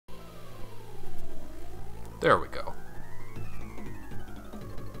There we go.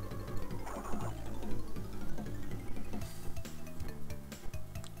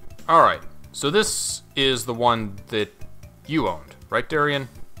 Alright, so this is the one that you owned, right, Darian?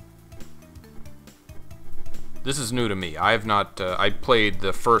 This is new to me. I have not, I played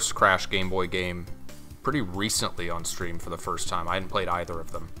the first Crash Game Boy game pretty recently on stream for the first time. I hadn't played either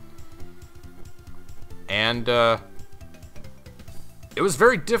of them. And, it was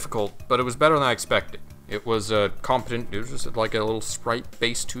very difficult, but it was better than I expected. It was competent, it was just like a little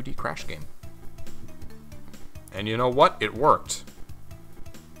sprite-based 2D Crash game. And you know what? It worked.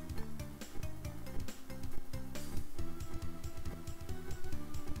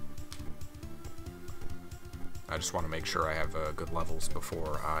 I just want to make sure I have good levels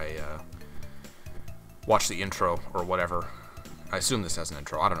before I watch the intro or whatever. I assume this has an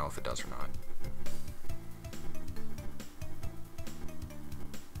intro. I don't know if it does or not.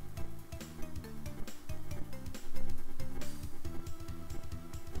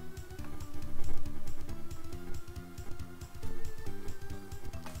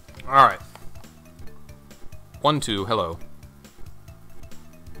 Alright. 1, 2, hello.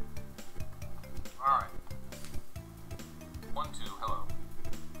 Alright. 1, 2, hello.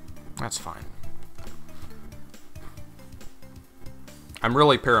 That's fine. I'm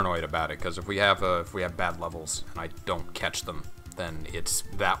really paranoid about it, because if we have bad levels and I don't catch them, then it's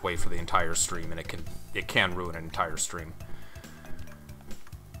that way for the entire stream, and it can ruin an entire stream.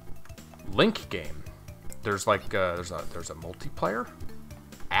 Link game. There's like there's a multiplayer?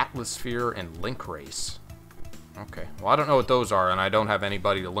 Atmosphere and Link Race. Okay, well I don't know what those are, and I don't have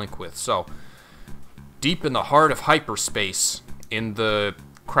anybody to link with, so deep in the heart of hyperspace, in the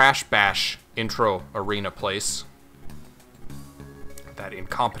Crash Bash intro arena place, that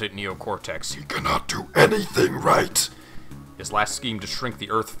incompetent neocortex, he cannot do anything right. His last scheme to shrink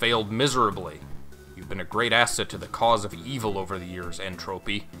the Earth failed miserably. You've been a great asset to the cause of evil over the years,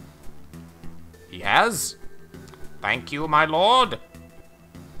 Entropy. He has? Thank you, my lord.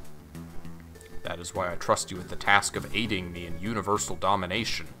 That is why I trust you with the task of aiding me in universal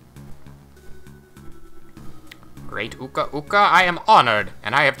domination. Great Uka Uka, I am honored,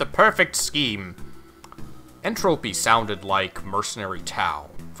 and I have the perfect scheme. Entropy sounded like Mercenary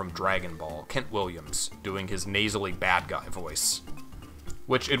Tao from Dragon Ball, Kent Williams, doing his nasally bad guy voice.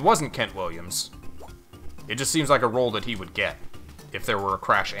 Which, it wasn't Kent Williams. It just seems like a role that he would get, if there were a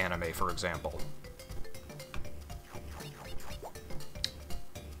Crash anime, for example.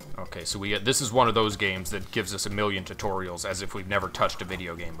 Okay, so this is one of those games that gives us a million tutorials as if we've never touched a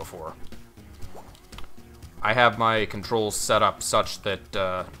video game before. I have my controls set up such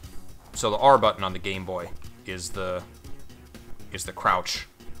that, so the R button on the Game Boy is the crouch,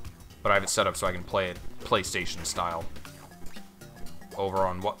 but I have it set up so I can play it PlayStation style over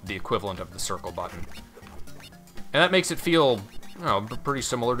on the equivalent of the circle button. And that makes it feel, you know, pretty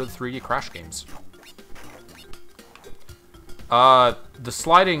similar to the 3D Crash games. The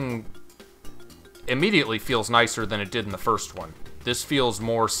sliding immediately feels nicer than it did in the first one. This feels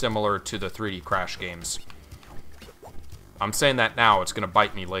more similar to the 3D Crash games. I'm saying that now, it's gonna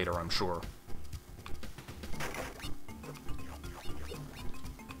bite me later, I'm sure.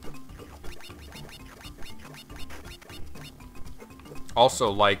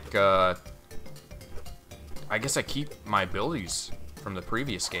 Also, like, I guess I keep my abilities from the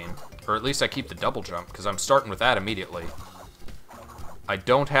previous game. Or at least I keep the double jump, because I'm starting with that immediately. I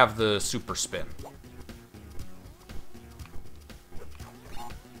don't have the super spin.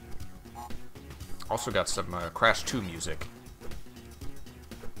 Also got some Crash 2 music.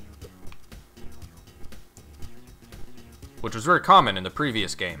 Which was very common in the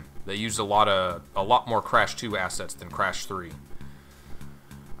previous game. They used a lot more Crash 2 assets than Crash 3.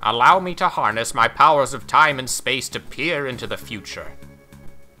 Allow me to harness my powers of time and space to peer into the future.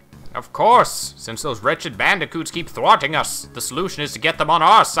 Of course, since those wretched bandicoots keep thwarting us, the solution is to get them on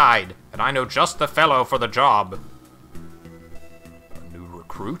our side, and I know just the fellow for the job. A new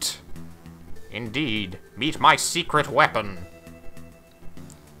recruit? Indeed. Meet my secret weapon.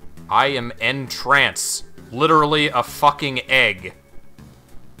 I am N-Tranced. Literally a fucking egg.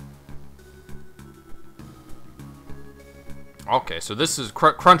 Okay, so this is...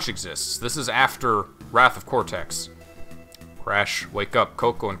 Crunch exists. This is after Wrath of Cortex. Crash, wake up.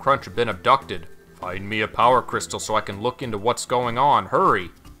 Coco and Crunch have been abducted. Find me a power crystal so I can look into what's going on. Hurry!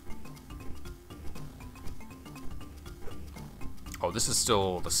 Oh, this is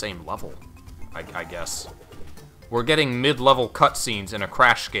still the same level, I guess. We're getting mid-level cutscenes in a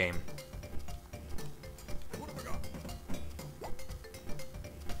Crash game.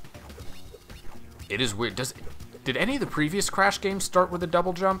 It is weird. Did any of the previous Crash games start with a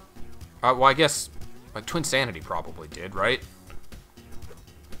double jump? Well, I guess Like, Twin Sanity probably did, right?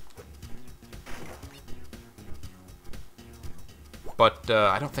 But,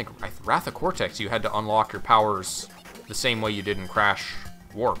 I don't think... Wrath of Cortex, you had to unlock your powers the same way you did in Crash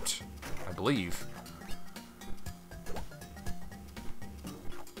Warped, I believe.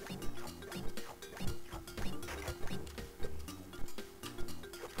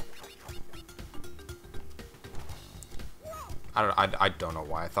 I don't know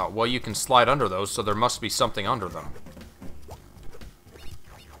why I thought, well, you can slide under those, so there must be something under them.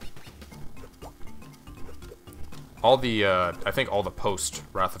 All the, I think all the post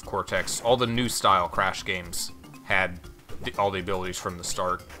Wrath of Cortex, all the new style Crash games had all the abilities from the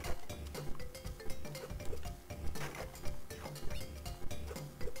start.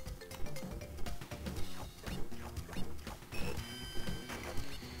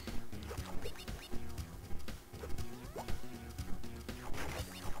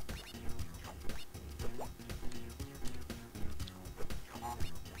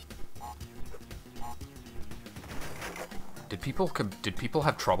 Did people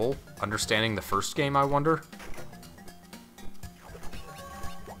have trouble understanding the first game, I wonder?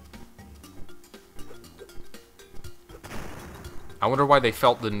 I wonder why they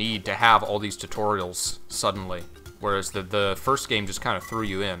felt the need to have all these tutorials suddenly, whereas the first game just kind of threw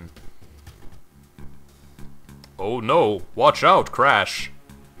you in. Oh no, watch out, Crash.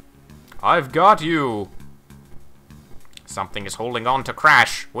 I've got you. Something is holding on to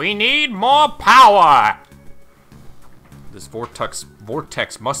Crash. We need more power! This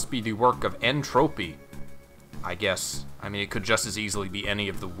vortex must be the work of N-Tranced, I guess. I mean, it could just as easily be any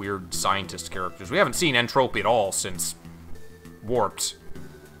of the weird scientist characters. We haven't seen N-Tranced at all since Warped.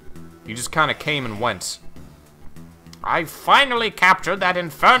 He just kind of came and went. I finally captured that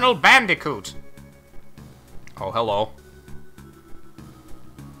infernal Bandicoot! Oh, hello.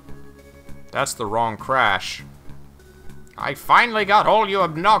 That's the wrong Crash. I finally got all you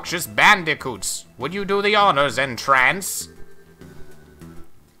obnoxious bandicoots. Would you do the honors, N-Tranced?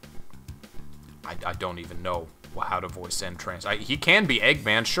 I don't even know how to voice N-Tranced. He can be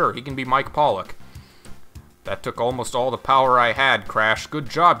Eggman, sure. He can be Mike Pollock. That took almost all the power I had, Crash. Good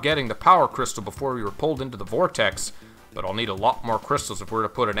job getting the power crystal before we were pulled into the vortex. But I'll need a lot more crystals if we're to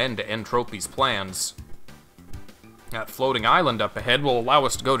put an end to N-Tranced's plans. That floating island up ahead will allow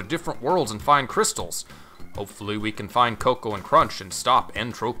us to go to different worlds and find crystals. Hopefully we can find Coco and Crunch and stop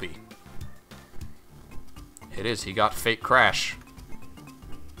N-Tranced. It is, he got fake Crash.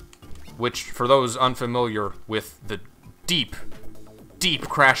 Which, for those unfamiliar with the deep, deep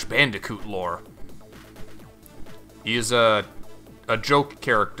Crash Bandicoot lore, he is a joke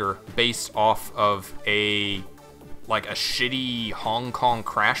character based off of a shitty Hong Kong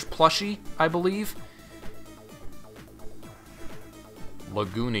Crash plushie, I believe.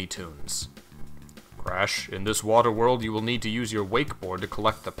 Lagoony Tunes. Crash, in this water world, you will need to use your wakeboard to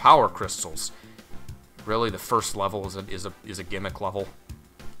collect the power crystals. Really, the first level is a gimmick level.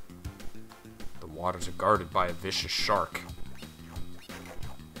 The waters are guarded by a vicious shark.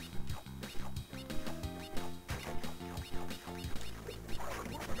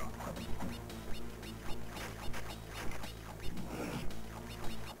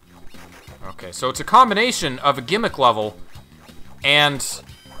 Okay, so it's a combination of a gimmick level and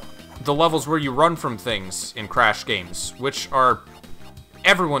the levels where you run from things in Crash games, which are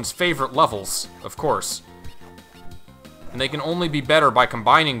everyone's favorite levels, of course. And they can only be better by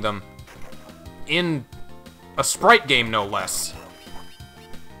combining them in a sprite game, no less.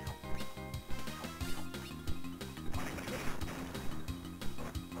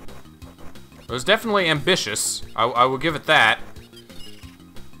 It was definitely ambitious, I will give it that.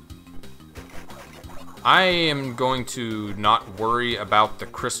 I am going to not worry about the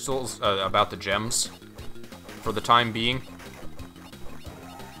crystals, about the gems, for the time being.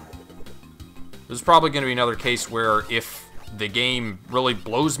 This is probably going to be another case where if the game really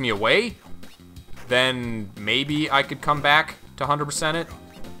blows me away, then maybe I could come back to 100% it.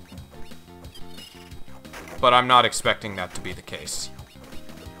 But I'm not expecting that to be the case.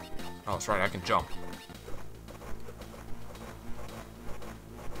 Oh, that's right, I can jump.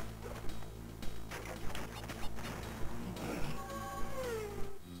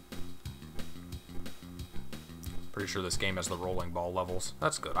 Pretty sure this game has the rolling ball levels.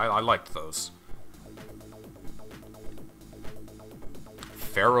 That's good. I liked those.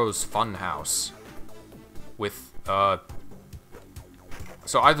 Pharaoh's Funhouse. With,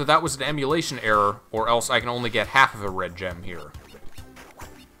 so either that was an emulation error, or else I can only get half of a red gem here.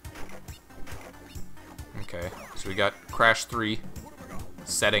 Okay, so we got Crash 3,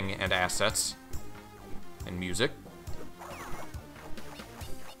 setting and assets, and music.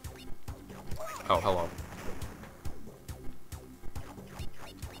 Oh, hello.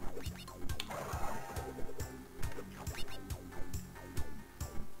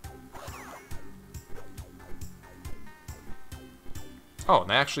 Oh, and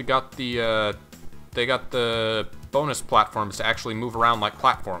they actually got the, they got the bonus platforms to actually move around like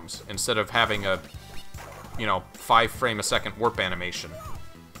platforms, instead of having a, you know, 5-frame-a-second warp animation.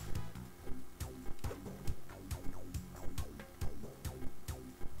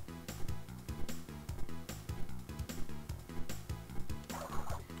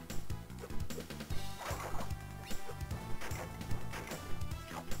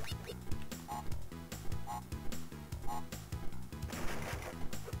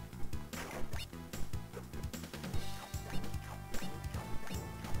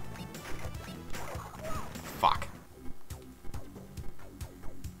 Fuck.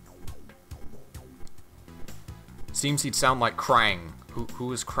 Seems he'd sound like Krang.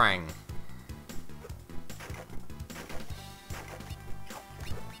 Who is Krang?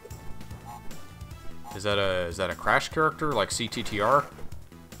 Is that a Crash character like CTTR?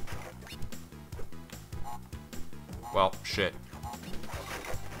 Well, shit.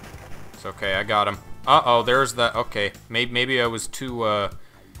 It's okay, I got him. Uh-oh, there's that. Okay, maybe I was too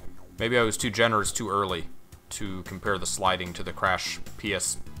generous too early to compare the sliding to the Crash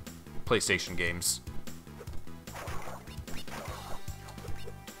PlayStation games.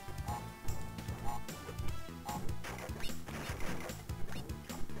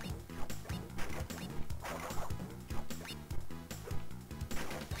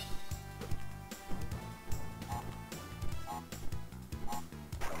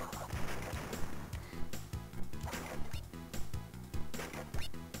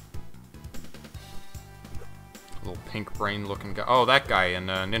 Little pink brain looking guy. Oh, that guy in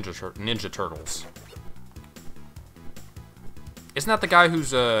Ninja Turtles. Isn't that the guy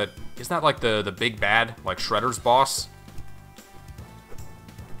who's isn't that like the big bad, like Shredder's boss?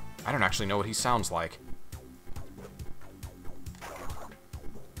 I don't actually know what he sounds like.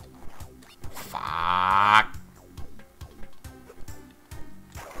 Fuck.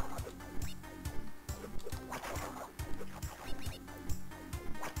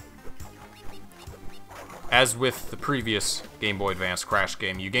 As with the previous Game Boy Advance Crash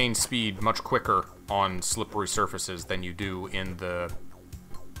game, you gain speed much quicker on slippery surfaces than you do in the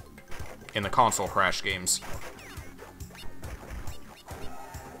console Crash games.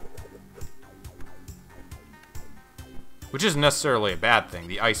 Which isn't necessarily a bad thing.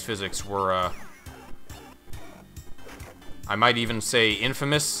 The ice physics were, I might even say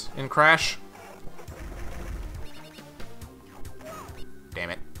infamous in Crash. Damn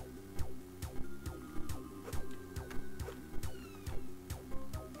it.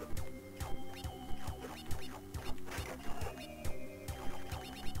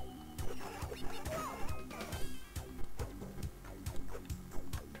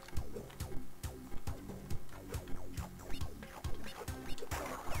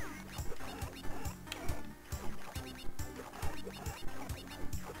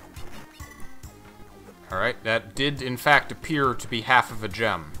 Alright, that did in fact appear to be half of a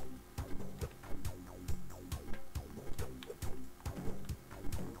gem.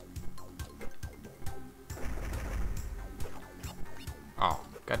 Oh,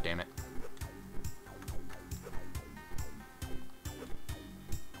 god damn it.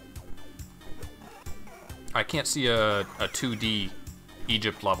 I can't see a 2D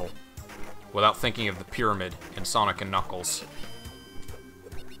Egypt level without thinking of the pyramid in Sonic and Knuckles.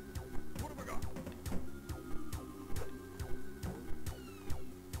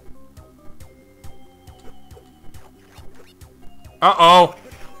 Uh-oh!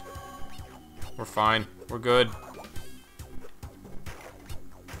 We're fine. We're good.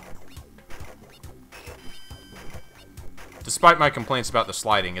 Despite my complaints about the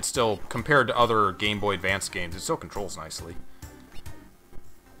sliding, it's still, compared to other Game Boy Advance games, it still controls nicely.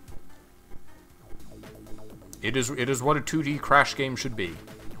 It is what a 2D Crash game should be.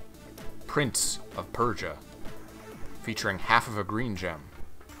 Prince of Persia, featuring half of a green gem.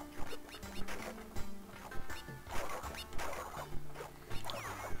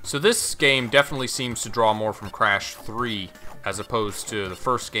 So this game definitely seems to draw more from Crash 3 as opposed to the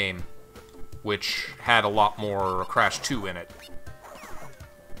first game, which had a lot more Crash 2 in it.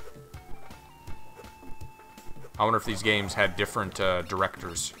 I wonder if these games had different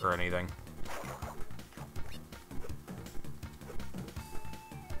directors or anything.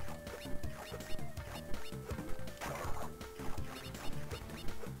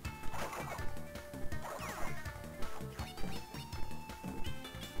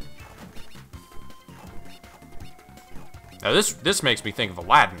 Now this makes me think of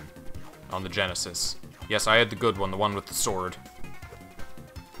Aladdin. on the Genesis. Yes, I had the good one, the one with the sword.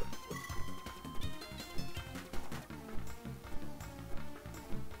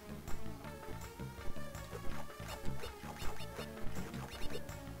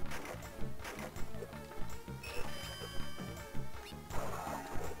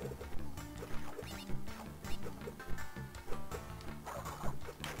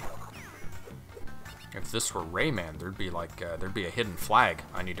 If this were Rayman, there'd be like there'd be a hidden flag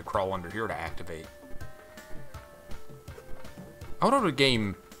I need to crawl under here to activate. I wonder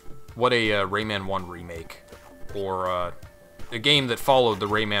what a Rayman 1 remake, or a game that followed the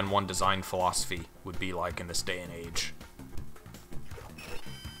Rayman 1 design philosophy would be like in this day and age.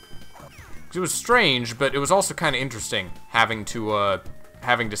 It was strange, but it was also kind of interesting having to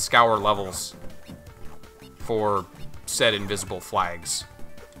scour levels for said invisible flags.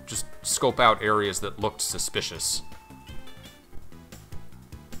 Just scope out areas that looked suspicious.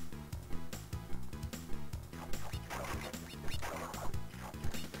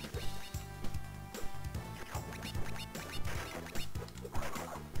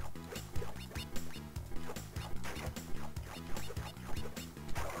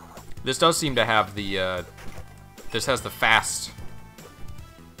 This does seem to have the, this has the fast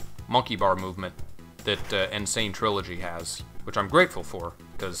monkey bar movement that Insane Trilogy has, which I'm grateful for,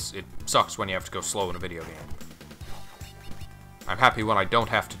 because it sucks when you have to go slow in a video game. I'm happy when I don't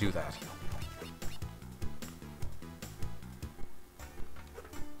have to do that.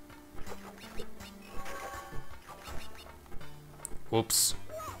 Whoops.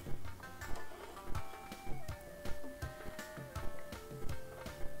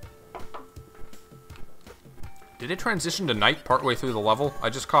 Did it transition to night partway through the level? I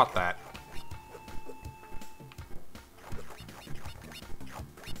just caught that.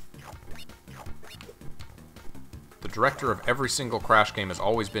 The director of every single Crash game has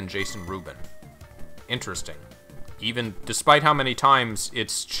always been Jason Rubin. Interesting. Even despite how many times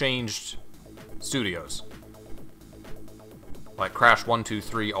it's changed studios. Like Crash 1, 2,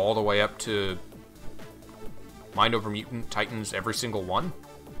 3, all the way up to Mind Over Mutant Titans, every single one.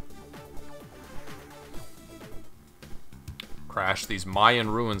 Crash, these Mayan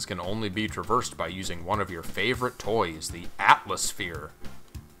ruins can only be traversed by using one of your favorite toys, the Atmosphere.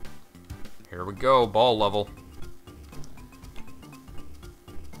 Here we go, ball level.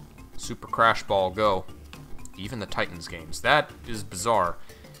 Super Crash Ball, go. Even the Titans games. That is bizarre.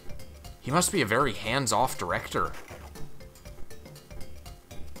 He must be a very hands-off director.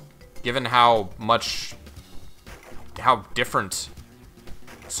 Given how different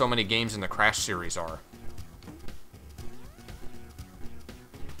so many games in the Crash series are.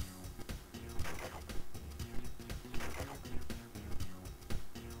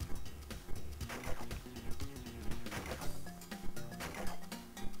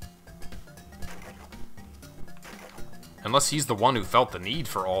 Unless he's the one who felt the need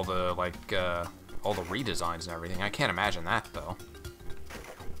for all the, like, all the redesigns and everything. I can't imagine that, though.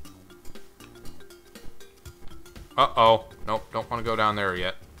 Uh-oh. Nope, don't want to go down there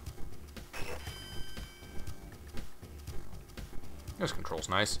yet. This control's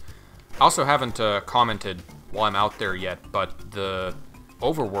nice. I also haven't commented while I'm out there yet, but the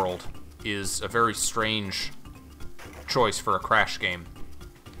overworld is a very strange choice for a Crash game.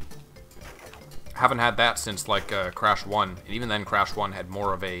 Haven't had that since, like, Crash 1, and even then Crash 1 had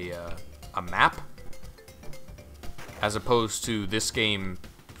more of a map, as opposed to this game.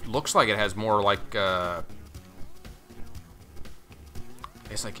 Looks like it has more like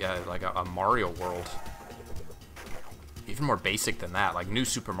it's like a Mario world, even more basic than that, like New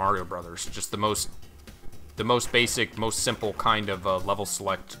Super Mario Brothers, just the most basic, most simple kind of level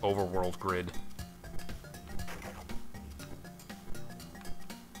select overworld grid.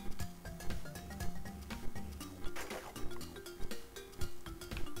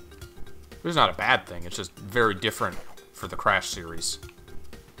 It's not a bad thing, it's just very different for the Crash series.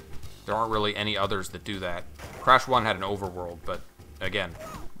 There aren't really any others that do that. Crash 1 had an overworld, but again,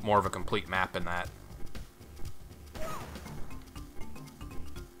 more of a complete map in that.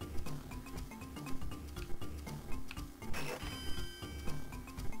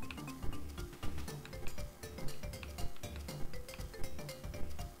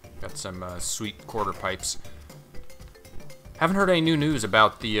 Got some sweet quarter pipes. Haven't heard any new news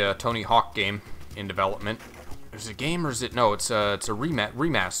about the Tony Hawk game in development. Is it a game, or is it... No, it's a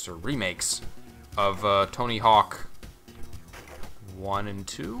remakes of Tony Hawk 1 and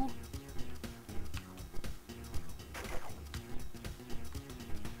 2?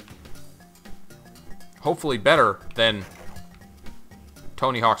 Hopefully better than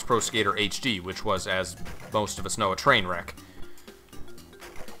Tony Hawk's Pro Skater HD, which was, as most of us know, a train wreck.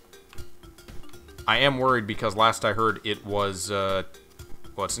 I am worried because last I heard it was, well,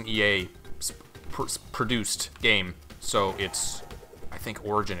 it's an EA produced game, so it's, I think,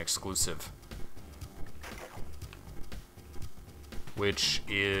 Origin exclusive. Which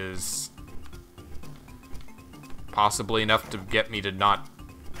is possibly enough to get me to not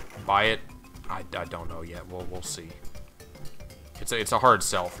buy it. I don't know yet. We'll see. It's a hard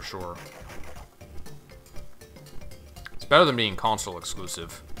sell for sure. It's better than being console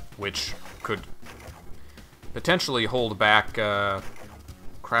exclusive, which could potentially hold back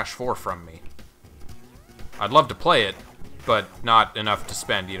Crash 4 from me. I'd love to play it, but not enough to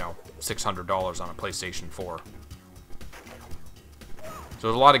spend, you know, $600 on a PlayStation 4. So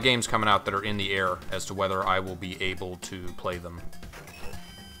there's a lot of games coming out that are in the air as to whether I will be able to play them.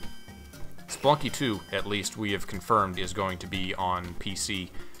 Spelunky 2, at least, we have confirmed is going to be on PC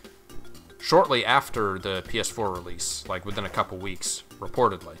shortly after the PS4 release, like within a couple weeks,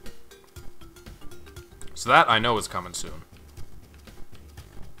 reportedly. So that I know is coming soon.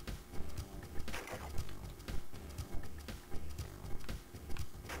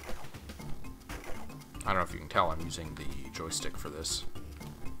 I don't know if you can tell I'm using the joystick for this.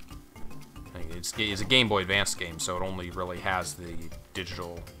 It's a Game Boy Advance game, so it only really has the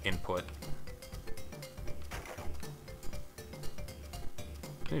digital input.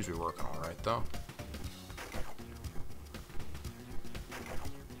 Seems to be working alright, though.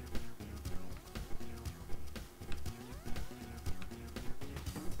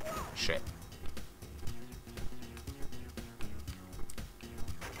 Shit.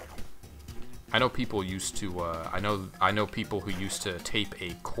 I know people used to, I know people who used to tape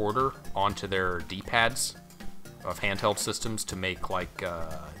a quarter onto their D-pads of handheld systems to make, like,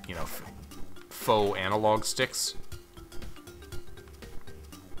 you know, faux analog sticks.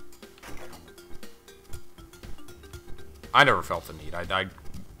 I never felt the need. I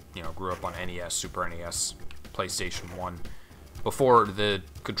you know, grew up on NES, Super NES, PlayStation 1, before the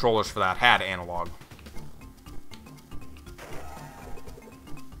controllers for that had analog.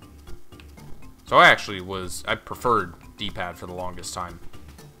 So I preferred D-pad for the longest time.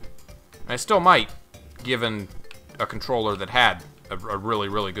 And I still might, given a controller that had a really,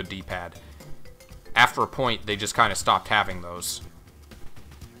 really good D-pad. After a point, they just kind of stopped having those.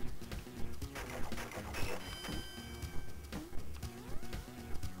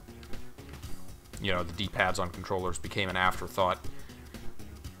 You know, the D-pads on controllers became an afterthought.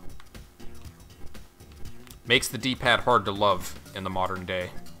 Makes the D-pad hard to love in the modern day.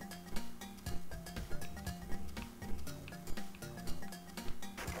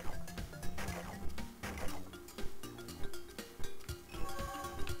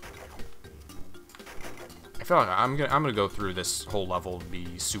 I feel like I'm gonna go through this whole level and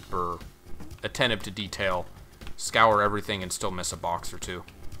be super attentive to detail, scour everything, and still miss a box or two.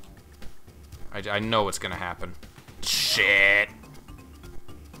 I know it's gonna happen. Shit.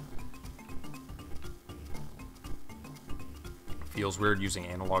 Feels weird using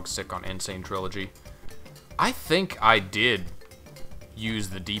analog stick on Insane Trilogy. I think I did use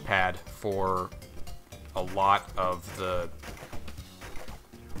the D-pad for a lot of the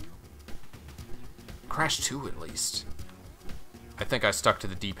Crash 2, at least. I think I stuck to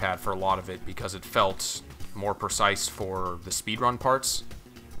the D-pad for a lot of it because it felt more precise for the speedrun parts.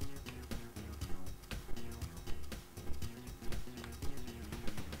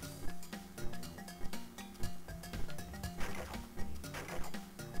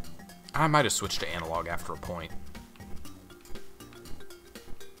 I might have switched to analog after a point.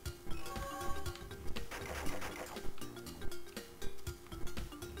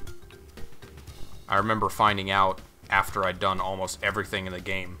 I remember finding out after I'd done almost everything in the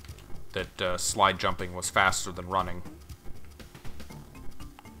game that slide jumping was faster than running.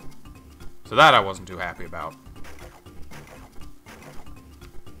 So that I wasn't too happy about.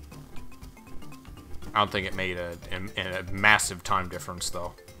 I don't think it made a massive time difference,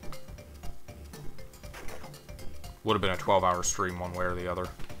 though. Would have been a 12-hour stream one way or the other.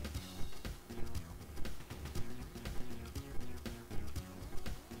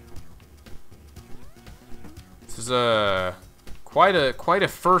 This is quite a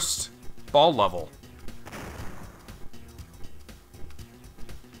first ball level.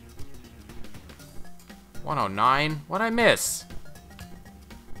 $109? What'd I miss?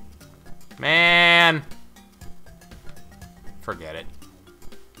 Man! Forget it.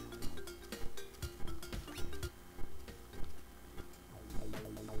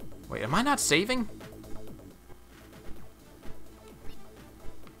 Wait, am I not saving?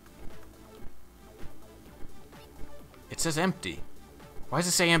 It says empty. Why does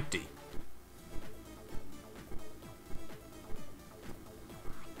it say empty?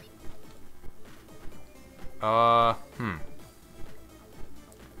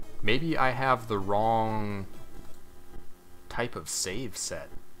 Maybe I have the wrong type of save set.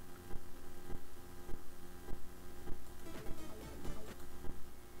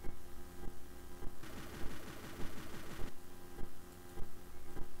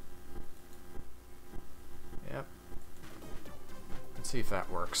 Yep. Let's see if that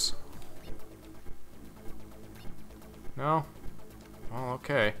works. No? Well,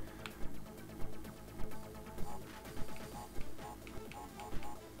 okay.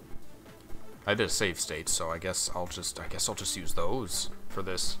 I did a save state, so I guess I'll just use those for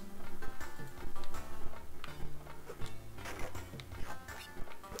this.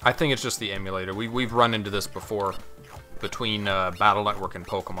 I think it's just the emulator. We've run into this before between Battle Network and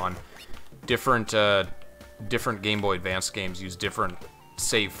Pokemon. Different Game Boy Advance games use different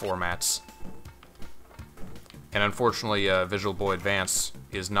save formats. And unfortunately, Visual Boy Advance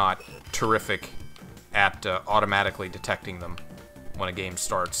is not terrific at automatically detecting them when a game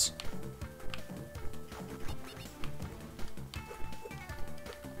starts.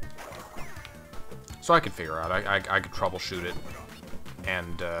 So I could figure out. I could troubleshoot it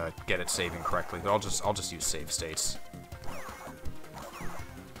and get it saving correctly, but I'll just use save states.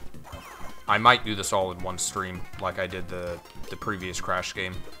 I might do this all in one stream, like I did the previous Crash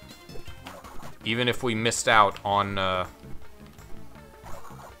game. Even if we missed out on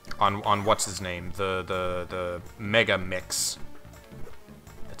what's his name, the Mega Mix.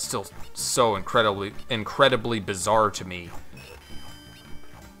 It's still so incredibly bizarre to me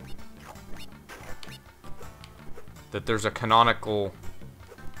that there's a canonical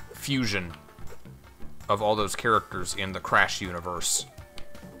fusion of all those characters in the Crash universe.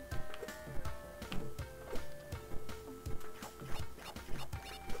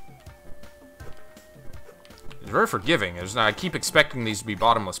 It's very forgiving. I keep expecting these to be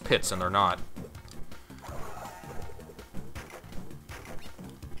bottomless pits, and they're not.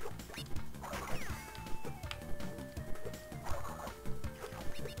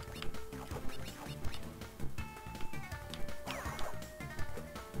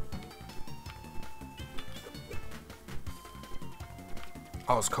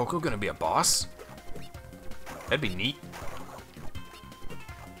 Oh, is Coco gonna be a boss? That'd be neat.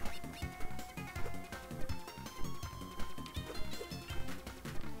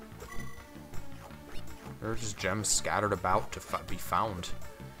 There are just gems scattered about to be found.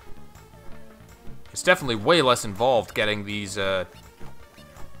 It's definitely way less involved getting these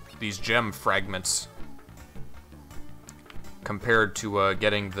gem fragments compared to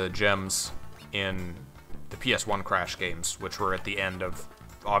getting the gems in the PS1 Crash games, which were at the end of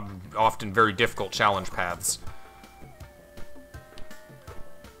often very difficult challenge paths.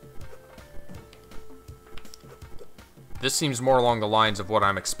 This seems more along the lines of what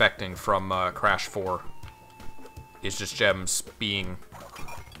I'm expecting from Crash 4. Is just gems being,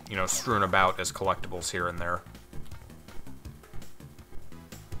 you know, strewn about as collectibles here and there.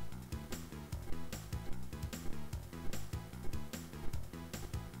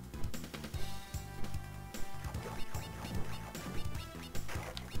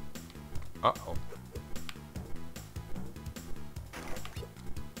 Uh-oh.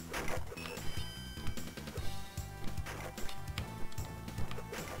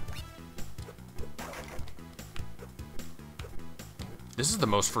 This is the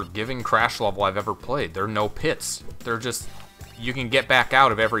most forgiving Crash level I've ever played. There are no pits. They're just... You can get back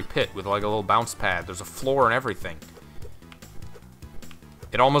out of every pit with like a little bounce pad. There's a floor and everything.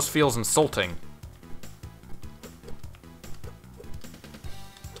 It almost feels insulting.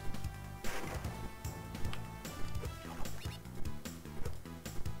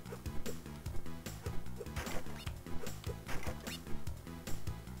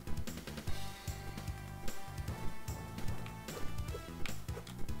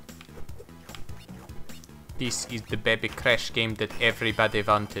 This is the baby Crash game that everybody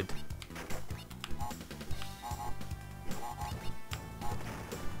wanted.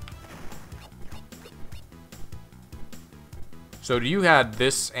 So you had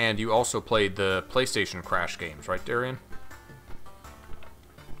this, and you also played the PlayStation Crash games, right, Darian?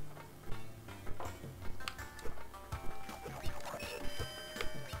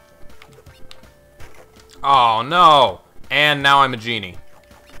 Oh no! And now I'm a genie.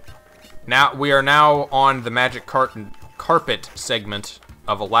 Now we are now on the Magic Carpet segment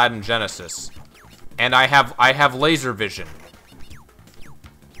of Aladdin Genesis, and I have laser vision.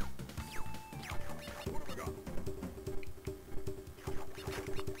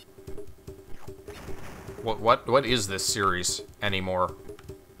 What is this series anymore?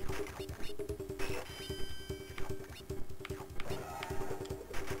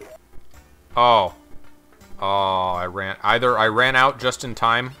 Oh. Oh, either I ran out just in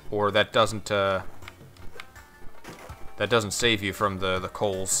time, or that doesn't save you from the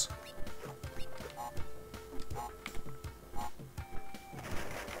coals.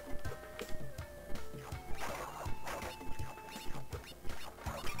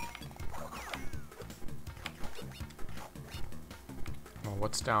 Well,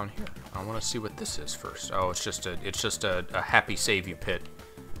 what's down here? I want to see what this is first. Oh, it's just a happy save you pit.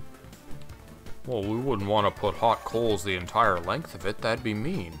 Well, we wouldn't want to put hot coals the entire length of it. That'd be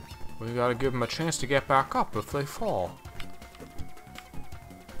mean. We gotta give them a chance to get back up if they fall.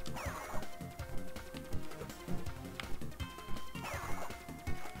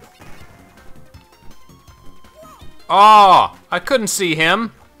 Oh, I couldn't see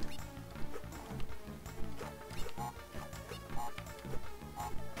him.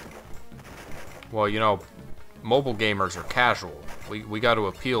 Well, you know, mobile gamers are casual. We got to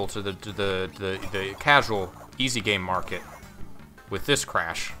appeal to the casual, easy game market with this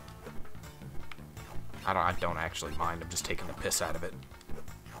Crash. I don't actually mind. I'm just taking the piss out of it.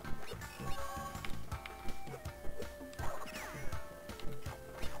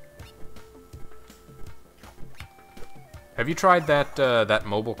 Have you tried that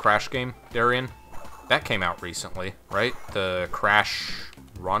mobile Crash game, Darian? That came out recently, right? The Crash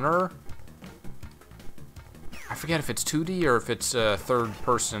Runner? I forget if it's 2D or if it's third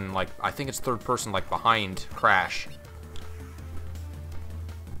person, like, I think it's third person, like, behind Crash.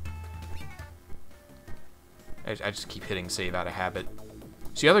 I just keep hitting save out of habit.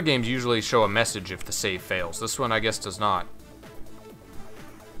 See, other games usually show a message if the save fails. This one, I guess, does not.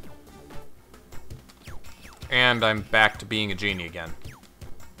 And I'm back to being a genie again.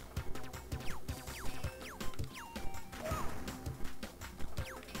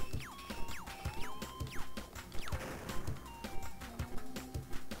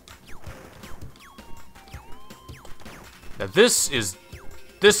 Now this is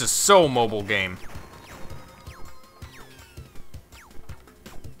so mobile game.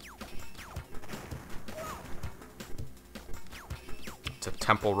 It's a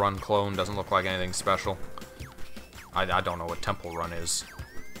Temple Run clone, doesn't look like anything special. I don't know what Temple Run is.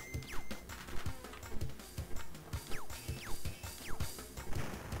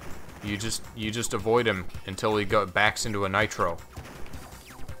 You just avoid him until he backs into a nitro.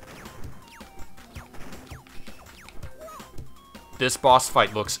 This boss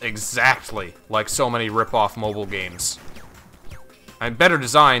fight looks exactly like so many rip-off mobile games. And better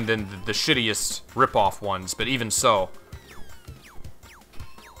designed than the shittiest rip-off ones, but even so.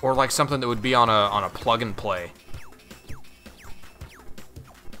 Or like something that would be on a plug and play.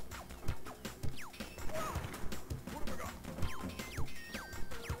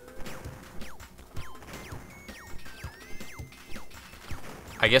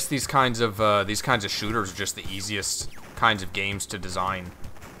 I guess these kinds of shooters are just the easiest kinds of games to design,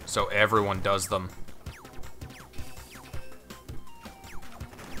 so everyone does them.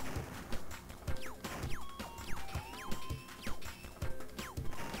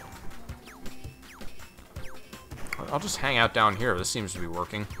 I'll just hang out down here. This seems to be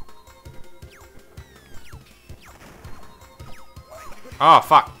working. Oh,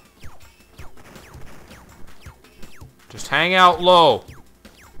 fuck. Just hang out low.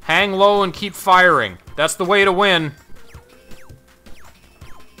 Hang low and keep firing. That's the way to win.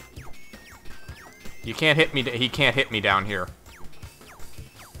 You can't hit me. He can't hit me down here.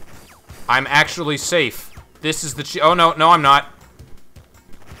 I'm actually safe. This is the... Oh, no. No, I'm not.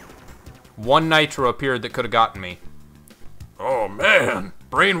 One nitro appeared that could have gotten me. Oh, man.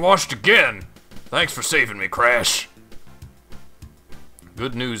 Brainwashed again. Thanks for saving me, Crash.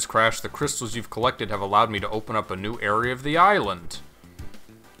 Good news, Crash. The crystals you've collected have allowed me to open up a new area of the island.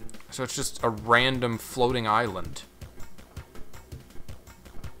 So it's just a random floating island.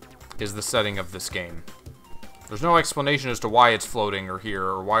 Is the setting of this game. There's no explanation as to why it's floating or here,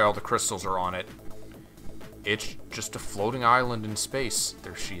 or why all the crystals are on it. It's just a floating island in space.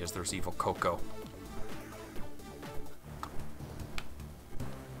 There she is. There's evil Coco.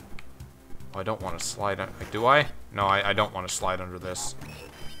 Oh, I don't want to slide... Do I? No, I don't want to slide under this.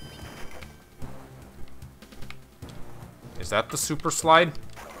 Is that the super slide?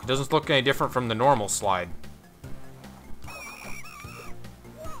 It doesn't look any different from the normal slide.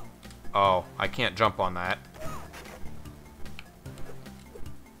 Oh, I can't jump on that.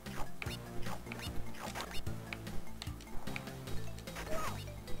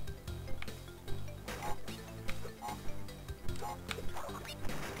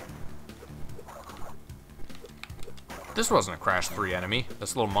 This wasn't a Crash 3 enemy.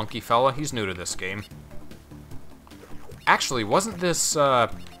 This little monkey fella, he's new to this game. Actually, wasn't this,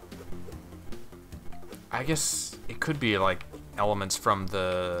 I guess it could be like elements from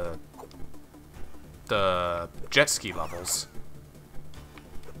the jet ski levels.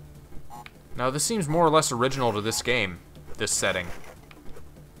 Now this seems more or less original to this game, this setting.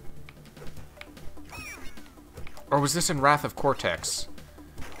 Or was this in Wrath of Cortex?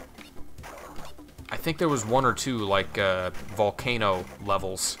 I think there was one or two like volcano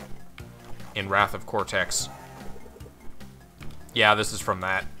levels in Wrath of Cortex. Yeah, this is from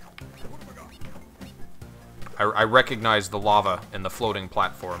that. I recognize the lava and the floating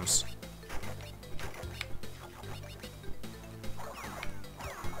platforms.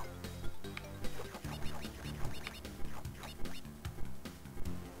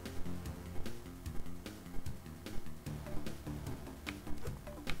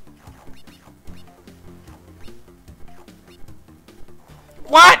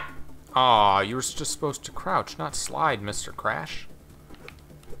 What? Aw, you were just supposed to crouch, not slide, Mr. Crash.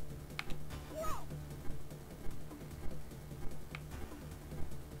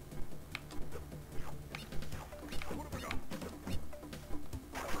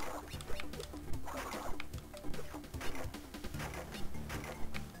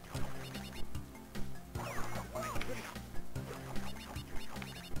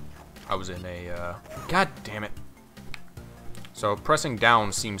 I was in a, God damn it. So pressing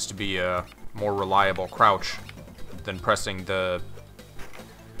down seems to be a more reliable crouch than pressing the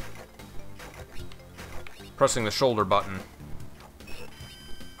shoulder button.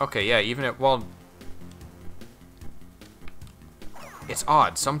 Okay, yeah, even it, well, it's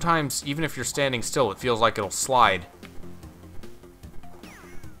odd. Sometimes, even if you're standing still, it feels like it'll slide.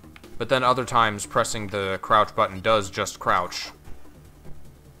 But then other times, pressing the crouch button does just crouch.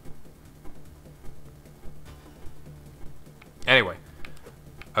 Anyway,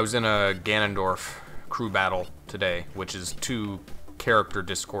 I was in a Ganondorf crew battle today, which is 2 character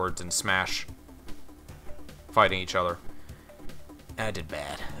discords in Smash fighting each other. And I did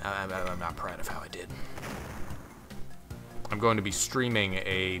bad. I'm not proud of how I did. I'm going to be streaming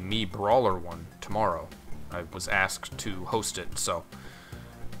a Me Brawler one tomorrow. I was asked to host it, so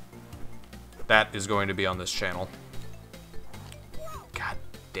that is going to be on this channel. God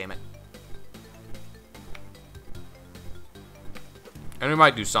damn it. And we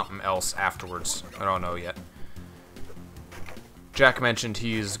might do something else afterwards. I don't know yet. Jack mentioned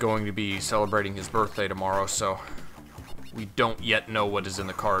he's going to be celebrating his birthday tomorrow, so we don't yet know what is in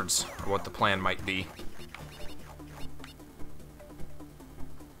the cards, or what the plan might be.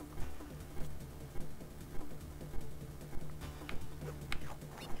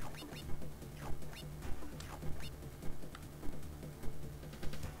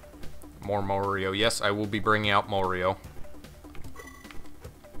 More Mario. Yes, I will be bringing out Mario.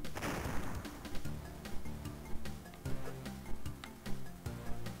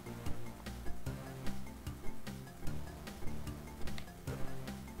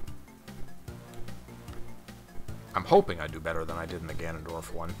 I'm hoping I do better than I did in the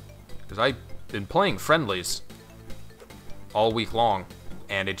Ganondorf one. Because I've been playing friendlies all week long,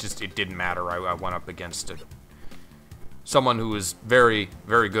 and it didn't matter. I went up against someone who was very,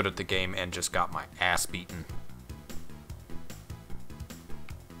 very good at the game and just got my ass beaten.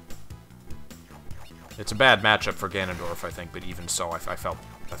 It's a bad matchup for Ganondorf, I think, but even so, I felt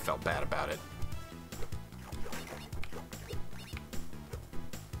bad about it.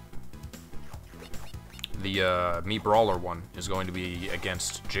 The Me Brawler one is going to be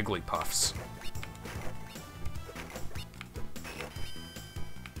against Jigglypuffs.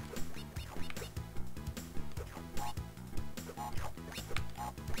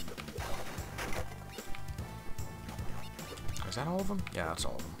 Is that all of them? Yeah, that's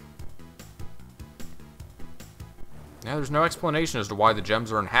all of them. Yeah, there's no explanation as to why the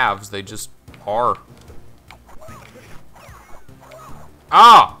gems are in halves, they just are.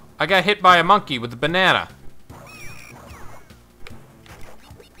 Ah! I got hit by a monkey with a banana.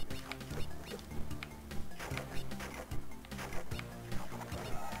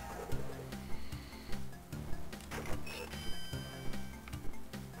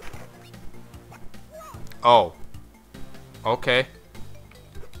 Oh. Okay.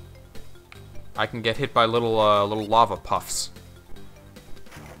 I can get hit by little lava puffs.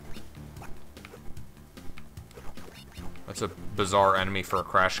 That's a bizarre enemy for a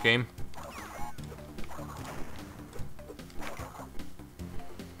Crash game.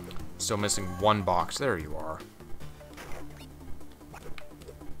 Still missing one box. There you are.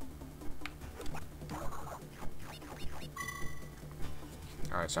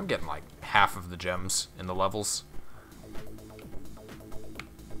 Alright, so I'm getting like half of the gems in the levels.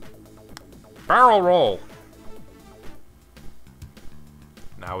 Barrel roll!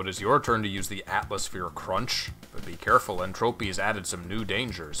 No, Now it is your turn to use the Atmosphere Crunch, but be careful, Entropy has added some new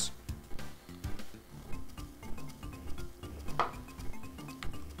dangers.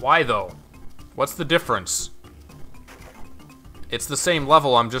 Why though? What's the difference? It's the same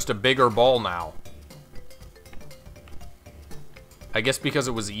level, I'm just a bigger ball now. I guess because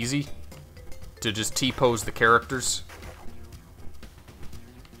it was easy to just T-pose the characters.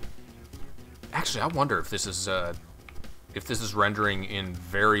 Actually, I wonder if this is rendering in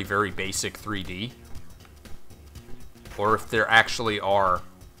very, very basic 3D, or if there actually are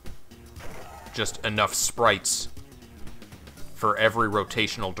just enough sprites for every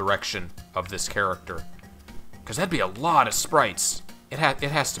rotational direction of this character. Because that'd be a lot of sprites. It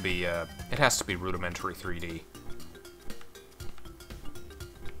has to be rudimentary 3D.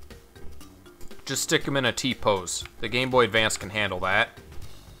 Just stick them in a T-pose. The Game Boy Advance can handle that.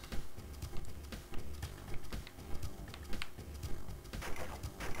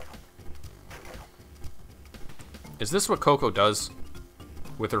 Is this what Coco does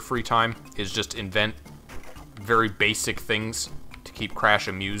with her free time? Is just invent very basic things to keep Crash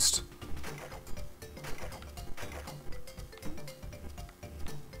amused?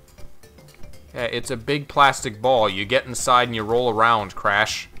 Yeah, it's a big plastic ball. You get inside and you roll around,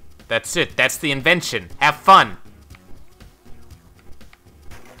 Crash. That's it. That's the invention. Have fun.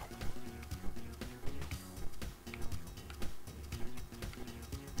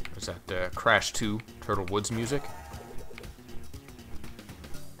 Is that Crash 2 Turtle Woods music?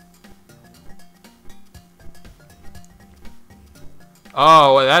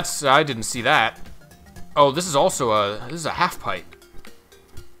 Oh, I didn't see that. Oh, this is also this is a half pipe.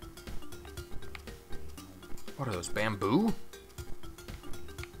 What are those, bamboo?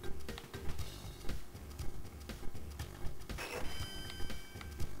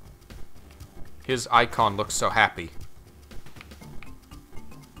 His icon looks so happy.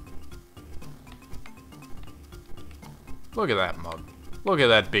 Look at that mug. Look at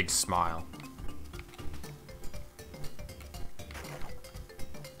that big smile.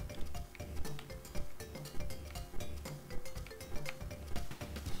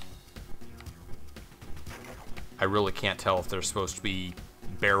 I really can't tell if they're supposed to be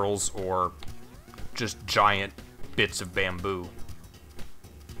barrels or just giant bits of bamboo.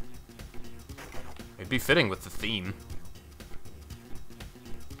 It'd be fitting with the theme.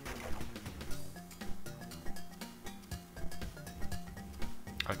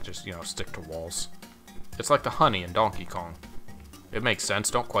 I could just, you know, stick to walls. It's like the honey in Donkey Kong. It makes sense,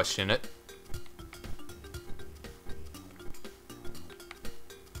 don't question it.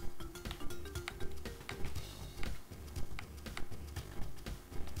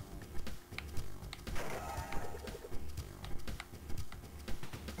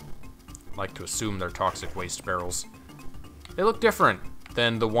 Like to assume they're toxic waste barrels. They look different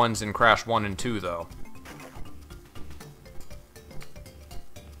than the ones in Crash 1 and 2, though.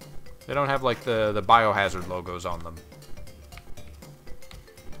 They don't have, like, the Biohazard logos on them.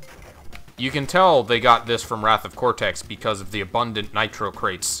 You can tell they got this from Wrath of Cortex because of the abundant nitro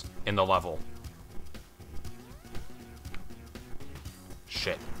crates in the level.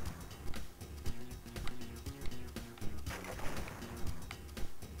 Shit.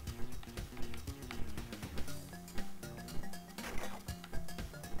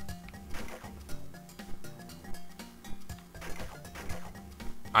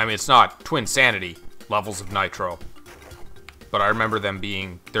 I mean, it's not Twinsanity levels of nitro, but I remember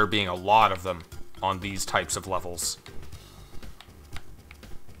there being a lot of them on these types of levels.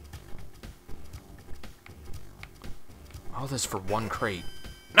 All this for one crate.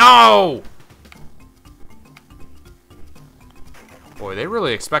 No! Boy, they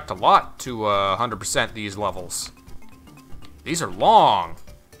really expect a lot to 100% these levels. These are long.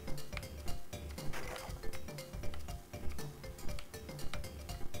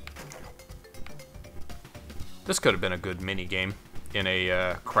 This could have been a good mini-game in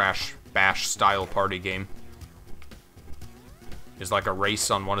a Crash Bash style party game. Is like a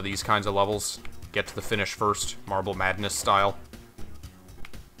race on one of these kinds of levels. Get to the finish first, Marble Madness style.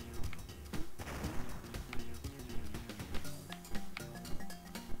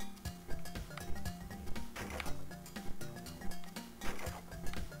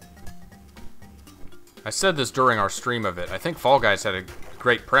 I said this during our stream of it. I think Fall Guys had a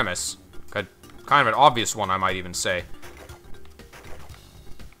great premise. Kind of an obvious one, I might even say.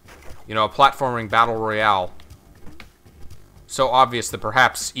 You know, a platforming battle royale. So obvious that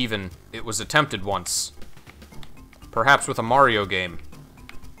perhaps even it was attempted once. Perhaps with a Mario game.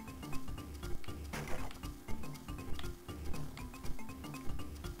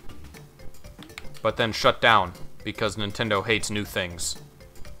 But then shut down because Nintendo hates new things.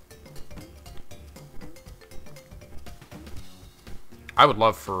 I would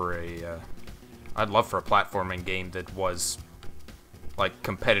love for a, I'd love for a platforming game that was, like,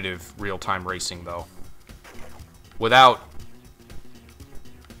 competitive real-time racing, though. Without,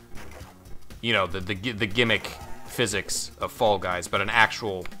 you know, the gimmick physics of Fall Guys, but an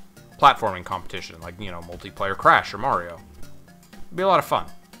actual platforming competition, like, you know, multiplayer Crash or Mario. It'd be a lot of fun.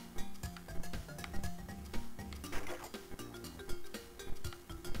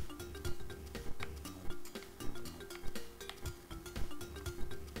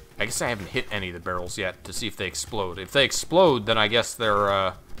 I guess I haven't hit any of the barrels yet to see if they explode. If they explode, then I guess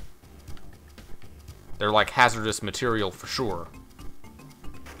they're like hazardous material for sure.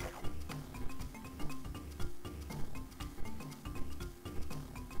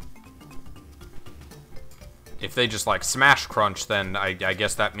 If they just like smash crunch, then I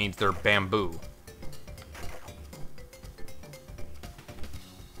guess that means they're bamboo.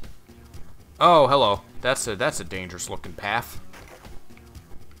 Oh, hello. That's a dangerous looking path.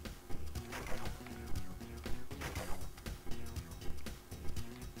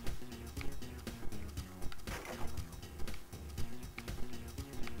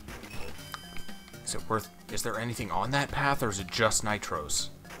 Is there anything on that path, or is it just nitros?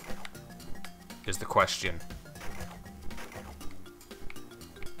 Is the question.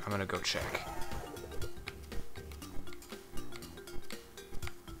 I'm gonna go check.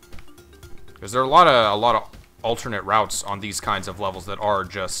 Because there are a lot of alternate routes on these kinds of levels that are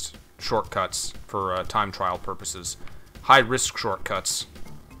just shortcuts for time trial purposes. High-risk shortcuts.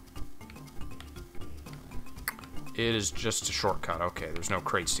 It is just a shortcut. Okay, there's no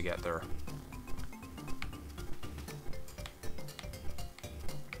crates to get there.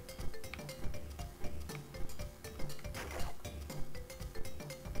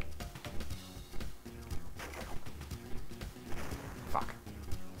 Fuck.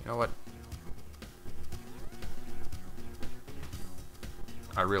 You know what?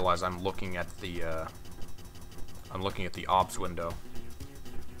 I realize I'm looking at the ops window,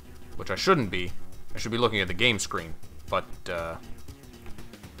 which I shouldn't be. I should be looking at the game screen, but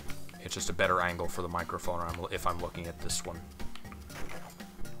it's just a better angle for the microphone if I'm looking at this one.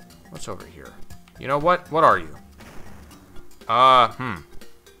 What's over here? You know what? What are you?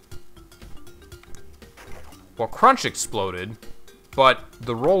 Well, Crunch exploded, but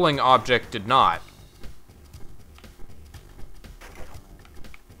the rolling object did not.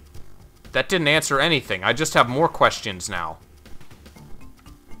 That didn't answer anything. I just have more questions now.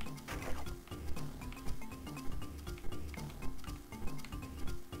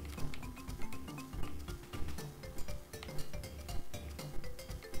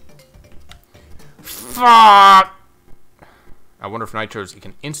 Fuck! I wonder if nitros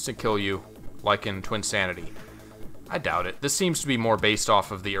can insta-kill you, like in Twinsanity. I doubt it. This seems to be more based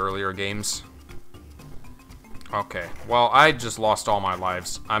off of the earlier games. Okay, well, I just lost all my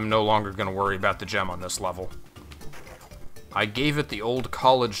lives. I'm no longer going to worry about the gem on this level. I gave it the old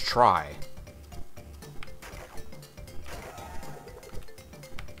college try.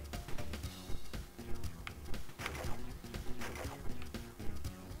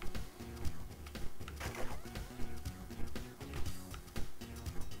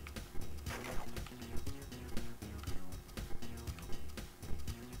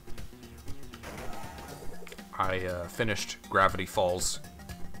 I finished Gravity Falls.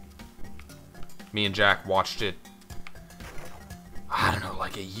 Me and Jack watched it, I don't know,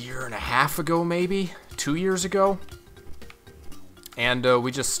 like a year and a half ago, maybe? 2 years ago? And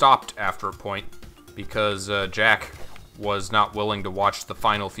we just stopped after a point because Jack was not willing to watch the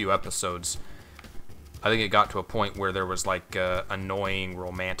final few episodes. I think it got to a point where there was like annoying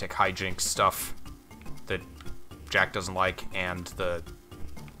romantic hijinks stuff that Jack doesn't like, and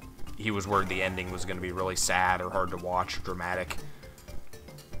he was worried the ending was going to be really sad or hard to watch, or dramatic.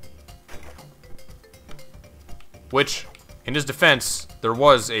 Which, in his defense, there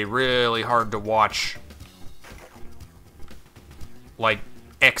was a really hard to watch, like,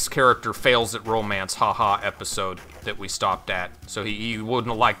 X character fails at romance, haha, episode that we stopped at. So he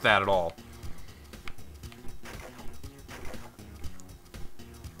wouldn't have liked that at all.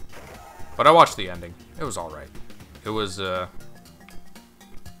 But I watched the ending. It was alright. It was,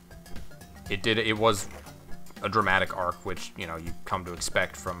 It was a dramatic arc, which, you know, you come to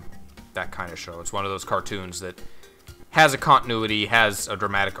expect from that kind of show. It's one of those cartoons that has a continuity, has a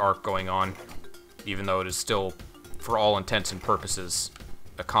dramatic arc going on, even though it is still, for all intents and purposes,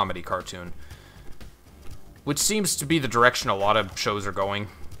 a comedy cartoon. Which seems to be the direction a lot of shows are going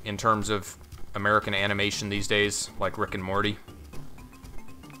in terms of American animation these days, like Rick and Morty.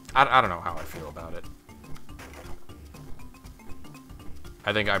 I don't know how I feel about it.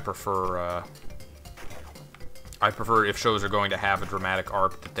 I think I prefer I prefer if shows are going to have a dramatic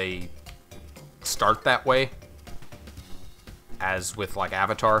arc that they start that way, as with like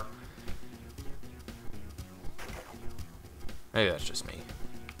Avatar. Maybe that's just me.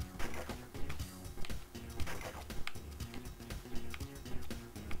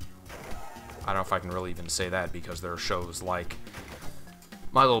 I don't know if I can really even say that, because there are shows like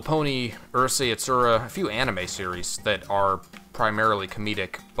My Little Pony, Urusei Yatsura, a few anime series that are primarily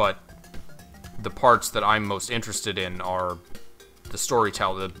comedic, but the parts that I'm most interested in are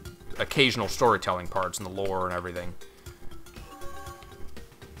the occasional storytelling parts and the lore and everything.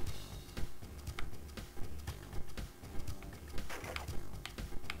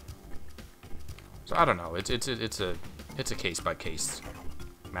 So I don't know. It's a case by case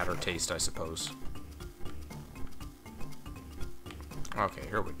matter of taste, I suppose. Okay,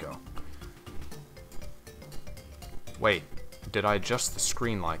 here we go. Wait, did I adjust the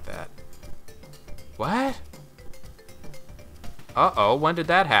screen like that? What? Uh-oh, when did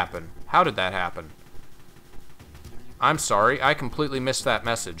that happen? How did that happen? I'm sorry, I completely missed that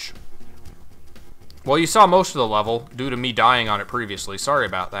message. Well, you saw most of the level, due to me dying on it previously. Sorry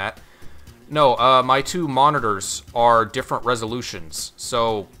about that. No, my two monitors are different resolutions,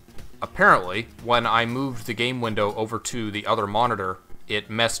 so apparently, when I moved the game window over to the other monitor, it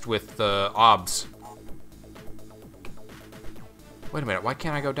messed with the OBS. Wait a minute, why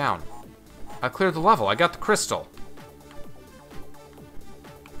can't I go down? I cleared the level, I got the crystal.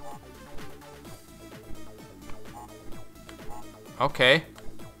 Okay.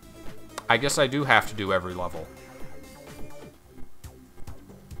 I guess I do have to do every level.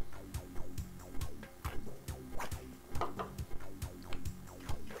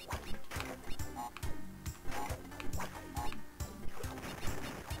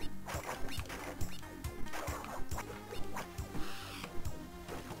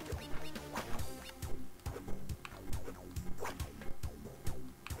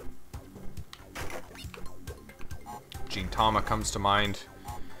 Gintama comes to mind.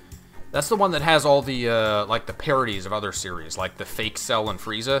 That's the one that has all the, like, the parodies of other series, like the fake Cell and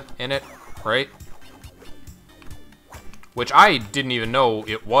Frieza in it, right? Which I didn't even know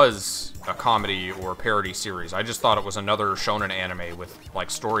it was a comedy or parody series. I just thought it was another shonen anime with, like,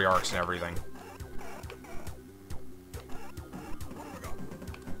 story arcs and everything.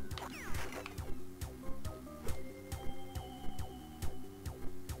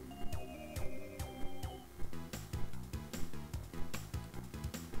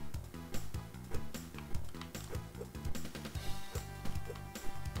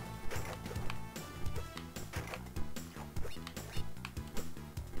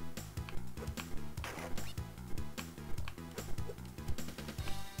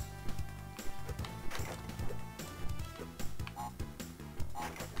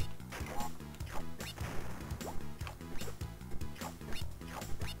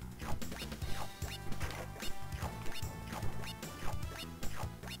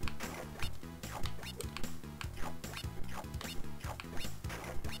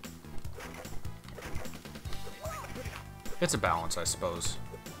 It's a balance, I suppose.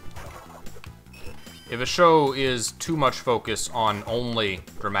 If a show is too much focus on only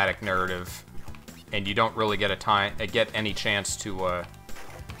dramatic narrative, and you don't really get any chance to,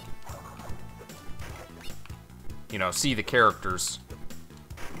 you know, see the characters,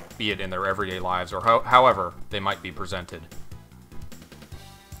 be it in their everyday lives or however they might be presented,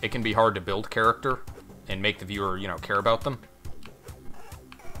 it can be hard to build character and make the viewer, you know, care about them.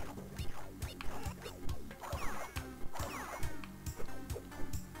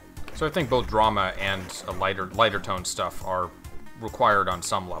 So I think both drama and a lighter tone stuff are required on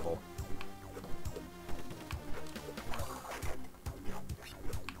some level.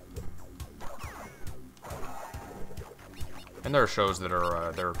 And there are shows that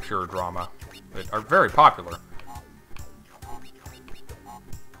are pure drama that are very popular.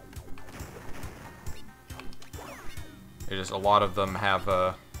 It is, a lot of them have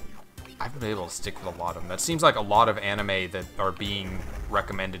I've been able to stick with a lot of them. That seems like a lot of anime that are being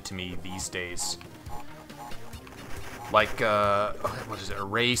recommended to me these days. Like, what is it?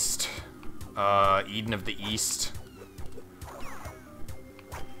 Erased, Eden of the East.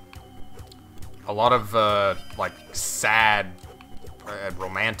 A lot of, like, sad,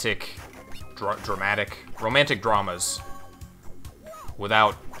 romantic dramas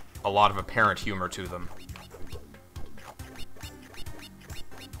without a lot of apparent humor to them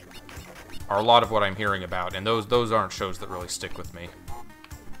are a lot of what I'm hearing about, and those aren't shows that really stick with me.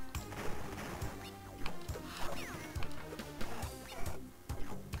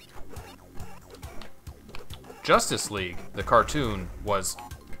 Justice League, the cartoon, was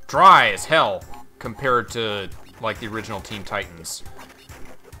dry as hell compared to like the original Teen Titans.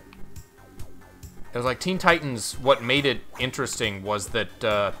 It was like Teen Titans, what made it interesting was that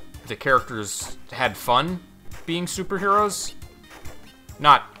the characters had fun being superheroes.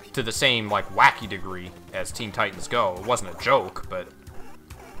 Not to the same, like, wacky degree as Teen Titans Go. It wasn't a joke, but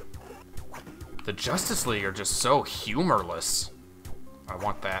the Justice League are just so humorless. I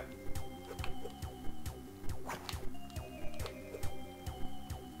want that.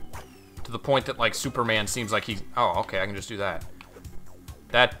 To the point that, like, Superman seems like he's... Oh, okay, I can just do that.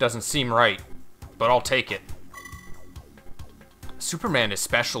 That doesn't seem right, but I'll take it. Superman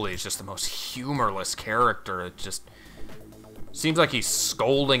especially is just the most humorless character. It just seems like he's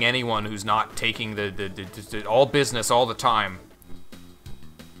scolding anyone who's not taking the all business all the time.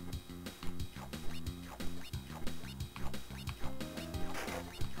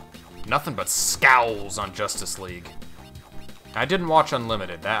 Nothing but scowls on Justice League. I didn't watch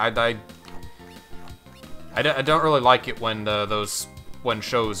Unlimited. I don't really like it when when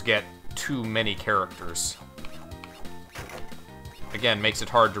shows get too many characters. Again, makes it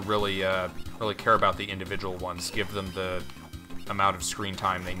hard to really care about the individual ones. Give them the amount of screen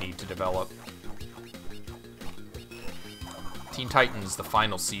time they need to develop. Teen Titans, the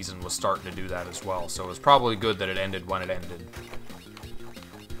final season, was starting to do that as well, so it was probably good that it ended when it ended.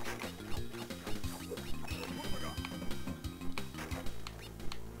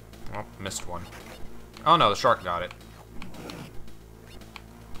 Oh, missed one. Oh no, the shark got it.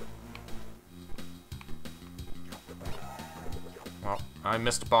 Well, I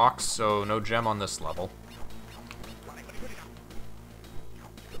missed a box, so no gem on this level.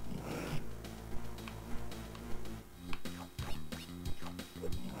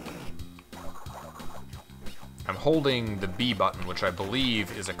 I'm holding the B button, which I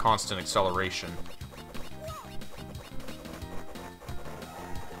believe is a constant acceleration.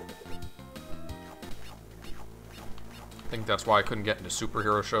 I think that's why I couldn't get into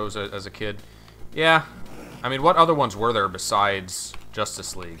superhero shows as a kid. Yeah, I mean, what other ones were there besides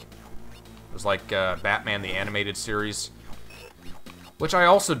Justice League? It was like Batman the Animated Series, which I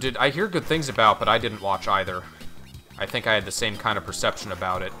also did. I hear good things about, but I didn't watch either. I think I had the same kind of perception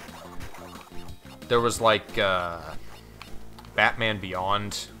about it. There was like Batman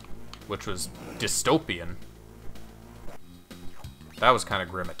Beyond, which was dystopian. That was kind of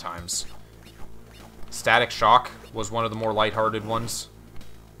grim at times. Static Shock was one of the more lighthearted ones.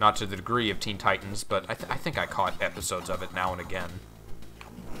 Not to the degree of Teen Titans, but I think I caught episodes of it now and again.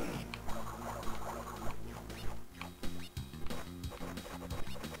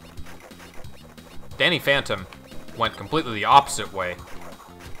 Danny Phantom went completely the opposite way.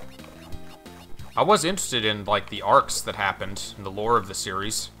 I was interested in, like, the arcs that happened in the lore of the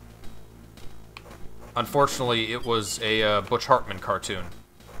series. Unfortunately, it was a Butch Hartman cartoon,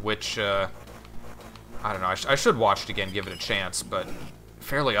 which, I don't know, I should watch it again, give it a chance, but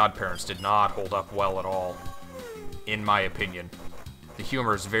Fairly Odd Parents did not hold up well at all, in my opinion. The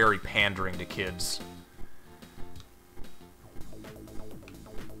humor is very pandering to kids.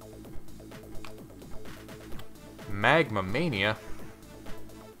 Magma Mania.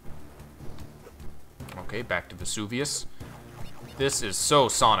 Okay, back to Vesuvius. This is so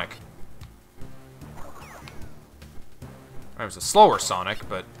Sonic. It was a slower Sonic,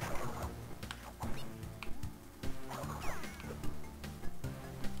 but...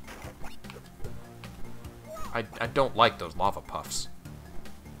 I don't like those lava puffs.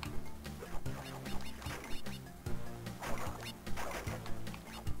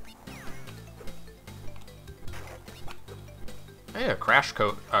 Hey, a Crash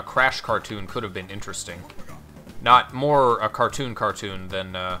cartoon could have been interesting. Not more a cartoon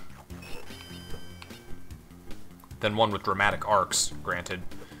than one with dramatic arcs, granted.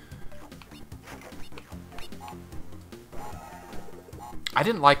 I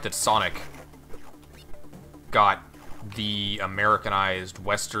didn't like that Sonic got the Americanized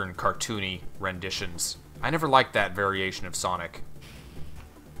Western cartoony renditions. I never liked that variation of Sonic.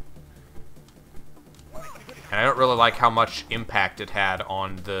 And I don't really like how much impact it had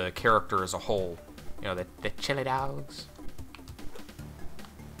on the character as a whole. You know, the chili dogs.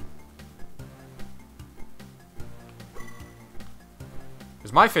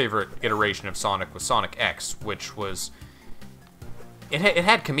 Because my favorite iteration of Sonic was Sonic X, which was... It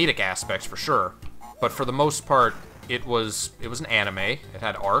had comedic aspects for sure, but for the most part, it was an anime. It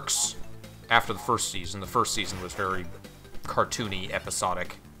had arcs after the first season. The first season was very cartoony,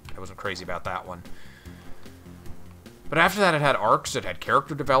 episodic. I wasn't crazy about that one. But after that, it had arcs, it had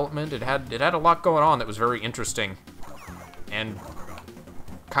character development, it had a lot going on that was very interesting. And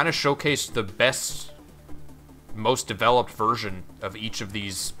kind of showcased the best, most developed version of each of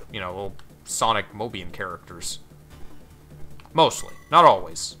these, you know, little Sonic Mobian characters. Mostly. Not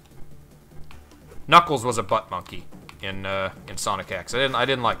always. Knuckles was a butt monkey in Sonic X. I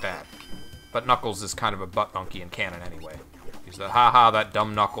didn't like that. But Knuckles is kind of a butt monkey in canon anyway. He's the haha, that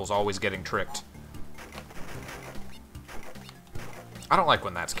dumb Knuckles always getting tricked. I don't like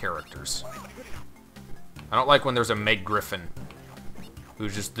when that's characters. I don't like when there's a Meg Griffin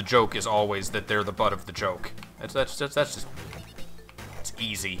who's just, the joke is always that they're the butt of the joke. That's just mean. It's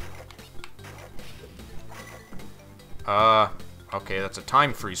easy. Okay, that's a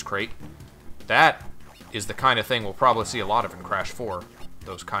time freeze crate. That is the kind of thing we'll probably see a lot of in Crash 4.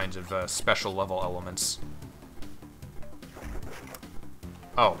 Those kinds of special level elements.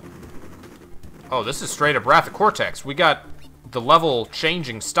 Oh. Oh, this is straight up Wrath of Cortex. We got the level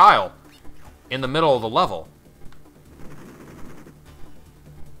changing style in the middle of the level.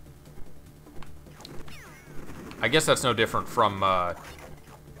 I guess that's no different from,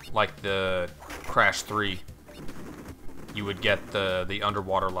 like the Crash 3. You would get the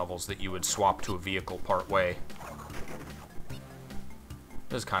underwater levels that you would swap to a vehicle part way.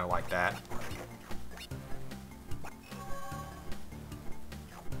 This is kind of like that.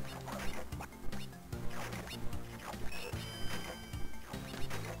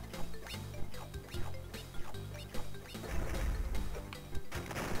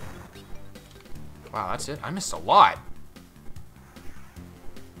 Wow, that's it? I missed a lot.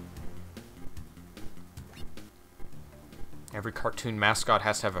 Every cartoon mascot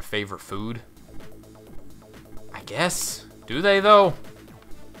has to have a favorite food. I guess. Do they, though?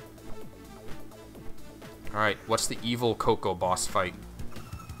 Alright, what's the evil Coco boss fight?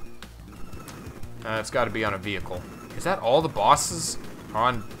 It's got to be on a vehicle. Is that all the bosses are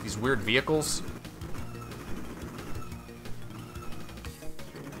on these weird vehicles?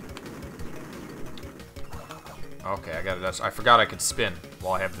 Okay, I got it. I forgot I could spin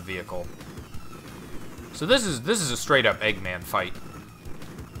while I have the vehicle. So this is a straight up Eggman fight.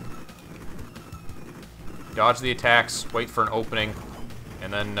 Dodge the attacks, wait for an opening,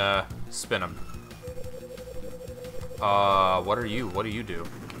 and then spin them. What are you? What do you do?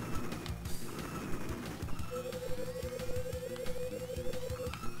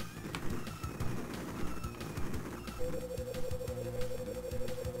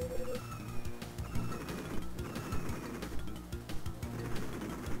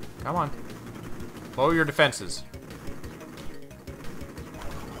 Come on. Lower your defenses.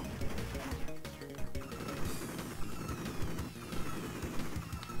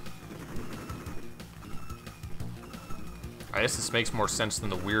 I guess this makes more sense than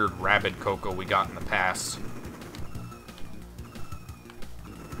the weird rabid Coco we got in the past.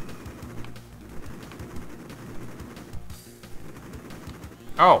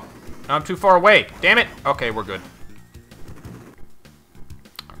 Oh, I'm too far away. Damn it. Okay, we're good.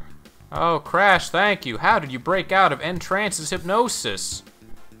 Oh, Crash, thank you. How did you break out of N-Trance's hypnosis?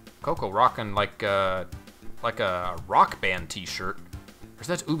 Coco rocking like a rock band t-shirt. Or is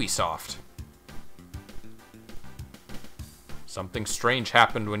that Ubisoft? Something strange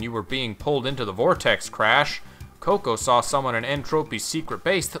happened when you were being pulled into the vortex, Crash. Coco saw someone in N-Tropy's secret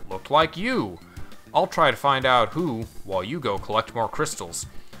base that looked like you. I'll try to find out who, while you go collect more crystals.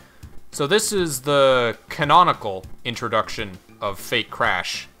 So this is the canonical introduction of fake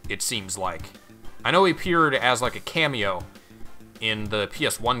Crash, it seems like. I know he appeared as like a cameo in the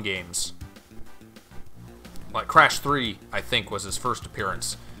PS1 games. Like Crash 3, I think, was his first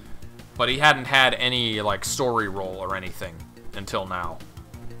appearance. But he hadn't had any like story role or anything until now.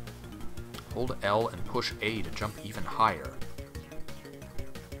 Hold L and push A to jump even higher.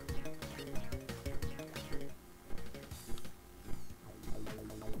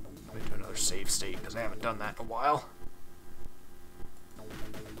 Let me do another save state because I haven't done that in a while.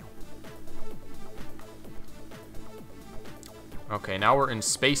 Okay, now we're in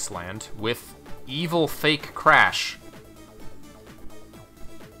Spaceland with evil fake Crash.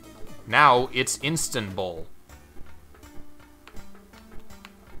 Now it's Istanbul.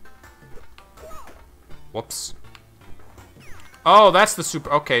 Whoops. Oh, that's the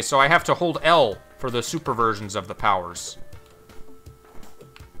super... Okay, so I have to hold L for the super versions of the powers.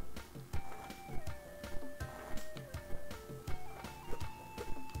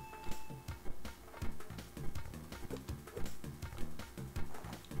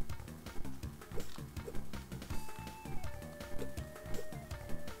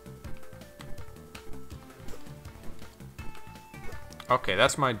 Okay,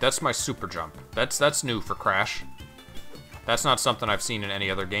 that's my super jump. That's new for Crash. That's not something I've seen in any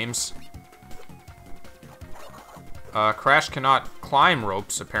other games. Crash cannot climb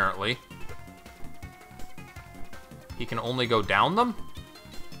ropes, apparently. He can only go down them?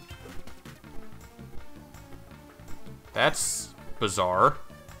 That's bizarre.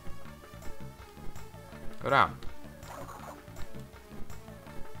 Go down.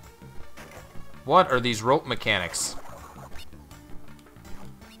 What are these rope mechanics?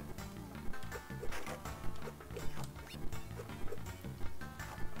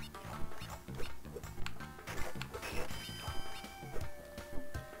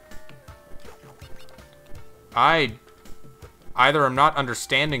 Either I'm not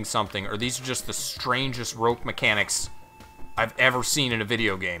understanding something, or these are just the strangest rope mechanics I've ever seen in a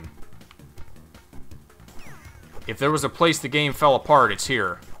video game. If there was a place the game fell apart, it's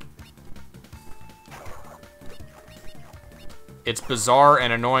here. It's bizarre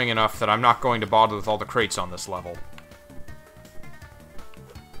and annoying enough that I'm not going to bother with all the crates on this level.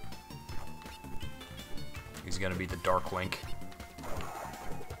 He's gonna be the Dark Link.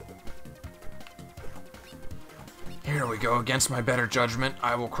 Here we go. Against my better judgment,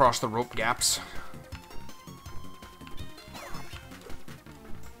 I will cross the rope gaps.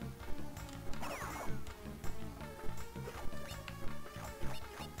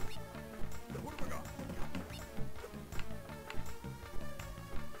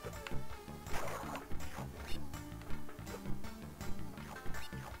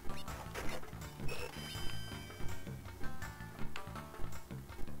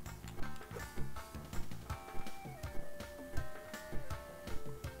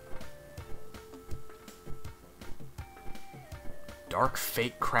 Dark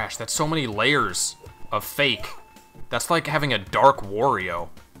fake Crash. That's so many layers of fake. That's like having a dark Wario.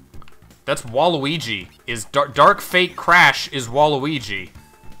 That's Waluigi. Is dark fake Crash is Waluigi.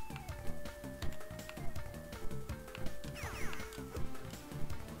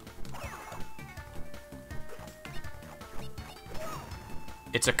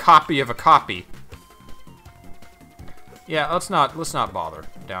 It's a copy of a copy. Yeah, let's not bother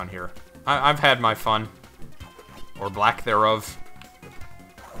down here. I've had my fun. Or lack thereof.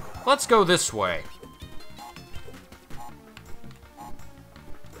 Let's go this way.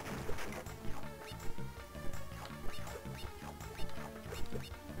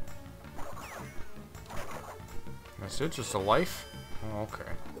 That's it? Just a life? Oh,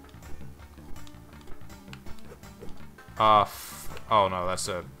 okay. Oh no, that's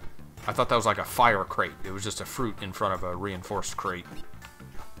a... I thought that was like a fire crate. It was just a fruit in front of a reinforced crate.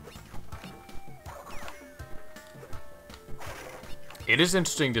 It is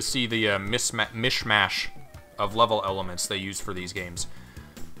interesting to see the mishmash of level elements they use for these games.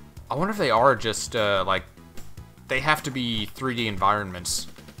 I wonder if they are just, like... They have to be 3D environments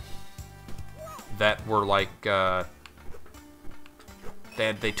that were like,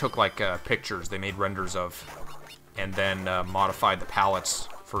 they took like pictures they made renders of and then modified the palettes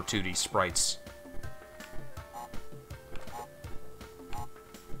for 2D sprites.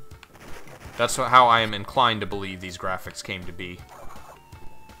 That's how I am inclined to believe these graphics came to be.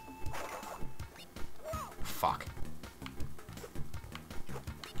 Fuck.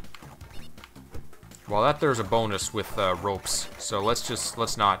 Well, there's a bonus with ropes, so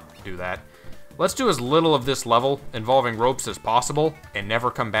let's not do that. Let's do as little of this level involving ropes as possible and never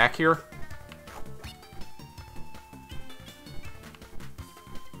come back here.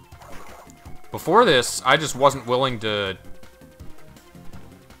 Before this, I just wasn't willing to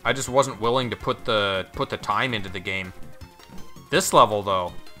put the time into the game. This level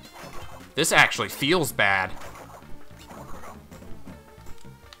though, this actually feels bad.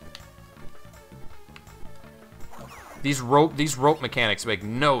 These rope mechanics make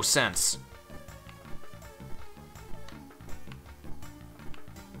no sense.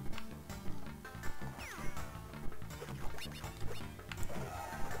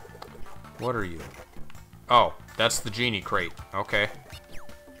 What are you? Oh, that's the genie crate. Okay.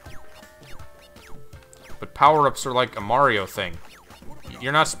 But power-ups are like a Mario thing.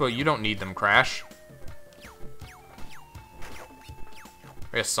 You're not supposed... You don't need them, Crash.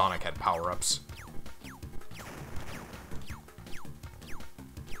 I guess Sonic had power-ups.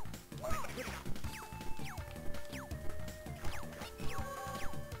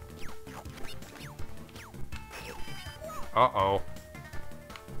 Uh-oh.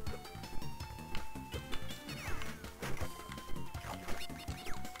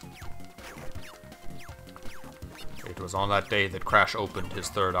 It was on that day that Crash opened his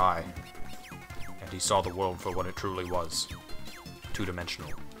third eye, and he saw the world for what it truly was.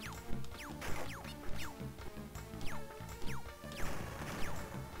 Two-dimensional.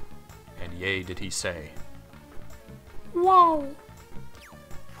 And yea, did he say, "Whoa!"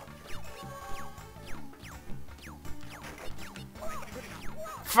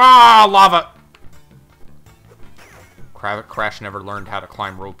 Ah, lava! Crash never learned how to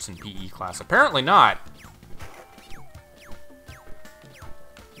climb ropes in PE class. Apparently not.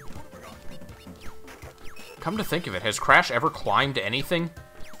 Come to think of it, has Crash ever climbed anything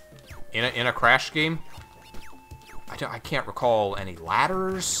in a Crash game? I can't recall any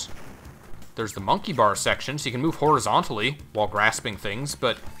ladders. There's the monkey bar section, so you can move horizontally while grasping things,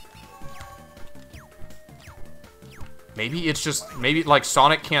 but maybe it's just, maybe like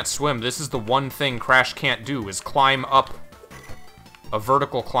Sonic can't swim. This is the one thing Crash can't do, is climb up a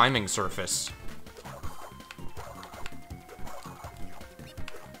vertical climbing surface.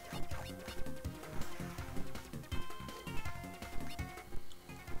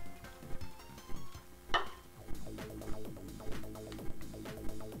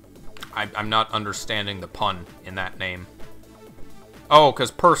 I'm not understanding the pun in that name. Oh, because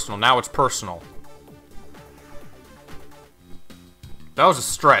personal. Now it's personal. That was a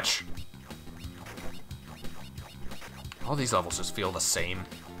stretch. All these levels just feel the same.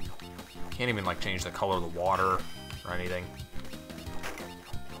 Can't even, like, change the color of the water or anything.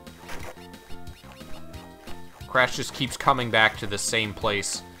 Crash just keeps coming back to the same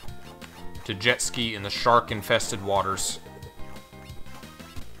place to jet ski in the shark-infested waters.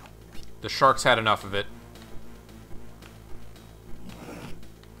 The sharks had enough of it.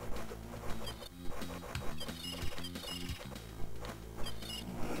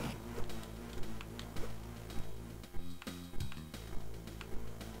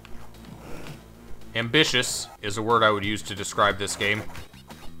 Ambitious is a word I would use to describe this game.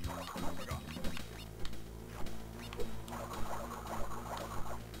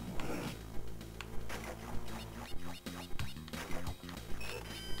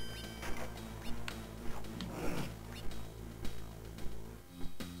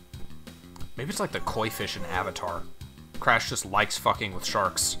 Maybe it's like the koi fish in Avatar. Crash just likes fucking with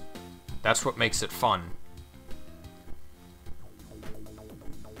sharks. That's what makes it fun.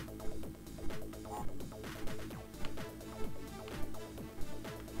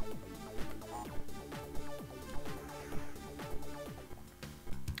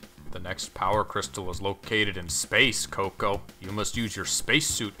 The next power crystal is located in space, Coco. You must use your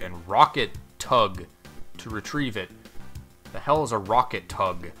spacesuit and rocket tug to retrieve it. The hell is a rocket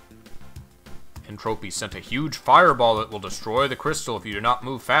tug? Entropy sent a huge fireball that will destroy the crystal if you do not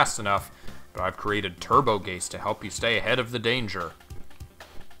move fast enough, but I've created turbo gates to help you stay ahead of the danger.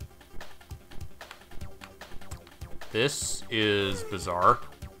 This is bizarre.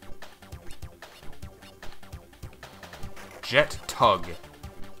 Jet tug.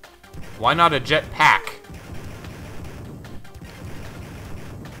 Why not a jet pack?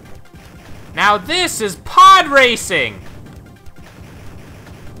 Now this is pod racing!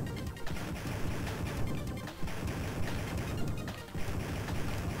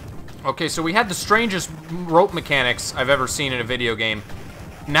 Okay, so we had the strangest rope mechanics I've ever seen in a video game.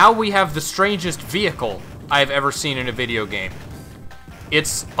 Now we have the strangest vehicle I've ever seen in a video game.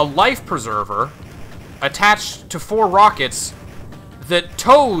 It's a life preserver attached to 4 rockets that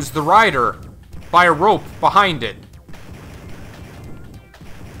tows the rider by a rope behind it.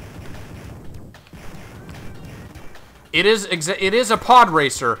 It is a pod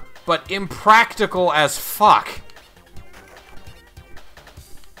racer, but impractical as fuck.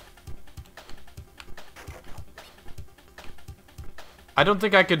 I don't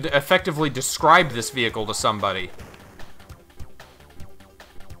think I could effectively describe this vehicle to somebody.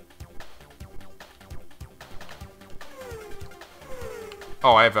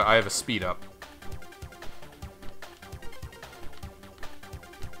 Oh, I have a speed up.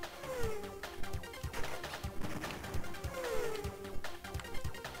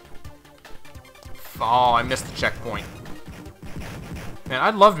 Oh, I missed the checkpoint. Man,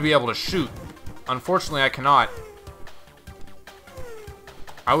 I'd love to be able to shoot. Unfortunately, I cannot.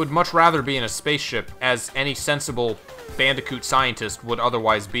 I would much rather be in a spaceship, as any sensible Bandicoot scientist would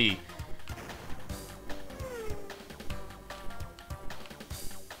otherwise be.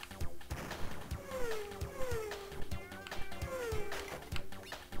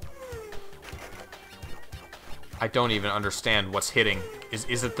 I don't even understand what's hitting.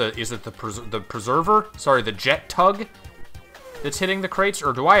 Is it the preserver? Sorry, the jet tug that's hitting the crates,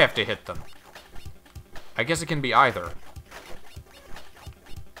 or do I have to hit them? I guess it can be either.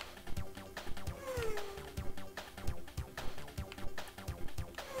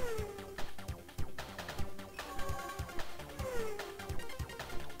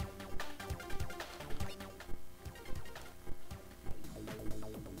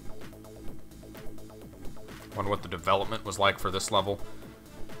 Wonder what the development was like for this level.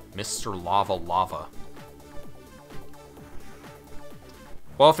 Mr. Lava Lava.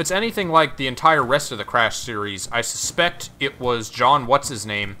 Well, if it's anything like the entire rest of the Crash series, I suspect it was John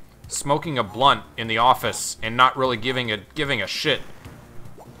What's-His-Name smoking a blunt in the office and not really giving a shit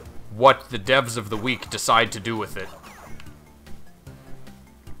what the devs of the week decide to do with it.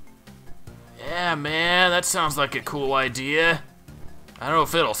 Yeah, man, that sounds like a cool idea. I don't know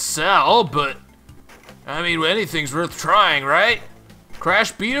if it'll sell, but I mean, anything's worth trying, right?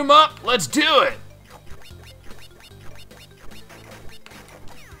 Crash beat 'em up? Let's do it!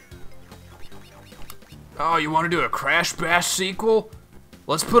 Oh, you want to do a Crash Bash sequel?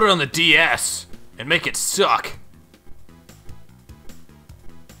 Let's put it on the DS and make it suck.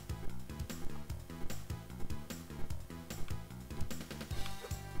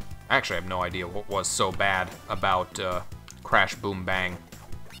 Actually, I have no idea what was so bad about Crash Boom Bang.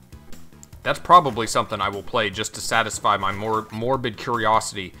 That's probably something I will play just to satisfy my morbid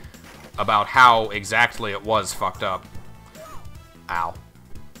curiosity about how exactly it was fucked up. Ow.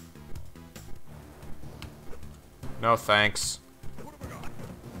 No thanks.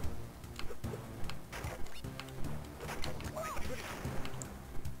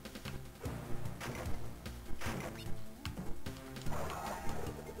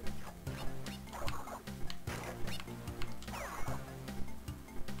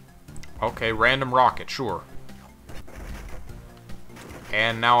 Okay, random rocket, sure.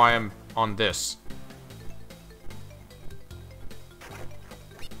 And now I am on this.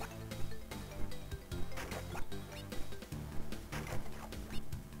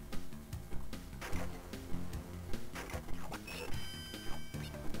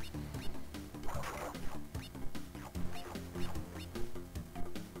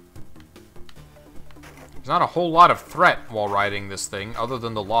 There's not a whole lot of threat while riding this thing, other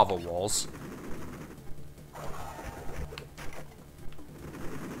than the lava walls.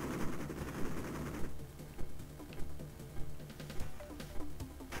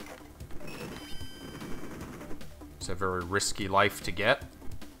 It's a very risky life to get.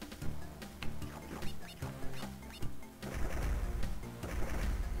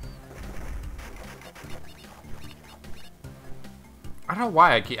 I don't know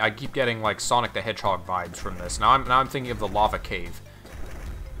why I keep getting like Sonic the Hedgehog vibes from this. Now I'm thinking of the lava cave.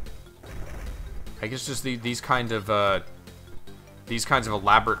 I guess just these kinds of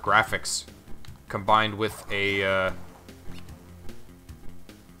elaborate graphics combined with a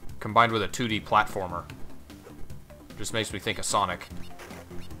 2D platformer just makes me think of Sonic.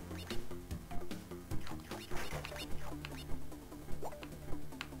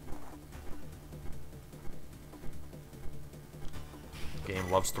 Game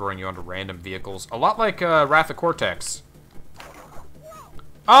loves throwing you onto random vehicles. A lot like Wrath of Cortex.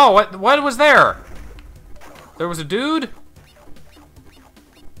 Oh, what was there? There was a dude?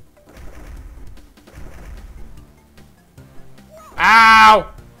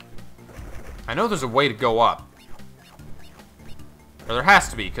 Ow! I know there's a way to go up. Or there has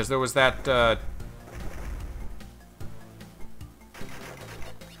to be, because there was that,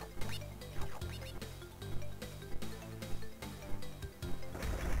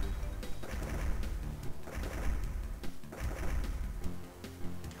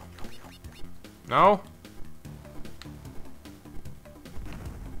 No?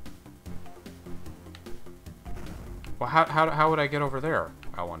 Well, how would I get over there,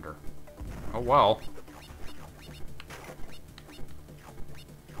 I wonder? Oh, well.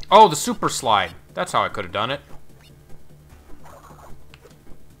 Oh, the super slide. That's how I could have done it.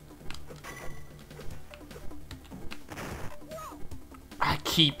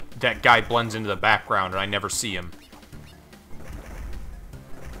 That guy blends into the background and I never see him.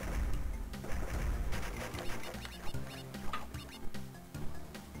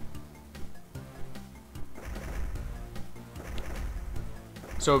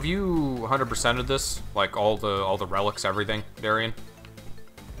 So have you 100%ed this? Like all the relics, everything, Darian?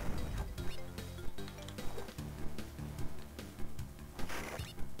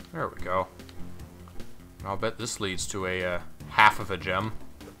 There we go. I'll bet this leads to a half of a gem.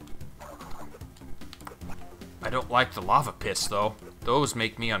 I don't like the lava pits, though. Those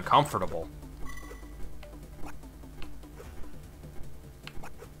make me uncomfortable.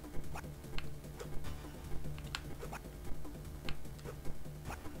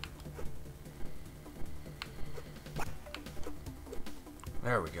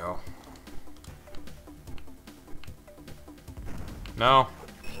 There we go. No.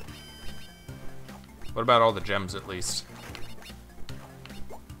 What about all the gems, at least?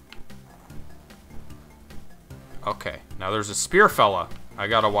 Okay, now there's a spear fella I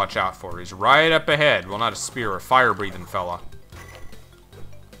gotta watch out for. He's right up ahead. Well, not a spear, a fire-breathing fella.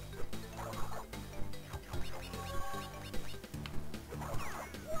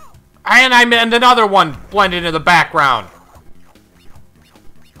 And another one blended into the background.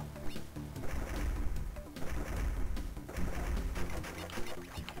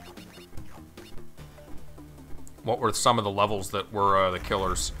 What were some of the levels that were the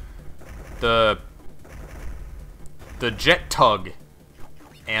killers? The jet tug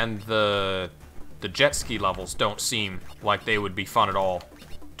and the jet ski levels don't seem like they would be fun at all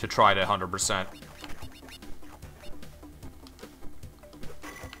to try to 100%.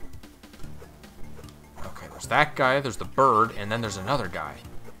 Okay, there's that guy, there's the bird, and then there's another guy.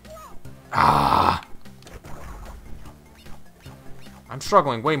 Ah! I'm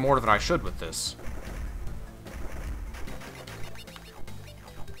struggling way more than I should with this.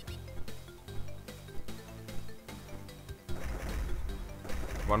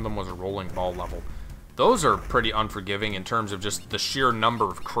 One of them was a rolling ball level. Those are pretty unforgiving in terms of just the sheer number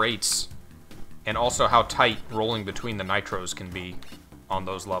of crates, and also how tight rolling between the nitros can be on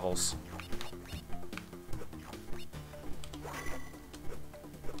those levels.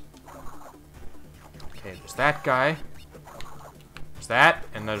 Okay, there's that guy. There's that,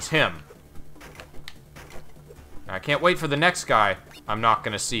 and there's him. Now, I can't wait for the next guy I'm not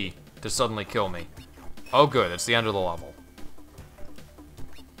gonna see to suddenly kill me. Oh good, it's the end of the level.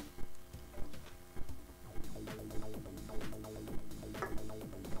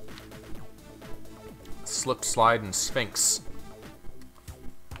 Slip, slide, and Sphinx.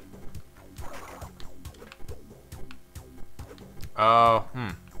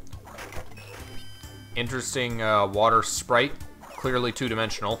 Interesting water sprite. Clearly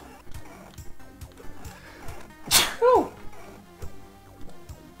two-dimensional.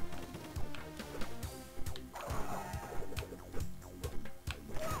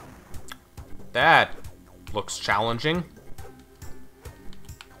 That looks challenging.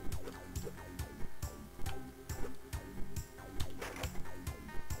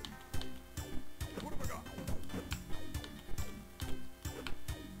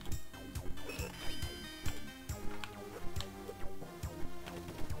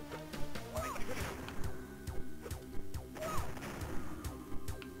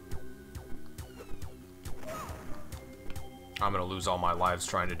 I'm gonna lose all my lives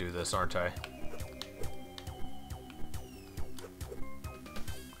trying to do this, aren't I?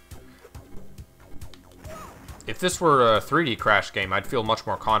 If this were a 3D Crash game, I'd feel much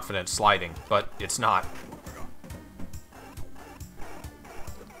more confident sliding, but it's not.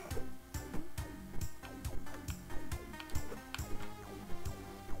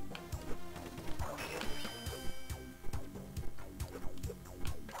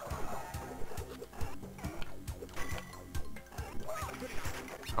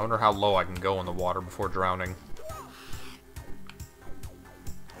 I wonder how low I can go in the water before drowning.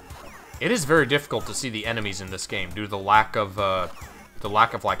 It is very difficult to see the enemies in this game due to the lack of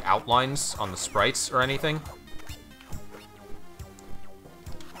like outlines on the sprites or anything.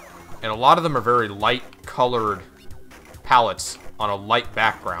 And a lot of them are very light colored palettes on a light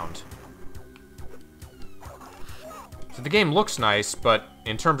background. So the game looks nice, but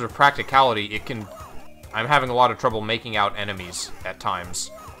in terms of practicality, I'm having a lot of trouble making out enemies at times.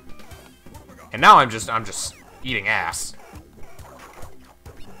 And now I'm just eating ass.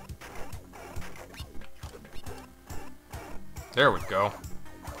 There we go.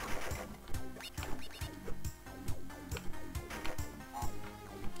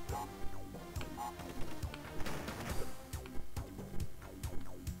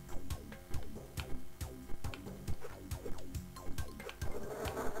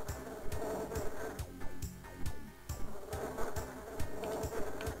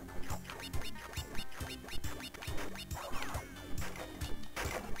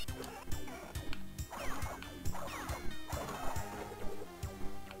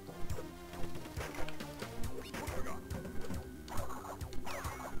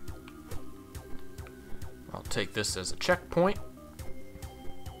 Take this as a checkpoint.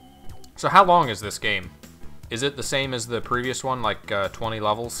 So how long is this game? Is it the same as the previous one, like 20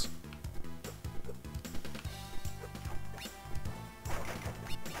 levels?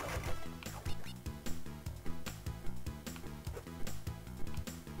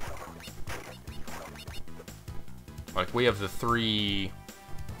 Like, we have the 3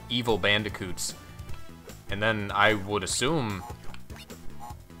 evil bandicoots, and then I would assume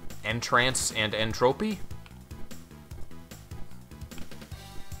N-Tranced and Entropy?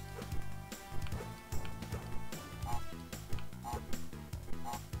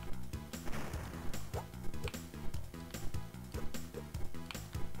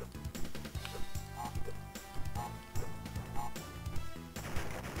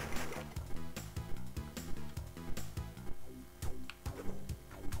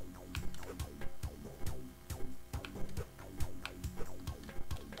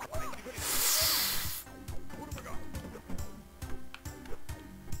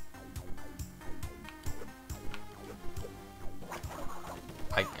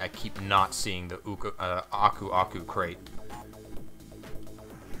 I keep not seeing the Aku Aku crate.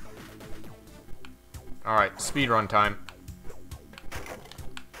 Alright, speedrun time.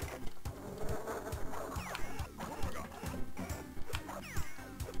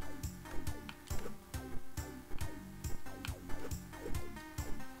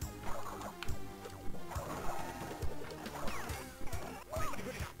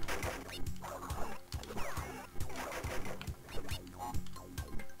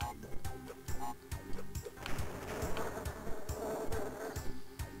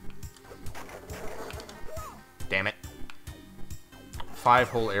 Damn it. 5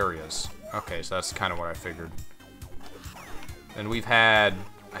 whole areas. Okay, so that's kind of what I figured. And we've had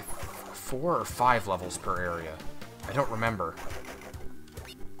 4 or 5 levels per area. I don't remember.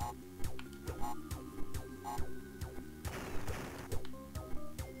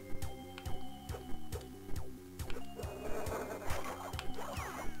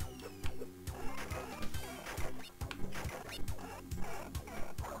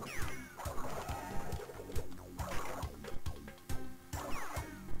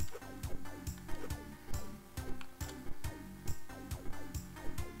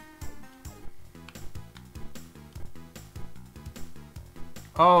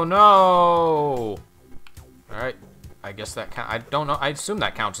 Oh no! Alright, I guess that I don't know. I assume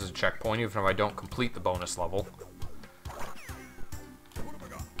that counts as a checkpoint, even if I don't complete the bonus level.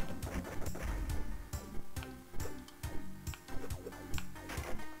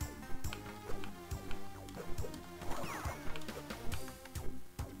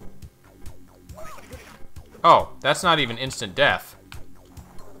 Oh, that's not even instant death.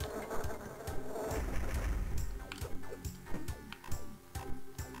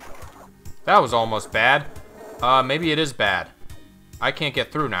 That was almost bad. Maybe it is bad. I can't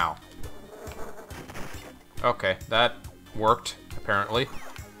get through now. Okay, that worked, apparently.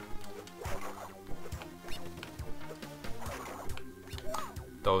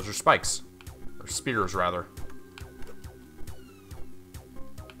 Those are spikes. Or spears, rather.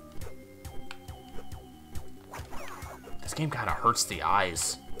 This game kind of hurts the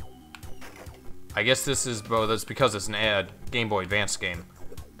eyes. I guess this is that's because it's an Game Boy Advance game.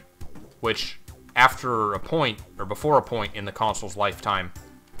 Which, after a point, or before a point in the console's lifetime,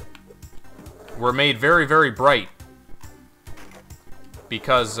 were made very, very bright.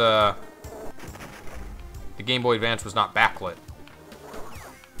 Because, the Game Boy Advance was not backlit.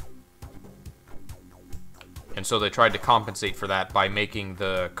 And so they tried to compensate for that by making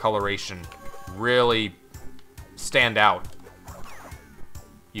the coloration really stand out.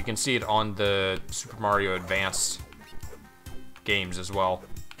 You can see it on the Super Mario Advance games as well.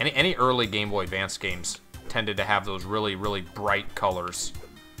 Any early Game Boy Advance games tended to have those really, really bright colors.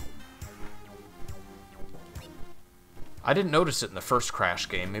 I didn't notice it in the first Crash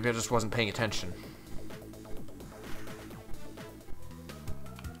game. Maybe I just wasn't paying attention.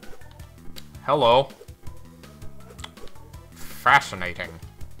 Hello. Fascinating.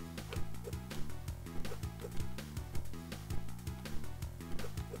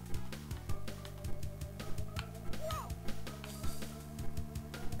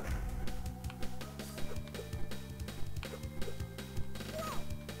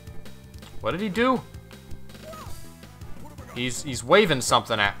 What did he do? He's waving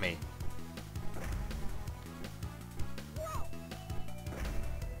something at me.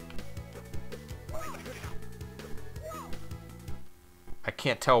 I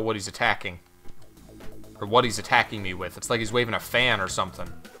can't tell what he's attacking. Or what he's attacking me with. It's like he's waving a fan or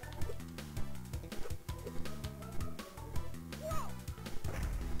something.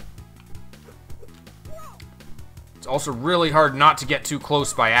 It's also really hard not to get too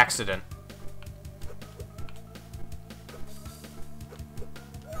close by accident.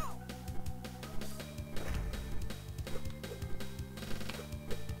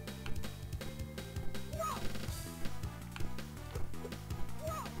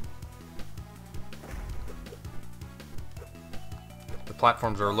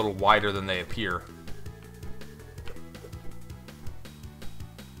 Platforms are a little wider than they appear.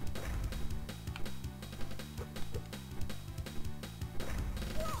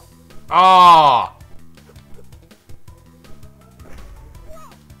 Ah!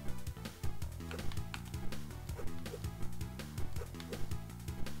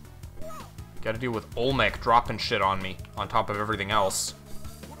 Gotta deal with Olmec dropping shit on me, on top of everything else.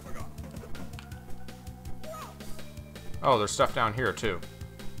 Oh, there's stuff down here, too.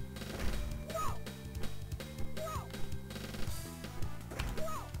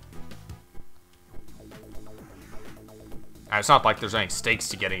 It's not like there's any stakes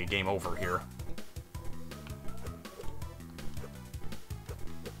to getting a game over here.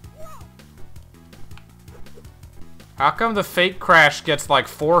 How come the fake Crash gets like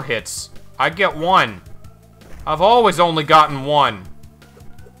 4 hits? I get 1. I've always only gotten 1.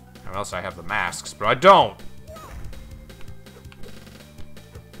 Unless I have the masks, but I don't.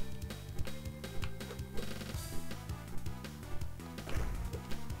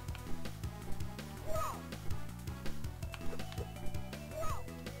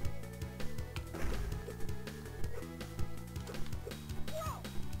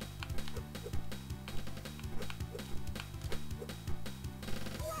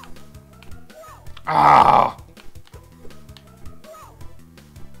 Ah!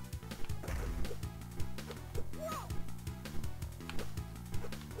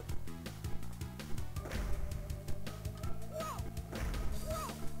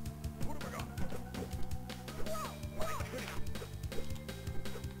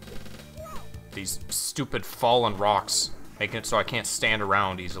 These stupid fallen rocks, making it so I can't stand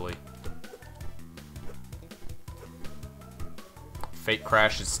around easily. Fake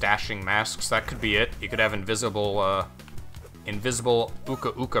Crash is stashing masks. That could be it. You could have invisible, invisible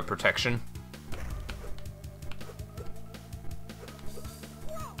Uka Uka protection.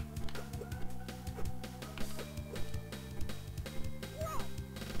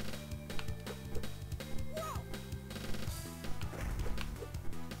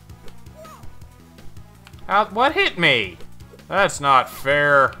 What hit me? That's not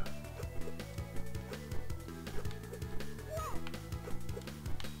fair.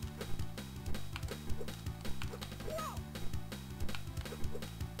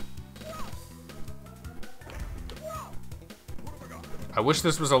 I wish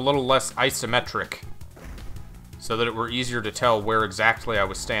this was a little less isometric, so that it were easier to tell where exactly I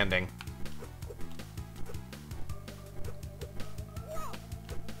was standing.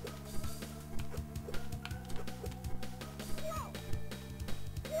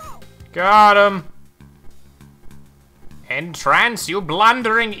 Got him! N-Tranced, you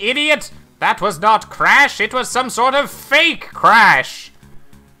blundering idiot! That was not Crash, it was some sort of fake Crash!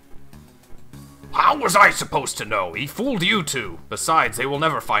 How was I supposed to know? He fooled you two. Besides, they will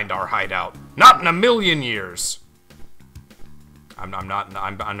never find our hideout. Not in a million years! I'm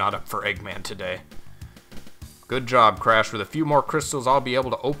not up for Eggman today. Good job, Crash. With a few more crystals, I'll be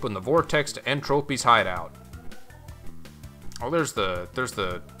able to open the vortex to Entropy's hideout. Oh, there's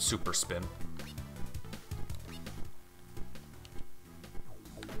the super spin.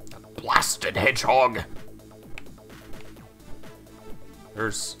 Blasted hedgehog!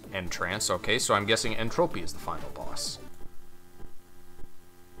 There's N-Tranced. Okay, so I'm guessing Entropy is the final boss.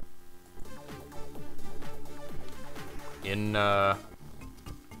 In,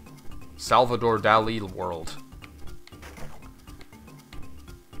 Salvador Dali world.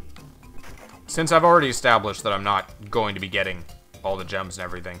 Since I've already established that I'm not going to be getting all the gems and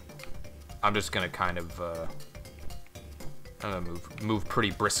everything, I'm just gonna kind of, I'm gonna move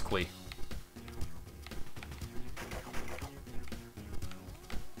pretty briskly.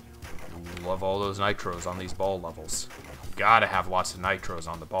 Love all those nitros on these ball levels. Gotta have lots of nitros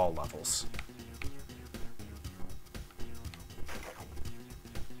on the ball levels.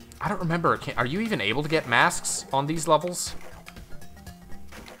 I don't remember, are you even able to get masks on these levels?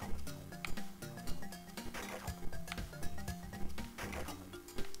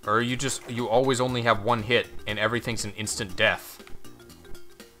 Or you always only have one hit and everything's an instant death?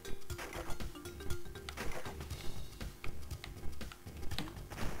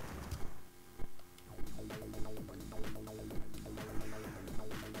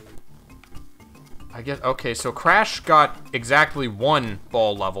 I guess, okay, so Crash got exactly one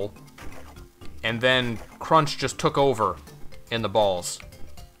ball level, and then Crunch just took over in the balls.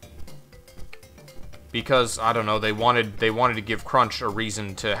 Because, I don't know, they wanted to give Crunch a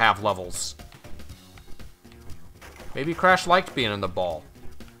reason to have levels. Maybe Crash liked being in the ball.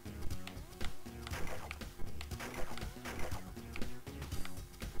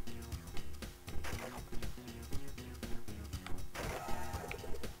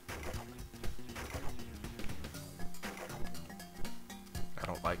 I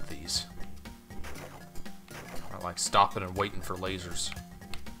don't like these. I like stopping and waiting for lasers.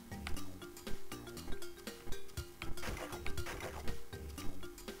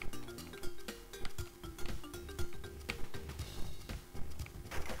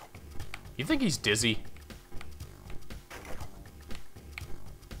 You think he's dizzy?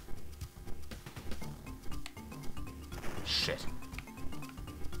 Shit.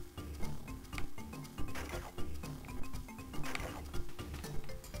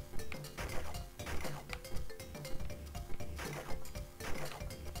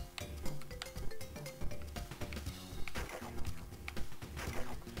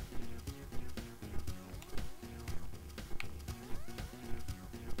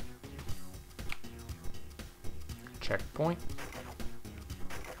 Checkpoint.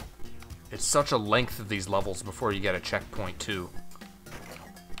 It's such a length of these levels before you get a checkpoint too.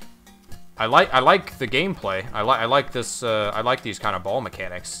 I like the gameplay. I like this. I like these kind of ball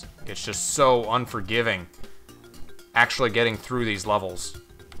mechanics. It's just so unforgiving. Actually getting through these levels.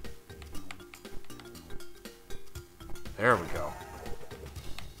 There we go.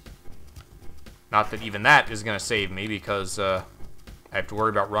 Not that even that is gonna save me because I have to worry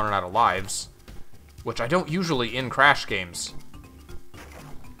about running out of lives, which I don't usually in Crash games.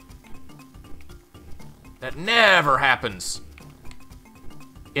 That never happens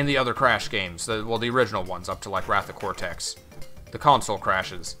in the other Crash games. Well, the original ones, up to, like, Wrath of Cortex. The console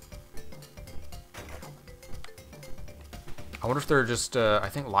crashes. I wonder if they're just, I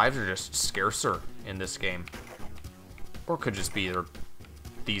think lives are just scarcer in this game. Or it could just be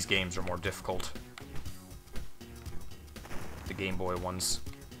these games are more difficult. The Game Boy ones.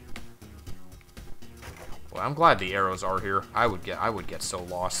 Well, I'm glad the arrows are here. I would get so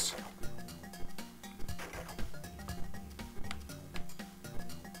lost.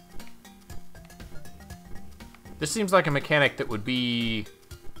 This seems like a mechanic that would be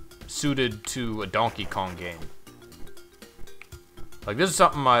suited to a Donkey Kong game. Like, this is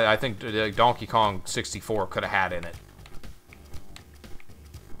something I think Donkey Kong 64 could have had in it.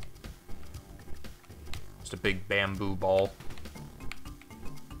 Just a big bamboo ball.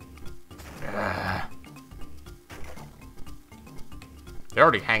 They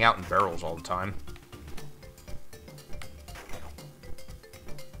already hang out in barrels all the time.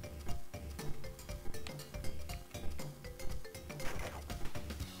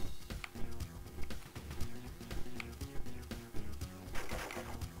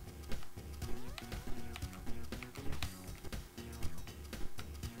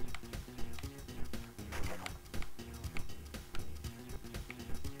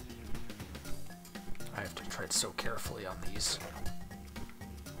 I have to tread so carefully on these.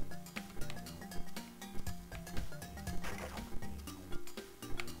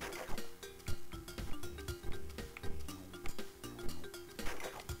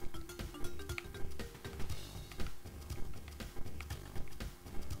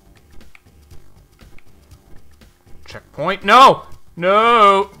 Checkpoint. No!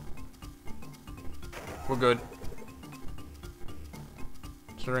 No! We're good.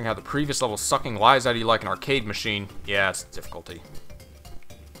 Considering how the previous level's sucking lives out of you like an arcade machine. Yeah, it's difficulty.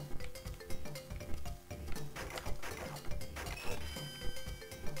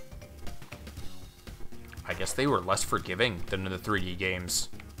 I guess they were less forgiving than in the 3D games.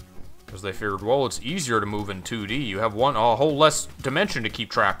 Because they figured, well, it's easier to move in 2D. You have a whole less dimension to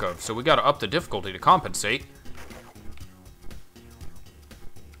keep track of. So we gotta up the difficulty to compensate.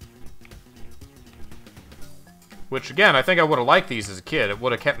 Which, again, I think I would have liked these as a kid. It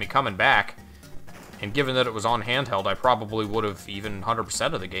would have kept me coming back. And given that it was on handheld, I probably would have even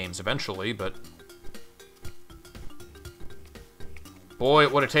 100% of the games eventually, but... boy,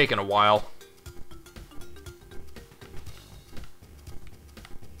 it would have taken a while.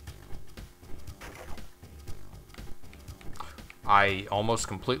 I almost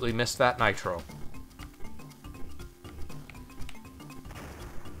completely missed that nitro.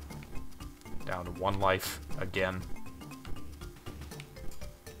 Down to one life again.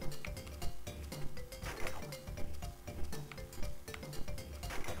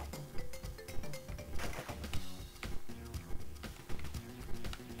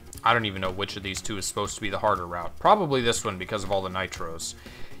 I don't even know which of these two is supposed to be the harder route. Probably this one because of all the nitros.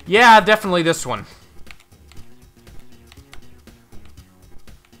 Yeah, definitely this one.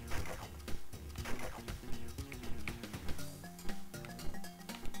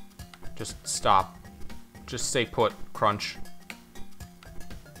 Just stop. Just stay put, Crunch.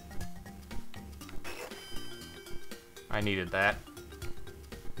 I needed that.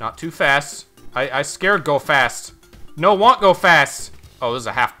 Not too fast. I scared go fast. No, want go fast. Oh, this is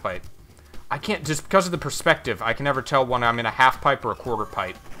a half pipe. I can't, just because of the perspective, I can never tell when I'm in a half pipe or a quarter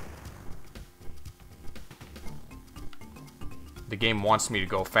pipe. The game wants me to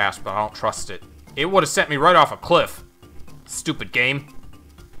go fast, but I don't trust it. It would have sent me right off a cliff. Stupid game.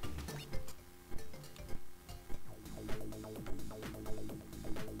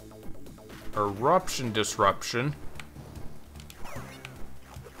 Eruption disruption.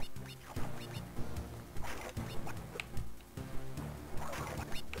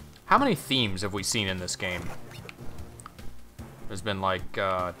 How many themes have we seen in this game? There's been like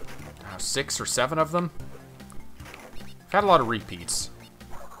 6 or 7 of them. I've had a lot of repeats.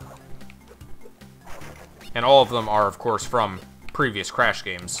 And all of them are, of course, from previous Crash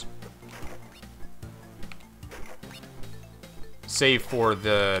games. Save for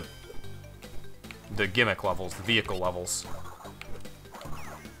the the gimmick levels, the vehicle levels.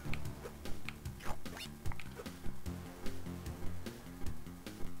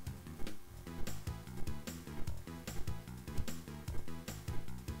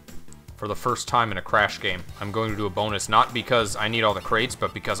 For the first time in a Crash game, I'm going to do a bonus, not because I need all the crates,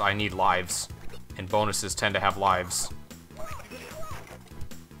 but because I need lives. And bonuses tend to have lives.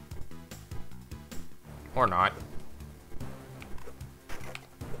 Or not.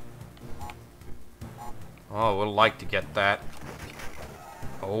 Oh, I would like to get that.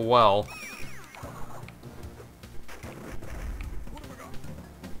 Oh well.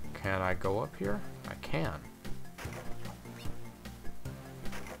 Can I go up here? I can.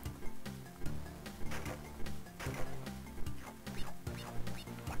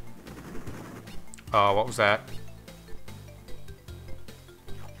 What was that?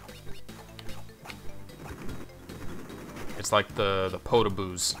 It's like the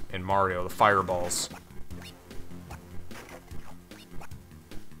potaboos in Mario, the fireballs.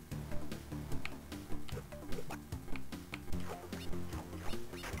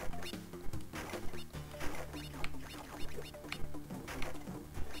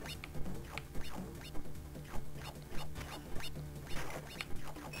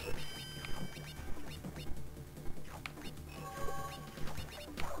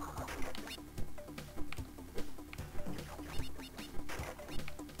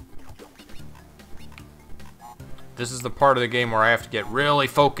 This is the part of the game where I have to get really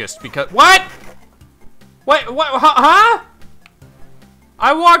focused because— What?! Wait, what? Huh?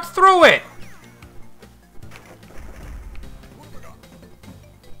 I walked through it!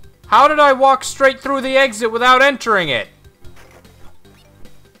 How did I walk straight through the exit without entering it?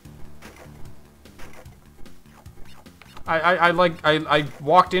 I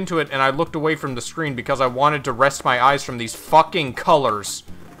walked into it and I looked away from the screen because I wanted to rest my eyes from these fucking colors.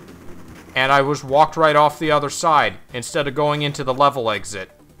 And I was walked right off the other side, instead of going into the level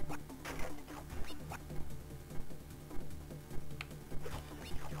exit.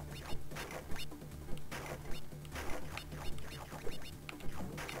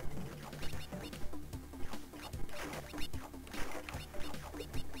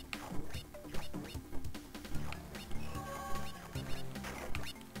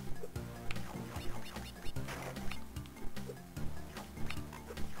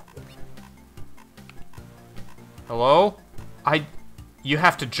 Hello? You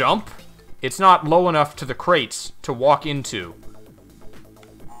have to jump? It's not low enough to the crates to walk into.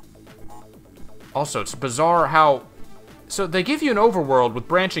 Also, it's bizarre how... So, they give you an overworld with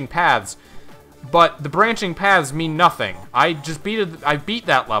branching paths, but the branching paths mean nothing. I beat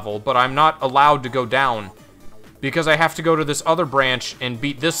that level, but I'm not allowed to go down, because I have to go to this other branch and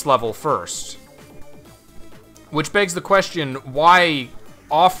beat this level first. Which begs the question, why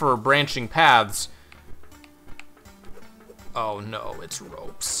offer branching paths? Oh no, it's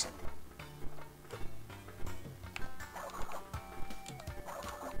ropes.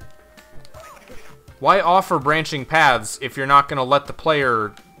 Why offer branching paths if you're not going to let the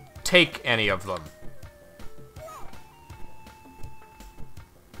player take any of them?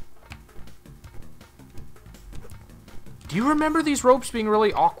 Do you remember these ropes being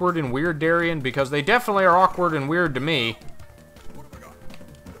really awkward and weird, Darian? Because they definitely are awkward and weird to me.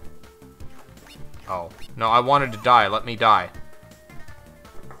 Oh. No, I wanted to die. Let me die.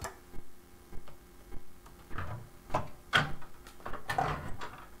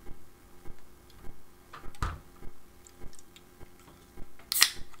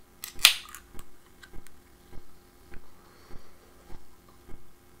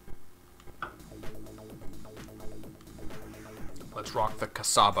 Let's rock the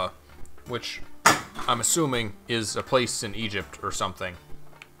Kasaba, which I'm assuming is a place in Egypt or something.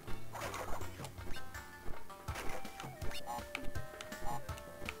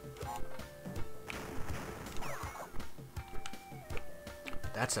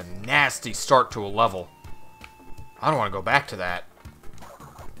 That's a nasty start to a level. I don't want to go back to that.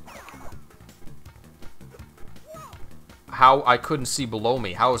 How I couldn't see below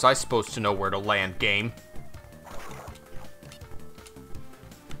me. How was I supposed to know where to land, game?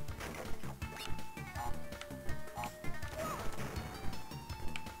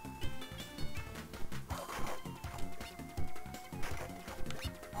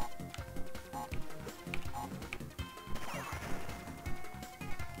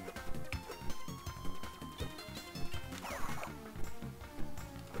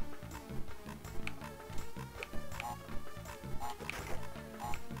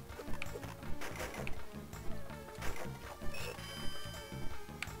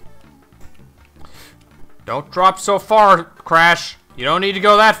 Don't drop so far, Crash. You don't need to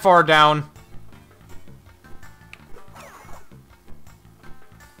go that far down.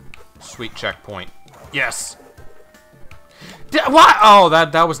 Sweet checkpoint. Yes! What? Oh,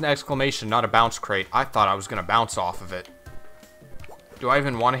 that was an exclamation, not a bounce crate. I thought I was gonna bounce off of it. Do I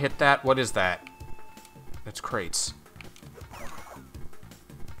even want to hit that? What is that? It's crates.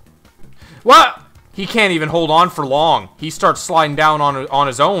 What? He can't even hold on for long. He starts sliding down on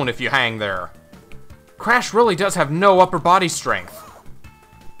his own if you hang there. Crash really does have no upper body strength.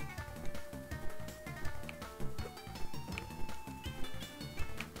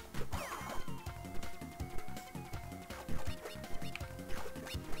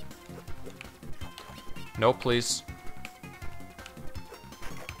 No, please.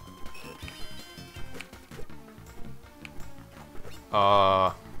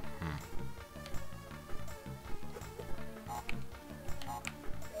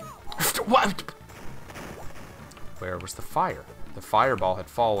 What? Where was the fire? The fireball had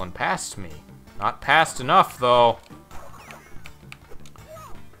fallen past me. Not past enough, though.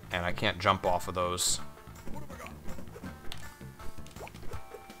 And I can't jump off of those.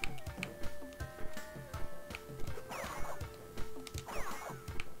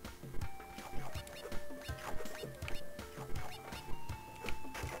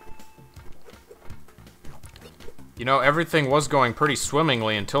 You know, everything was going pretty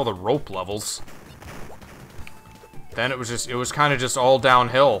swimmingly until the rope levels. Then it was kind of just all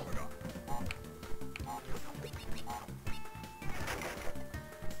downhill.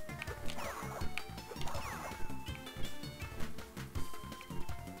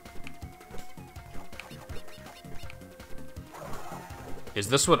 Is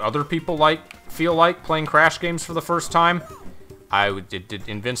this what other people feel like playing Crash games for the first time?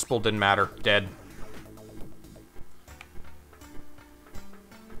 Invincible didn't matter. Dead.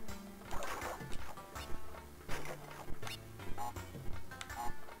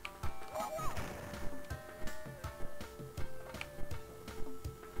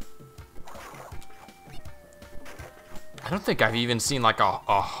 I don't think I've even seen like a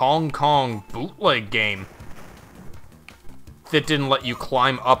Hong Kong bootleg game that didn't let you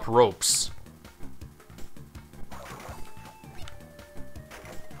climb up ropes.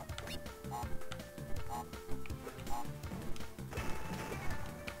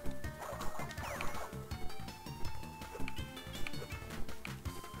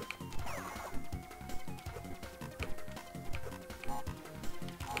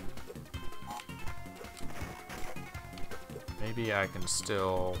 Maybe I can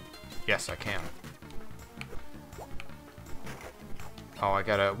still... Yes, I can. Oh, I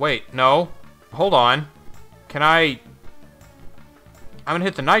gotta... Wait, no. Hold on. Can I... I'm gonna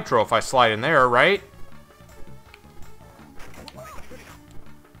hit the nitro if I slide in there, right?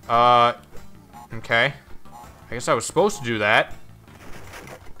 Okay. I guess I was supposed to do that.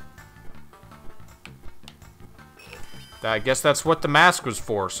 I guess that's what the mask was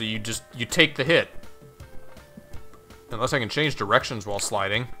for, so you take the hit. Unless I can change directions while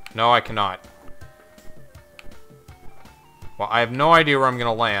sliding. No, I cannot. Well, I have no idea where I'm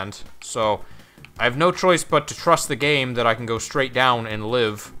gonna land, so I have no choice but to trust the game that I can go straight down and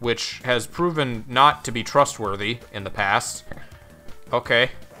live, which has proven not to be trustworthy in the past.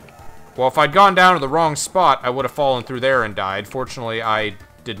 Okay. Well, if I'd gone down to the wrong spot, I would have fallen through there and died. Fortunately, I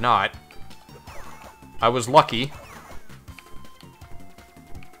did not. I was lucky.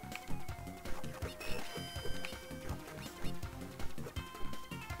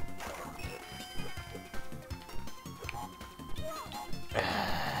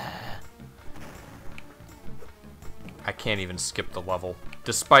 I can't even skip the level,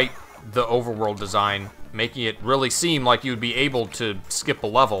 despite the overworld design making it really seem like you'd be able to skip a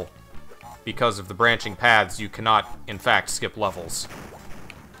level. Because of the branching paths, you cannot, in fact, skip levels.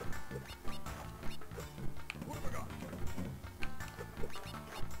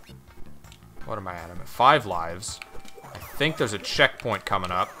 What am I at? I'm at 5 lives. I think there's a checkpoint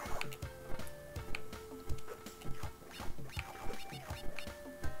coming up.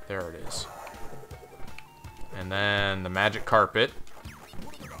 There it is. And then the magic carpet.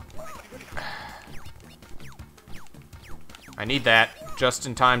 I need that just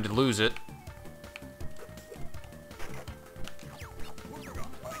in time to lose it.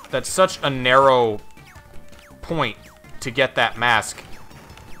 That's such a narrow point to get that mask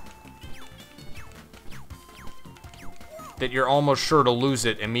that you're almost sure to lose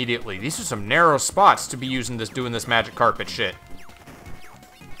it immediately. These are some narrow spots to be doing this magic carpet shit.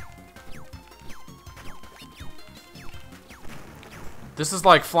 This is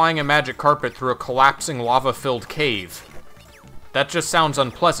like flying a magic carpet through a collapsing lava-filled cave. That just sounds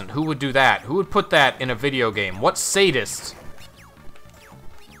unpleasant. Who would do that? Who would put that in a video game? What sadist?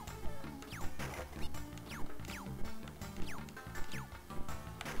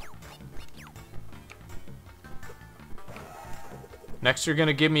 Next, you're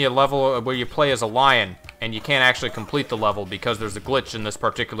gonna give me a level where you play as a lion, and you can't actually complete the level because there's a glitch in this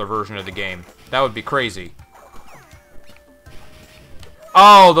particular version of the game. That would be crazy.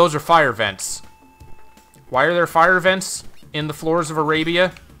 Oh, those are fire vents. Why are there fire vents in the floors of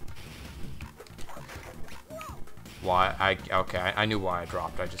Arabia? Why? Okay, I knew why I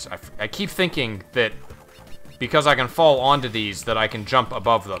dropped. I keep thinking that because I can fall onto these that I can jump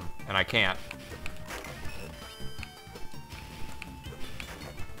above them, and I can't.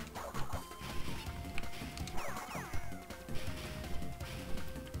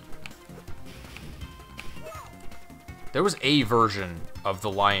 There was a version of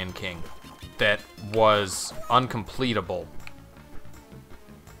The Lion King that was uncompletable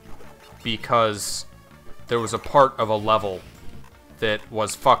because there was a part of a level that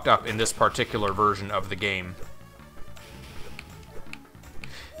was fucked up in this particular version of the game.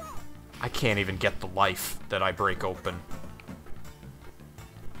 I can't even get the life that I break open.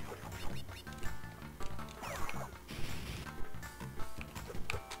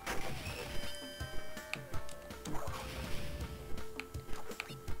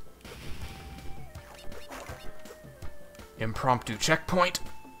 Impromptu checkpoint.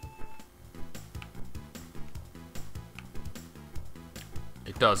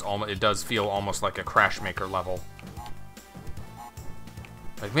 It does feel almost like a Crash Maker level.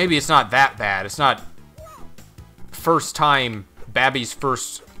 Like, maybe it's not that bad. It's not first time Babby's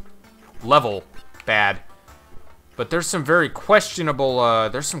first level bad. But there's some very questionable,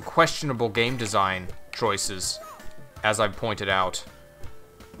 there's some questionable game design choices, as I've pointed out.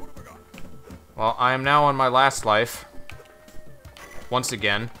 Well, I am now on my last life. Once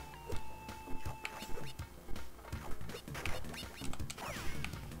again.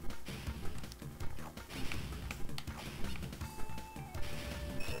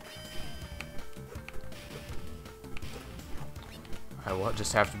 I will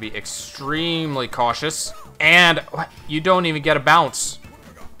just have to be extremely cautious. And what? You don't even get a bounce.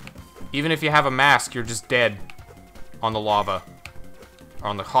 Even if you have a mask, you're just dead on the lava. Or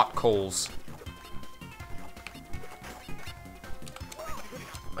on the hot coals.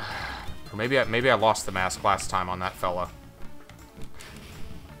 Or maybe I lost the mask last time on that fella.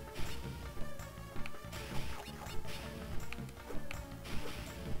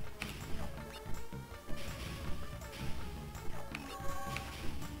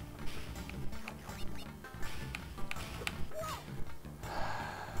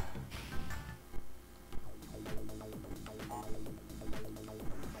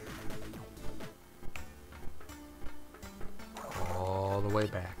 All the way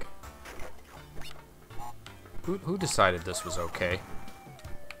back. Who decided this was okay?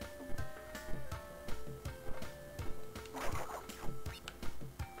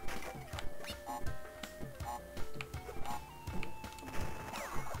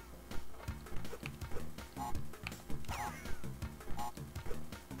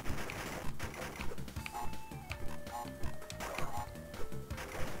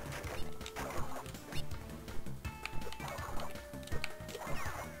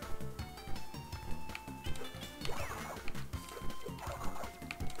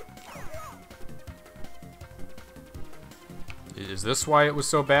 Is this why it was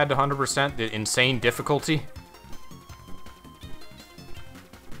so bad to 100%? The insane difficulty?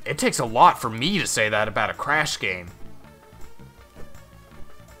 It takes a lot for me to say that about a Crash game.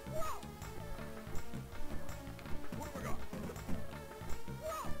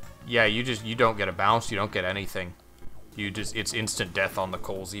 Yeah, you don't get a bounce, you don't get anything. It's instant death on the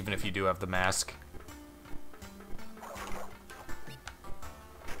coals, even if you do have the mask.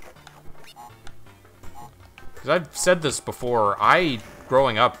 Because I've said this before, I,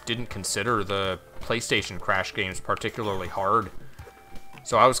 growing up, didn't consider the PlayStation Crash games particularly hard.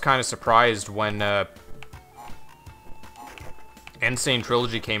 So I was kind of surprised when Insane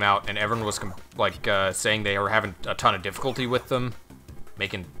Trilogy came out and everyone was saying they were having a ton of difficulty with them,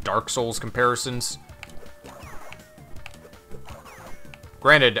 making Dark Souls comparisons.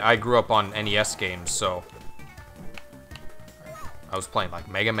 Granted, I grew up on NES games, so I was playing like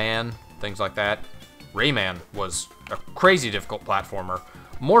Mega Man, things like that. Rayman was a crazy difficult platformer.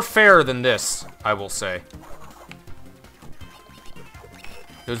 More fair than this, I will say.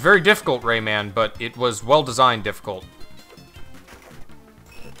 It was very difficult, Rayman, but it was well-designed difficult.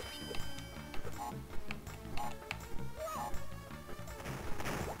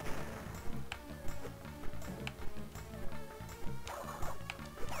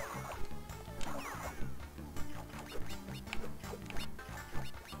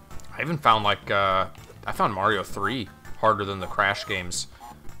 I even found, like, I found Mario 3 harder than the Crash games.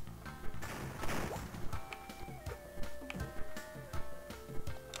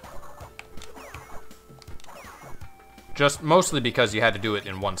 Just mostly because you had to do it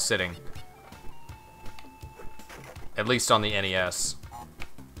in one sitting. At least on the NES.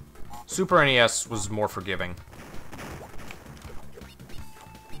 Super NES was more forgiving.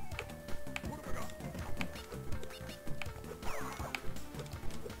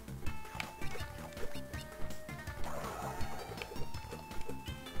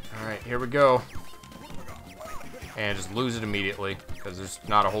 Alright, here we go. And just lose it immediately, because there's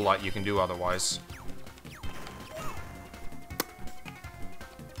not a whole lot you can do otherwise.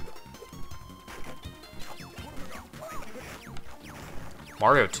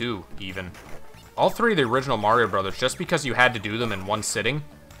 Mario 2, even. All three of the original Mario Brothers, just because you had to do them in one sitting,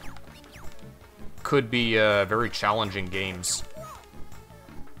 could be very challenging games.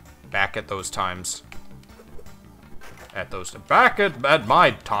 Back at those times. Back at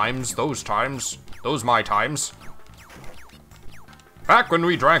my times, those my times. Back when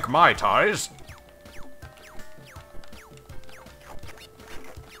we drank Mai Tais.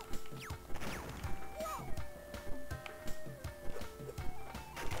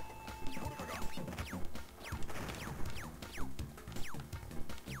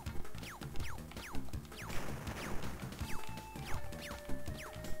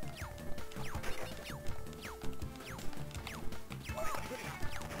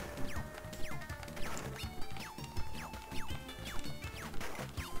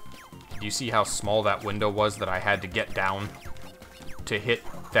 Do you see how small that window was that I had to get down to hit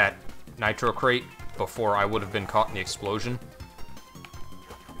that nitro crate before I would have been caught in the explosion?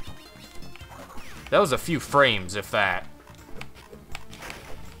 That was a few frames, if that.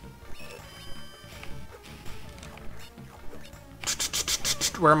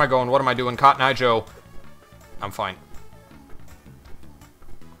 Where am I going? What am I doing? Cotton Eye Joe. I'm fine.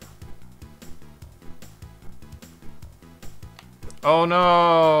 Oh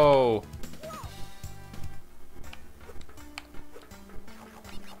no!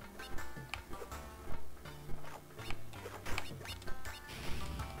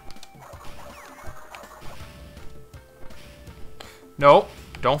 No,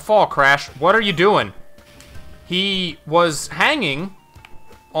 don't fall, Crash. What are you doing? He was hanging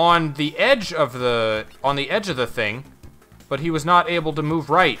on the edge of the thing, but he was not able to move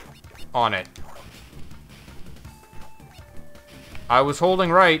right on it. I was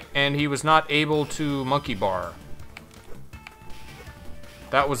holding right, and he was not able to monkey bar.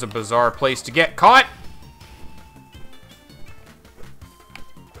 That was a bizarre place to get caught!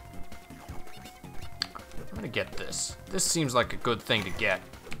 I'm gonna get this. This seems like a good thing to get.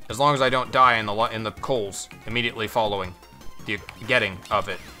 As long as I don't die in the coals immediately following the getting of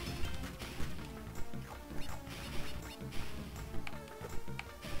it.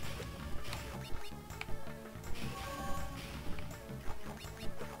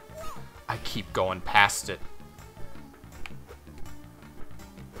 I keep going past it.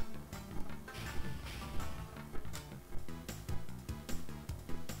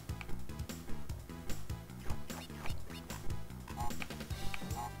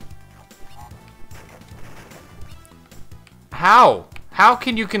 How? How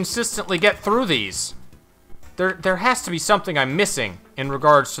can you consistently get through these? There has to be something I'm missing in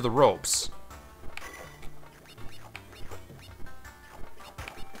regards to the ropes.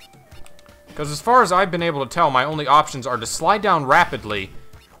 Because as far as I've been able to tell, my only options are to slide down rapidly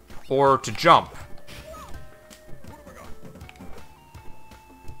or to jump.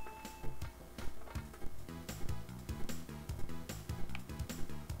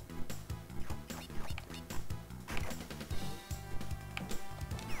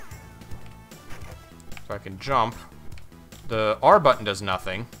 So I can jump. The R button does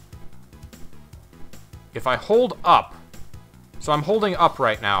nothing. If I hold up, so I'm holding up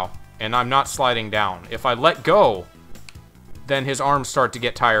right now, and I'm not sliding down. If I let go, then his arms start to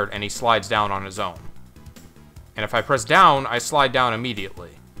get tired and he slides down on his own. And if I press down, I slide down immediately.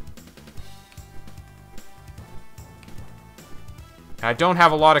 And I don't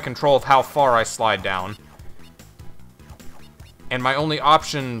have a lot of control of how far I slide down. And my only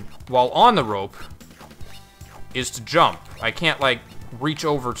option while on the rope is to jump. I can't, like, reach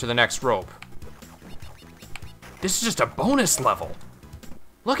over to the next rope. This is just a bonus level.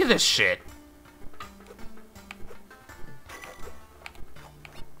 Look at this shit.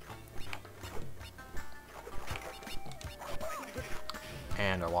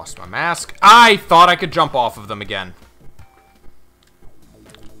 And I lost my mask. I thought I could jump off of them again.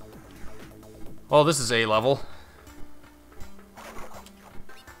 Well, this is A level.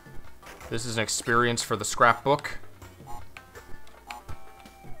 This is an experience for the scrapbook.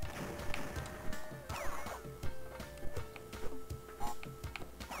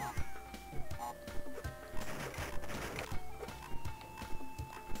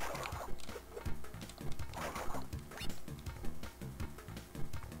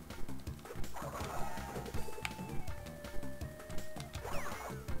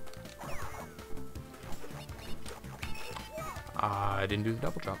 I didn't do the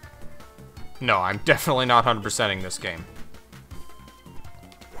double jump. No, I'm definitely not 100%ing this game.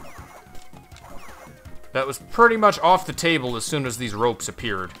 That was pretty much off the table as soon as these ropes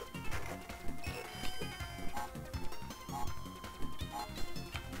appeared.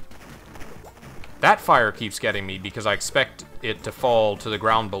 That fire keeps getting me because I expect it to fall to the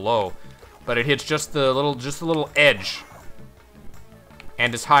ground below, but it hits just the little edge,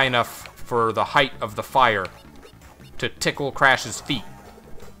 and is high enough for the height of the fire to tickle Crash's feet.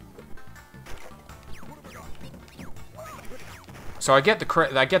 So I get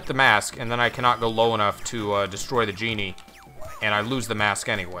the mask, and then I cannot go low enough to destroy the genie, and I lose the mask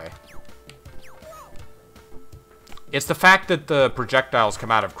anyway. It's the fact that the projectiles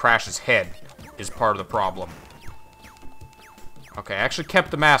come out of Crash's head is part of the problem. Okay, I actually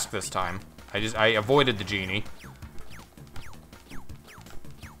kept the mask this time. I avoided the genie.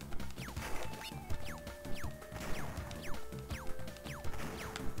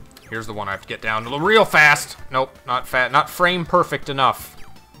 Here's the one I have to get down to real fast. Nope, not frame perfect enough.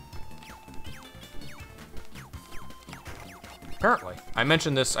 Apparently. I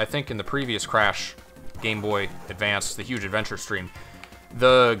mentioned this, I think, in the previous Crash Game Boy Advance, the Huge Adventure stream.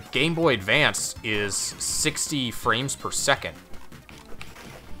 The Game Boy Advance is 60 frames per second.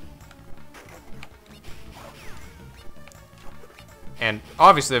 And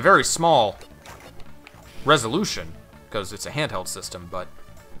obviously a very small resolution, because it's a handheld system, but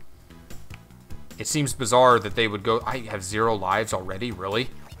it seems bizarre that they would go... I have 0 lives already? Really?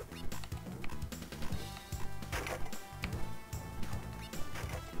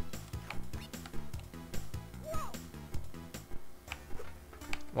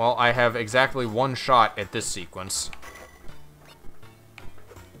 Well, I have exactly 1 shot at this sequence.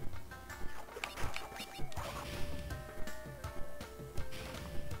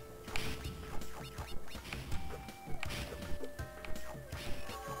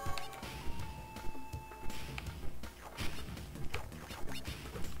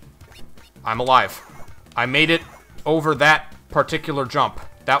 I'm alive. I made it over that particular jump.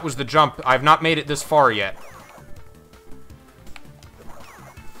 That was the jump. I've not made it this far yet.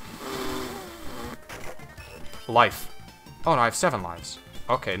 Life. Oh no, I have 7 lives.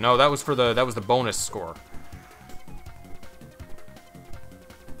 Okay, no, that was the bonus score.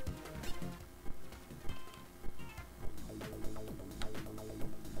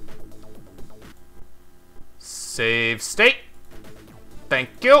 Save state. Thank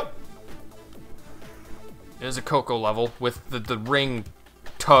you. There's a Coco level with the ring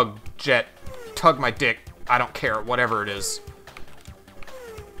tug my dick. I don't care, whatever it is.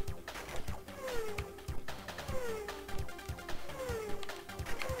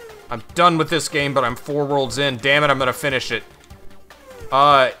 I'm done with this game, but I'm 4 worlds in. Damn it, I'm gonna finish it.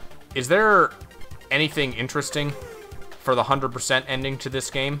 Is there anything interesting for the 100% ending to this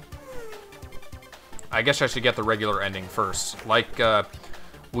game? I guess I should get the regular ending first. Like,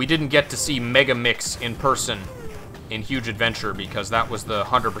 we didn't get to see Mega Mix in person in Huge Adventure because that was the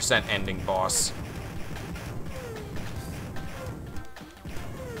 100% ending boss.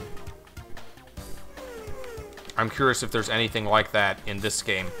 I'm curious if there's anything like that in this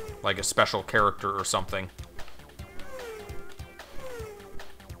game, like a special character or something.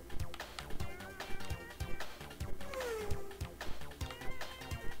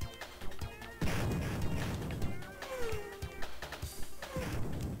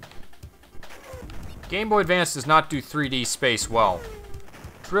 Game Boy Advance does not do 3D space well.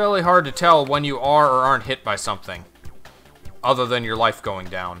 It's really hard to tell when you are or aren't hit by something, other than your life going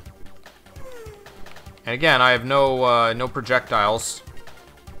down. And again, I have no projectiles,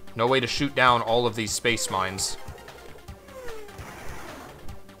 no way to shoot down all of these space mines.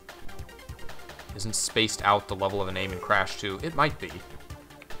 Isn't Spaced Out the level of a name in Crash 2? It might be.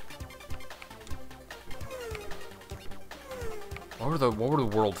 What were the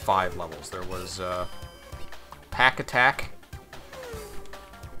World 5 levels? There was Pack Attack,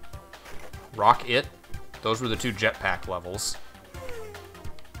 Rock It. Those were the 2 jetpack levels.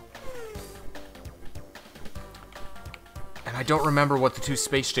 And I don't remember what the 2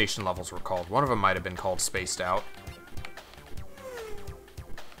 space station levels were called. One of them might have been called Spaced Out.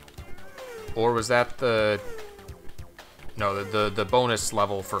 Or was that the... No, the bonus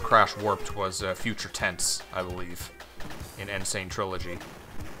level for Crash Warped was Future Tense, I believe, in Insane Trilogy.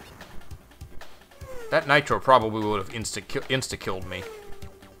 That Nitro probably would have insta-killed me.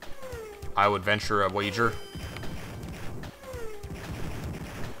 I would venture a wager.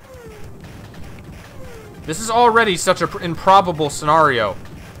 This is already such an improbable scenario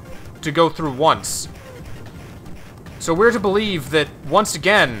to go through once. So we're to believe that, once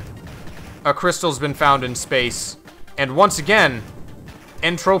again, a crystal's been found in space, And once again,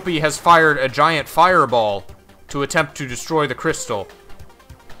 Entropy has fired a giant fireball to attempt to destroy the crystal,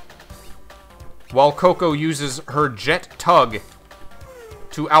 while Coco uses her jet tug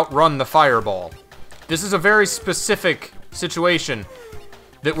to outrun the fireball. This is a very specific situation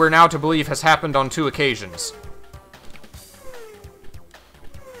that we're now to believe has happened on 2 occasions.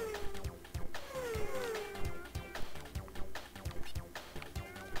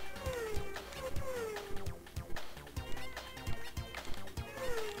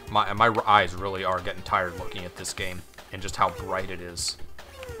 My eyes really are getting tired looking at this game, and just how bright it is.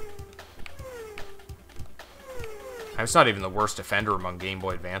 It's not even the worst offender among Game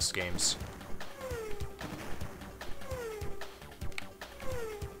Boy Advance games.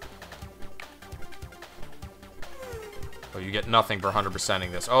 Oh, you get nothing for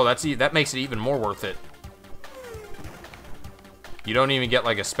 100%ing this. Oh, that makes it even more worth it. You don't even get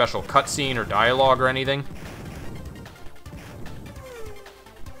like a special cutscene or dialogue or anything.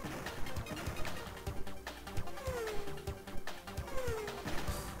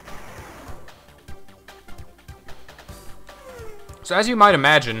 So as you might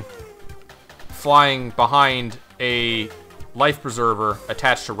imagine, flying behind a life preserver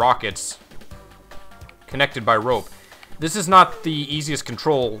attached to rockets connected by rope, this is not the easiest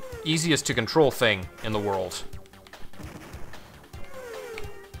to control thing in the world.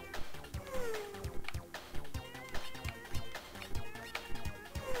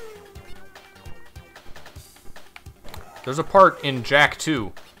 There's a part in Jak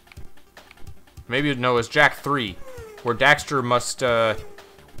 2, maybe you'd know as Jak 3, where Daxter must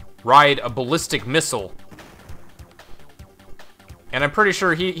ride a ballistic missile. And I'm pretty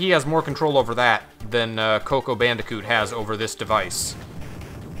sure he has more control over that than Coco Bandicoot has over this device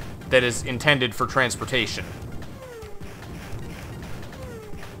that is intended for transportation.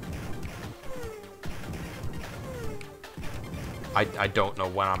 I don't know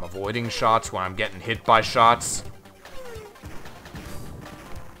when I'm avoiding shots, when I'm getting hit by shots.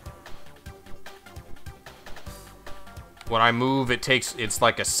 When I move, it's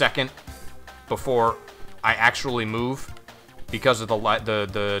like a second before I actually move because of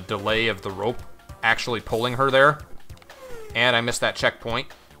the delay of the rope actually pulling her there. And I missed that checkpoint.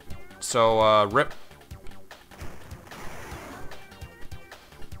 So, rip.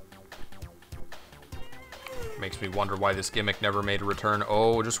 Makes me wonder why this gimmick never made a return.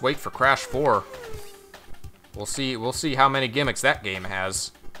 Oh, just wait for Crash 4. We'll see how many gimmicks that game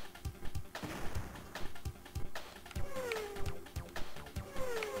has.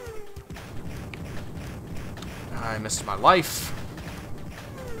 I missed my life.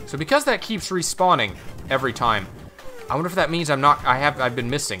 So because that keeps respawning every time, I wonder if that means I've been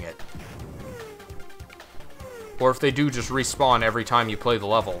missing it. Or if they do just respawn every time you play the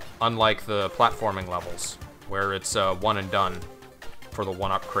level, unlike the platforming levels, where it's one and done for the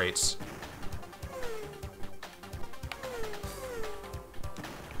 1-up crates.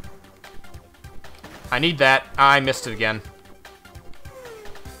 I need that. I missed it again.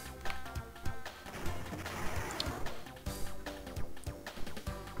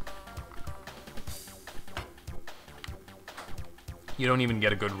 You don't even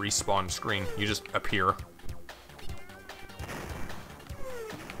get a good respawn screen. You just appear.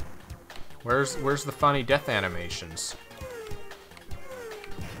 Where's the funny death animations?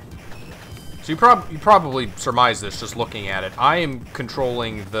 So you probably surmise this just looking at it. I'm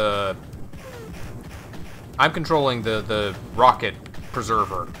controlling the rocket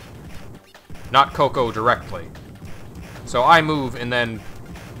preserver, not Coco directly. So I move, and then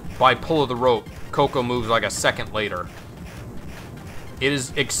by pull of the rope, Coco moves like a second later. It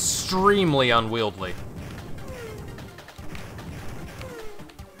is extremely unwieldy.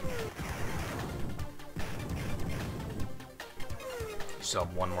 Still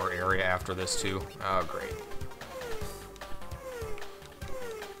have one more area after this, too. Oh, great.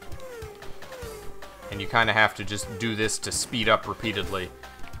 And you kind of have to just do this to speed up repeatedly.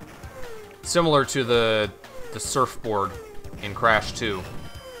 Similar to the surfboard in Crash 2.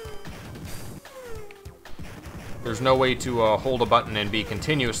 There's no way to hold a button and be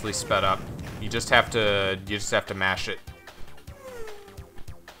continuously sped up. You just have to mash it.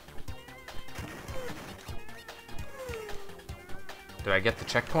 Did I get the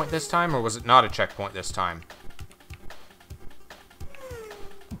checkpoint this time, or was it not a checkpoint this time?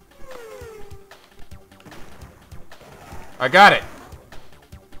 I got it!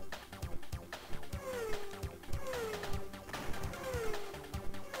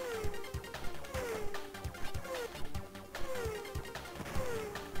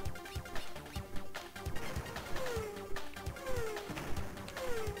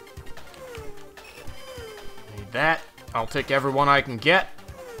 that. I'll take everyone I can get.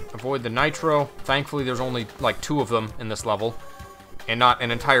 Avoid the nitro. Thankfully, there's only, like, 2 of them in this level. And not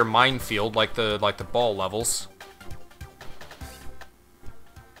an entire minefield like the ball levels.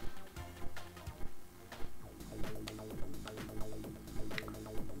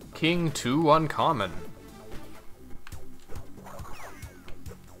 King 2 uncommon.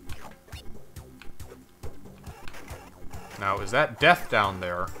 Now, is that death down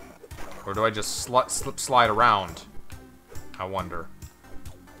there? Or do I just slide around? I wonder.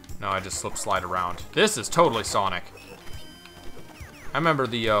 No, I just slide around. This is totally Sonic. I remember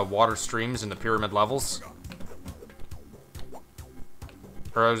the water streams in the pyramid levels.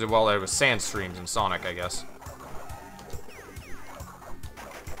 Or, well, there was sand streams in Sonic, I guess.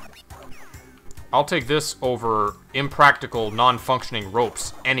 I'll take this over impractical, non-functioning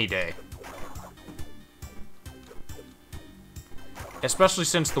ropes any day. Especially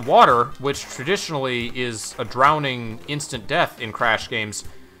since the water, which traditionally is a drowning instant death in Crash games,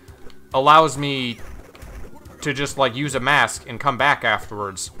 allows me to just, like, use a mask and come back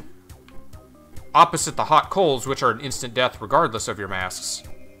afterwards. Opposite the hot coals, which are an instant death regardless of your masks.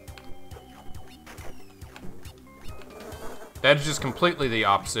 That is just completely the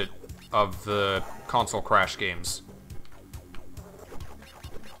opposite of the console Crash games.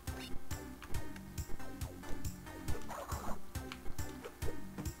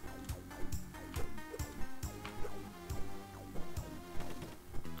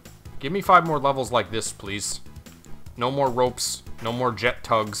 Give me 5 more levels like this, please. No more ropes, no more jet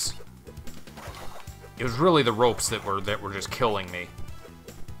tugs. It was really the ropes that were just killing me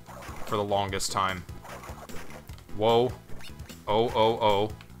for the longest time. Whoa.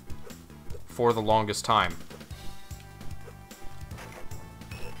 Oh. For the longest time.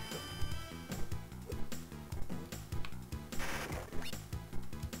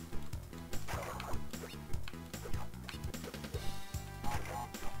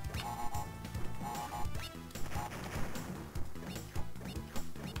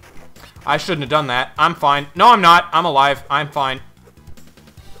 I shouldn't have done that. I'm fine. No, I'm not. I'm alive. I'm fine.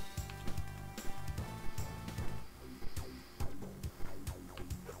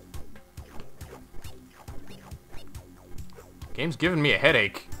 Game's giving me a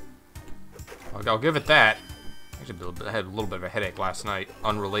headache. I'll give it that. Actually, I had a little bit of a headache last night,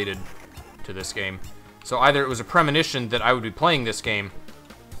 unrelated to this game. So either it was a premonition that I would be playing this game,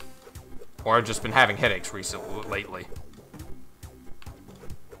 or I've just been having headaches lately.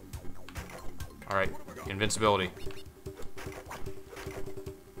 Alright, invincibility.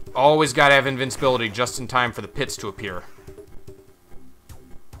 Always gotta have invincibility just in time for the pits to appear.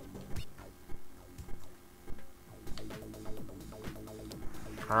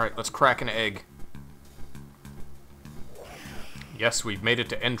 Alright, let's crack an egg. Yes, we've made it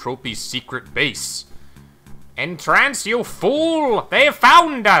to N-Tropy's secret base. N-Tranced, you fool! They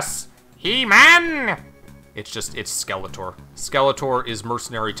found us! He-Man! It's Skeletor. Skeletor is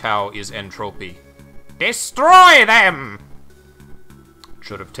Mercenary Tau, is N-Tropy. Destroy them!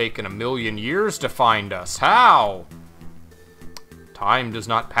 Should have taken 1,000,000 years to find us. How? Time does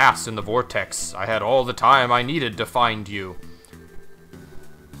not pass in the vortex. I had all the time I needed to find you.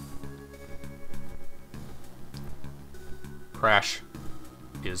 Crash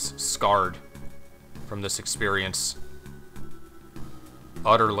is scarred from this experience.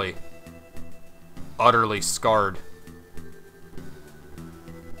 Utterly scarred.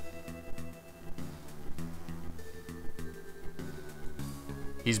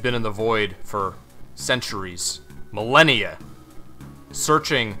 He's been in the void for centuries, millennia,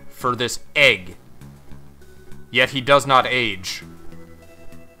 searching for this egg. Yet he does not age.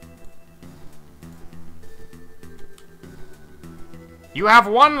 You have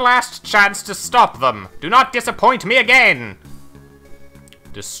one last chance to stop them. Do not disappoint me again.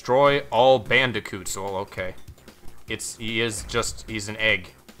 Destroy all bandicoots. Oh, okay. He's an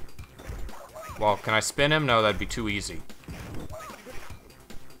egg. Well, can I spin him? No, that'd be too easy.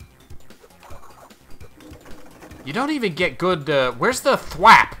 You don't even get good, where's the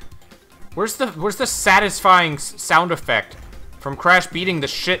thwap? Where's the satisfying sound effect from Crash beating the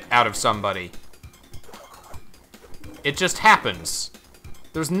shit out of somebody? It just happens.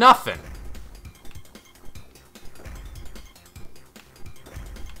 There's nothing.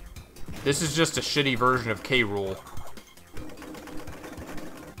 This is just a shitty version of K-Rool.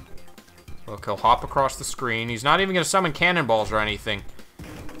 Look, he'll hop across the screen. He's not even gonna summon cannonballs or anything.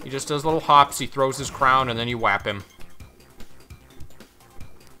 He just does little hops, he throws his crown, and then you whap him.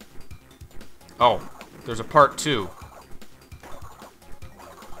 Oh, there's a part 2.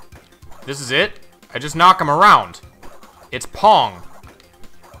 This is it? I just knock him around. It's Pong.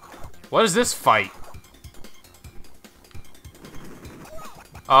 What is this fight?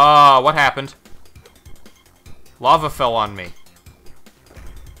 What happened? Lava fell on me.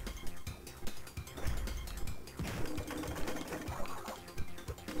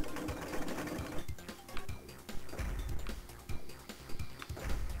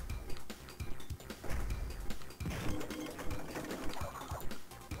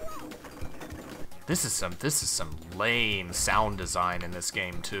 This is some lame sound design in this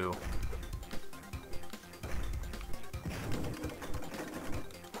game too.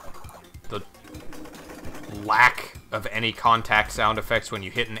 The lack of any contact sound effects when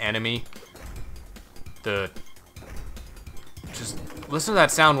you hit an enemy. Just listen to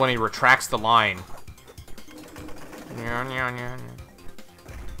that sound when he retracts the line.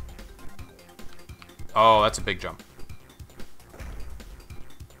 Oh, that's a big jump.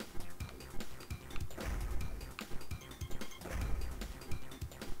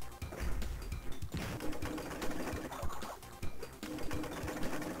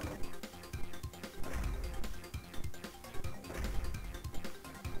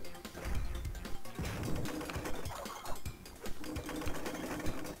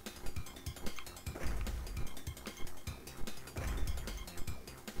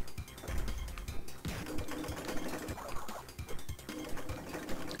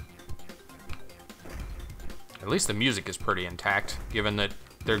 At least the music is pretty intact, given that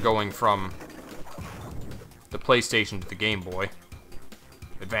they're going from the PlayStation to the Game Boy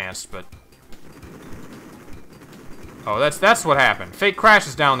Advanced, but... Oh, that's what happened. Fake Crash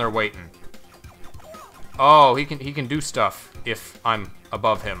is down there waiting. Oh, he can do stuff if I'm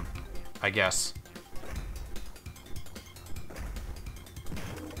above him, I guess.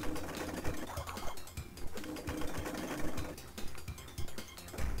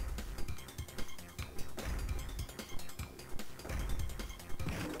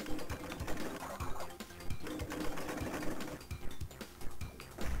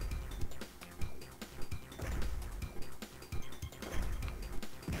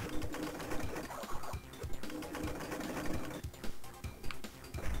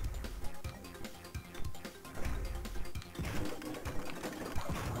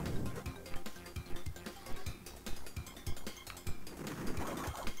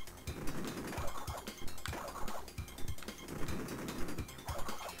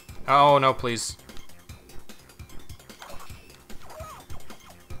 Oh, no, please.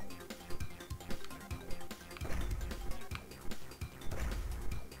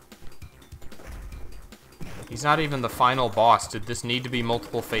 He's not even the final boss. Did this need to be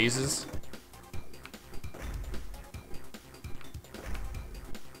multiple phases?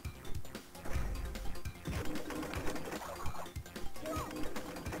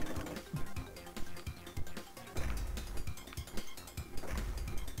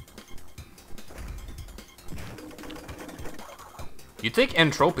 You'd think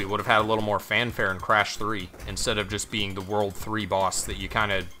Entropy would have had a little more fanfare in Crash 3, instead of just being the World 3 boss that you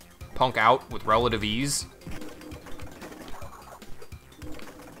kind of punk out with relative ease.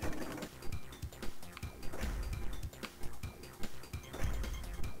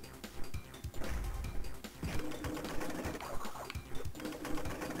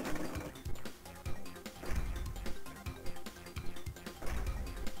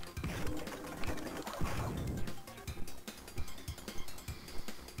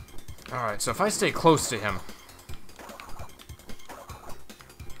 Alright, so if I stay close to him...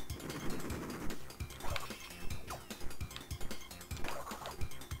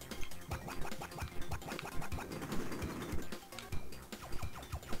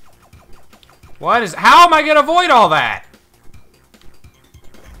 How am I gonna avoid all that?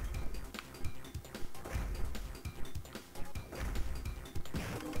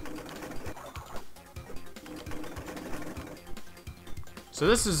 So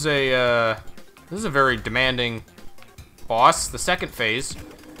this is a very demanding boss, the second phase,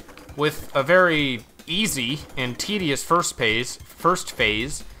 with a very easy and tedious first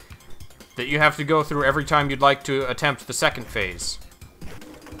phase that you have to go through every time you'd like to attempt the second phase.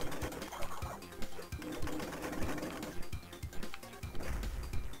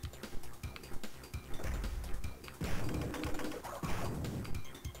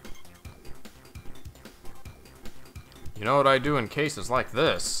 You know what I do in cases like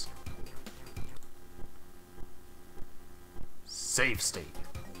this? Save state.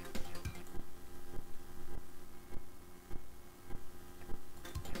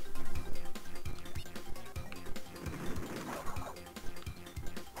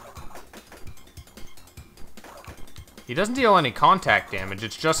 He doesn't deal any contact damage,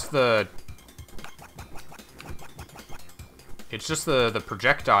 it's just the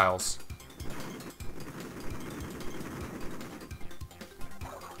projectiles.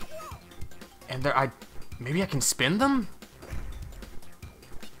 And there, maybe I can spin them?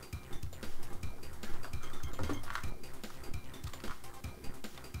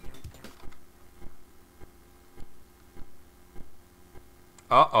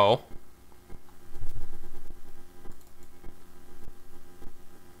 Uh-oh.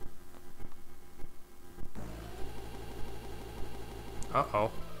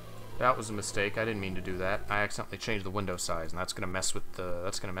 Uh-oh. That was a mistake. I didn't mean to do that. I accidentally changed the window size, and that's gonna mess with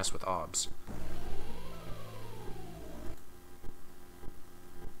OBS.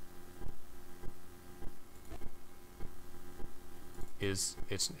 Is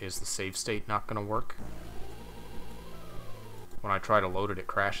the save state not gonna work? When I try to load it, it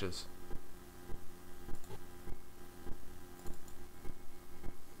crashes.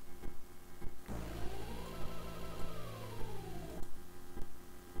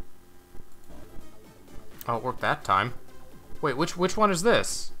 Oh, it worked that time. Wait, which one is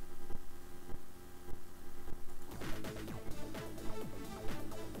this?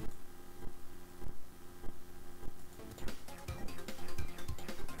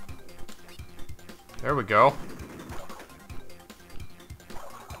 There we go.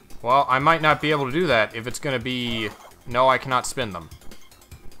 Well, I might not be able to do that if it's gonna be... No, I cannot spin them.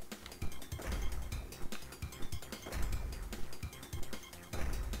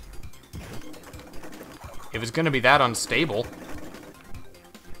 If it's gonna be that unstable,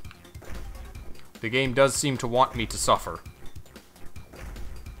 the game does seem to want me to suffer.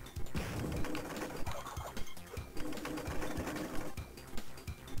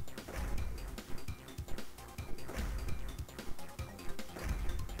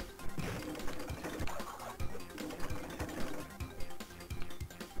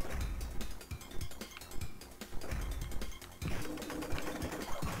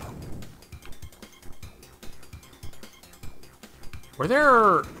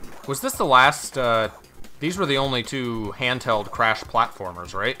 Was this the last, these were the only two handheld Crash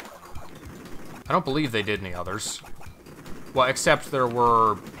platformers, right? I don't believe they did any others. Well, except there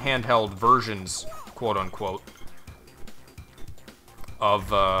were handheld versions, quote-unquote,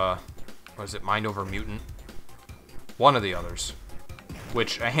 of, what is it, Mind Over Mutant? One of the others.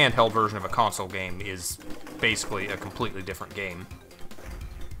 Which, a handheld version of a console game is basically a completely different game.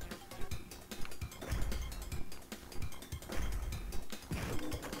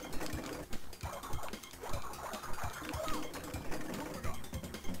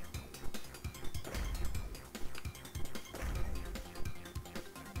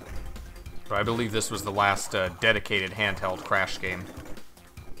 But I believe this was the last dedicated handheld Crash game.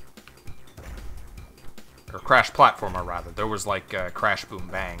 Or Crash platformer, rather. There was like Crash Boom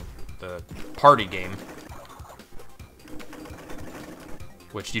Bang, the party game.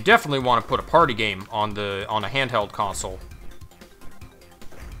 Which you definitely want to put a party game on a handheld console.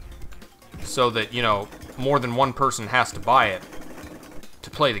 So that, you know, more than one person has to buy it to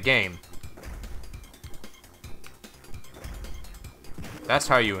play the game. That's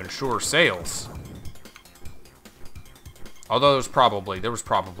how you ensure sales. Although there was probably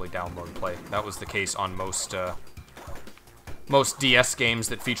download play. That was the case on most DS games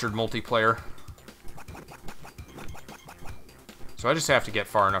that featured multiplayer. So I just have to get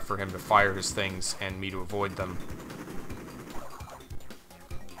far enough for him to fire his things and me to avoid them.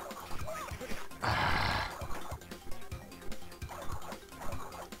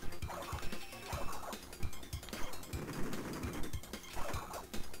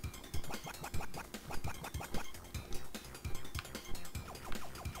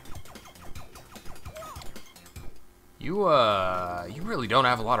 You really don't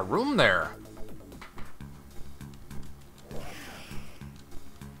have a lot of room there.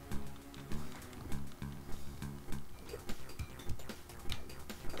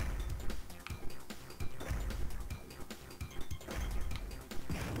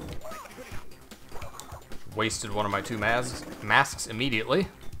 Wasted one of my two masks immediately.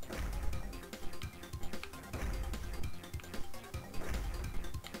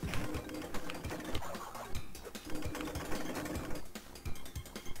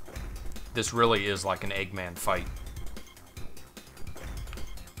 This really is like an Eggman fight.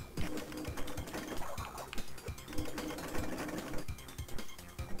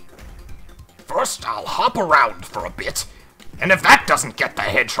 First, I'll hop around for a bit, and if that doesn't get the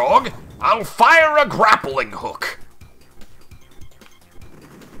hedgehog, I'll fire a grappling hook.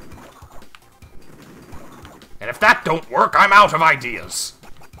 And if that don't work, I'm out of ideas.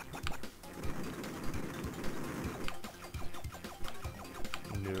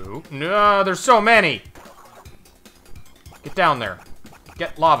 No, there's so many! Get down there.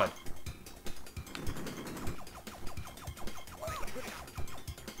 Get lava.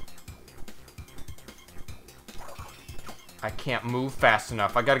 I can't move fast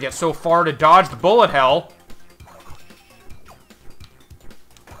enough. I gotta get so far to dodge the bullet hell.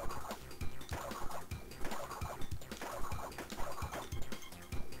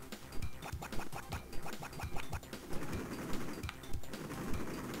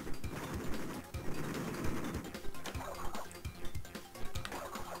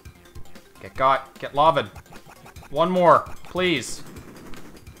 Get lavaed. One more, please.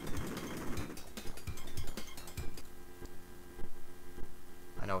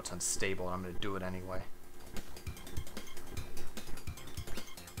 I know it's unstable, and I'm gonna do it anyway.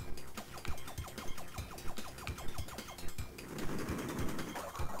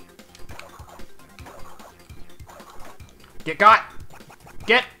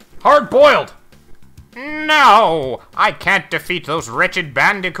 Get hard-boiled! No! I can't defeat those wretched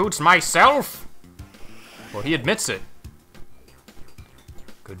bandicoots myself! Well, he admits it.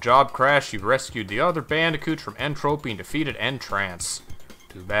 Good job, Crash. You rescued the other bandicoots from Entropy and defeated N-Tranced.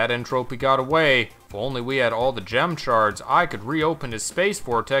 Too bad Entropy got away. If only we had all the gem shards, I could reopen his space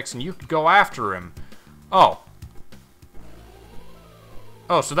vortex and you could go after him. Oh.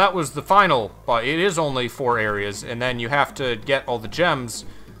 Oh, so that was the final. Well, it is only 4 areas, and then you have to get all the gems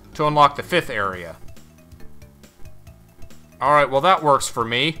to unlock the 5th area. Alright, well that works for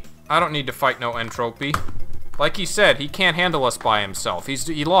me. I don't need to fight no Entropy. Like he said, he can't handle us by himself.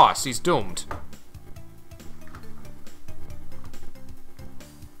 He lost. He's doomed.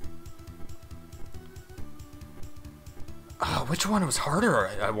 Which one was harder,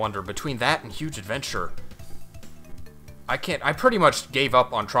 I wonder, between that and Huge Adventure? I pretty much gave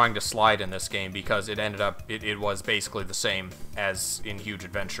up on trying to slide in this game because it ended up, it was basically the same as in Huge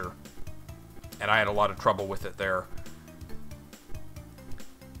Adventure. And I had a lot of trouble with it there.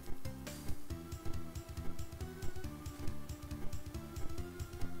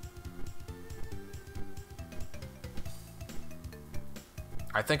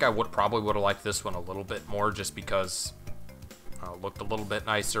 I think I probably would have liked this one a little bit more just because it looked a little bit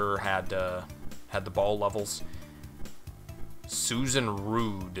nicer, had the ball levels. Susan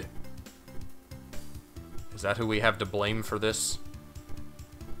Rude. Is that who we have to blame for this?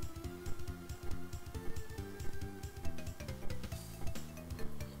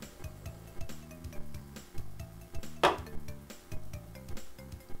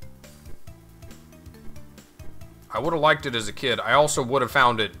 I would have liked it as a kid. I also would have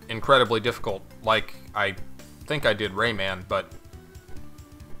found it incredibly difficult, like I think I did Rayman, but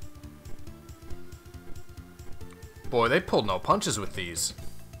boy, they pulled no punches with these.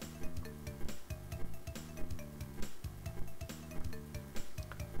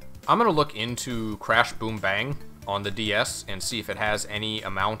 I'm gonna look into Crash Boom Bang on the DS and see if it has any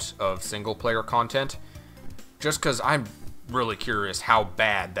amount of single-player content, just because I'm really curious how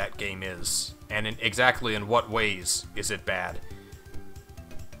bad that game is. And exactly in what ways is it bad?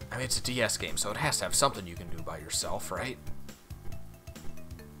 I mean, it's a DS game, so it has to have something you can do by yourself, right?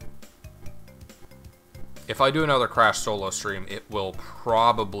 If I do another Crash solo stream, it will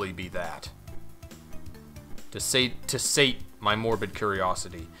probably be that. To sate my morbid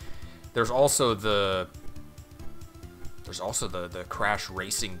curiosity. There's also the Crash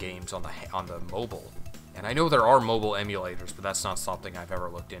racing games on the mobile. And I know there are mobile emulators, but that's not something I've ever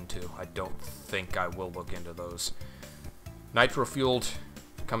looked into. I don't think I will look into those. Nitro Fueled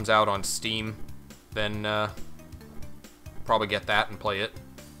comes out on Steam, then probably get that and play it.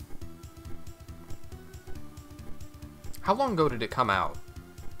 How long ago did it come out?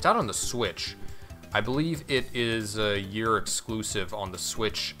 It's out on the Switch. I believe it is a year exclusive on the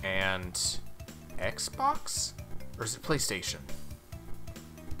Switch and Xbox? Or is it PlayStation?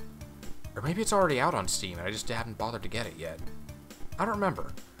 Or maybe it's already out on Steam and I just haven't bothered to get it yet. I don't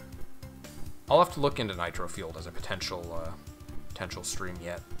remember. I'll have to look into Nitro Fueled as a potential stream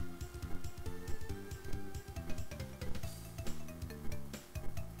yet.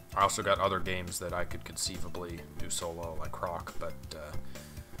 I also got other games that I could conceivably do solo, like Croc, but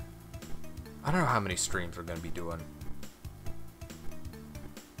I don't know how many streams we're going to be doing.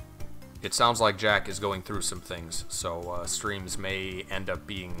 It sounds like Jack is going through some things, so streams may end up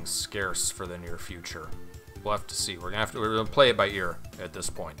being scarce for the near future. We'll have to see. We're gonna play it by ear at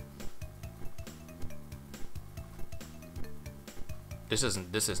this point. This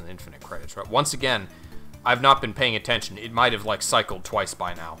isn't infinite credits, right? Once again, I've not been paying attention. It might have like cycled twice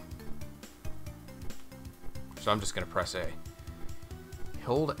by now. So I'm just gonna press A.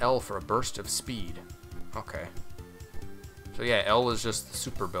 Hold L for a burst of speed. Okay. So yeah, L is just the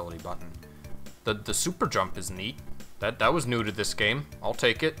super ability button. The super jump is neat. That was new to this game. I'll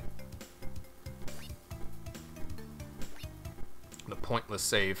take it. The pointless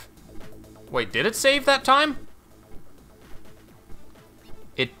save. Wait, did it save that time?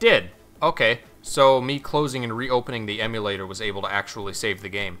 It did. Okay. So me closing and reopening the emulator was able to actually save the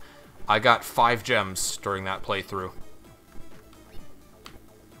game. I got 5 gems during that playthrough.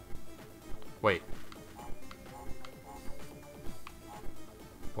 Wait.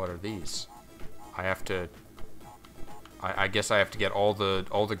 What are these? I have to... I guess I have to get all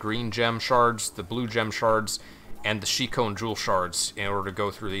the green gem shards, the blue gem shards, and the Shikone jewel shards in order to go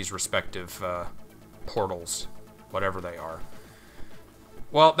through these respective portals, whatever they are.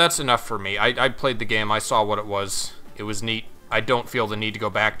 Well, that's enough for me. I played the game. I saw what it was. It was neat. I don't feel the need to go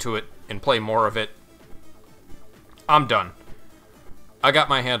back to it and play more of it. I'm done. I got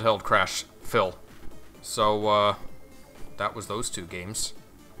my handheld Crash fill. So, that was those 2 games.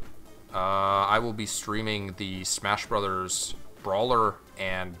 I will be streaming the Smash Brothers Brawler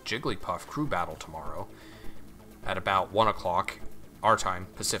and Jigglypuff crew battle tomorrow at about 1 o'clock, our time,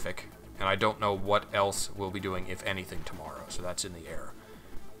 Pacific. And I don't know what else we'll be doing, if anything, tomorrow. So that's in the air.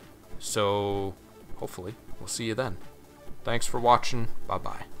 So, hopefully, we'll see you then. Thanks for watching.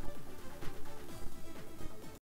 Bye-bye.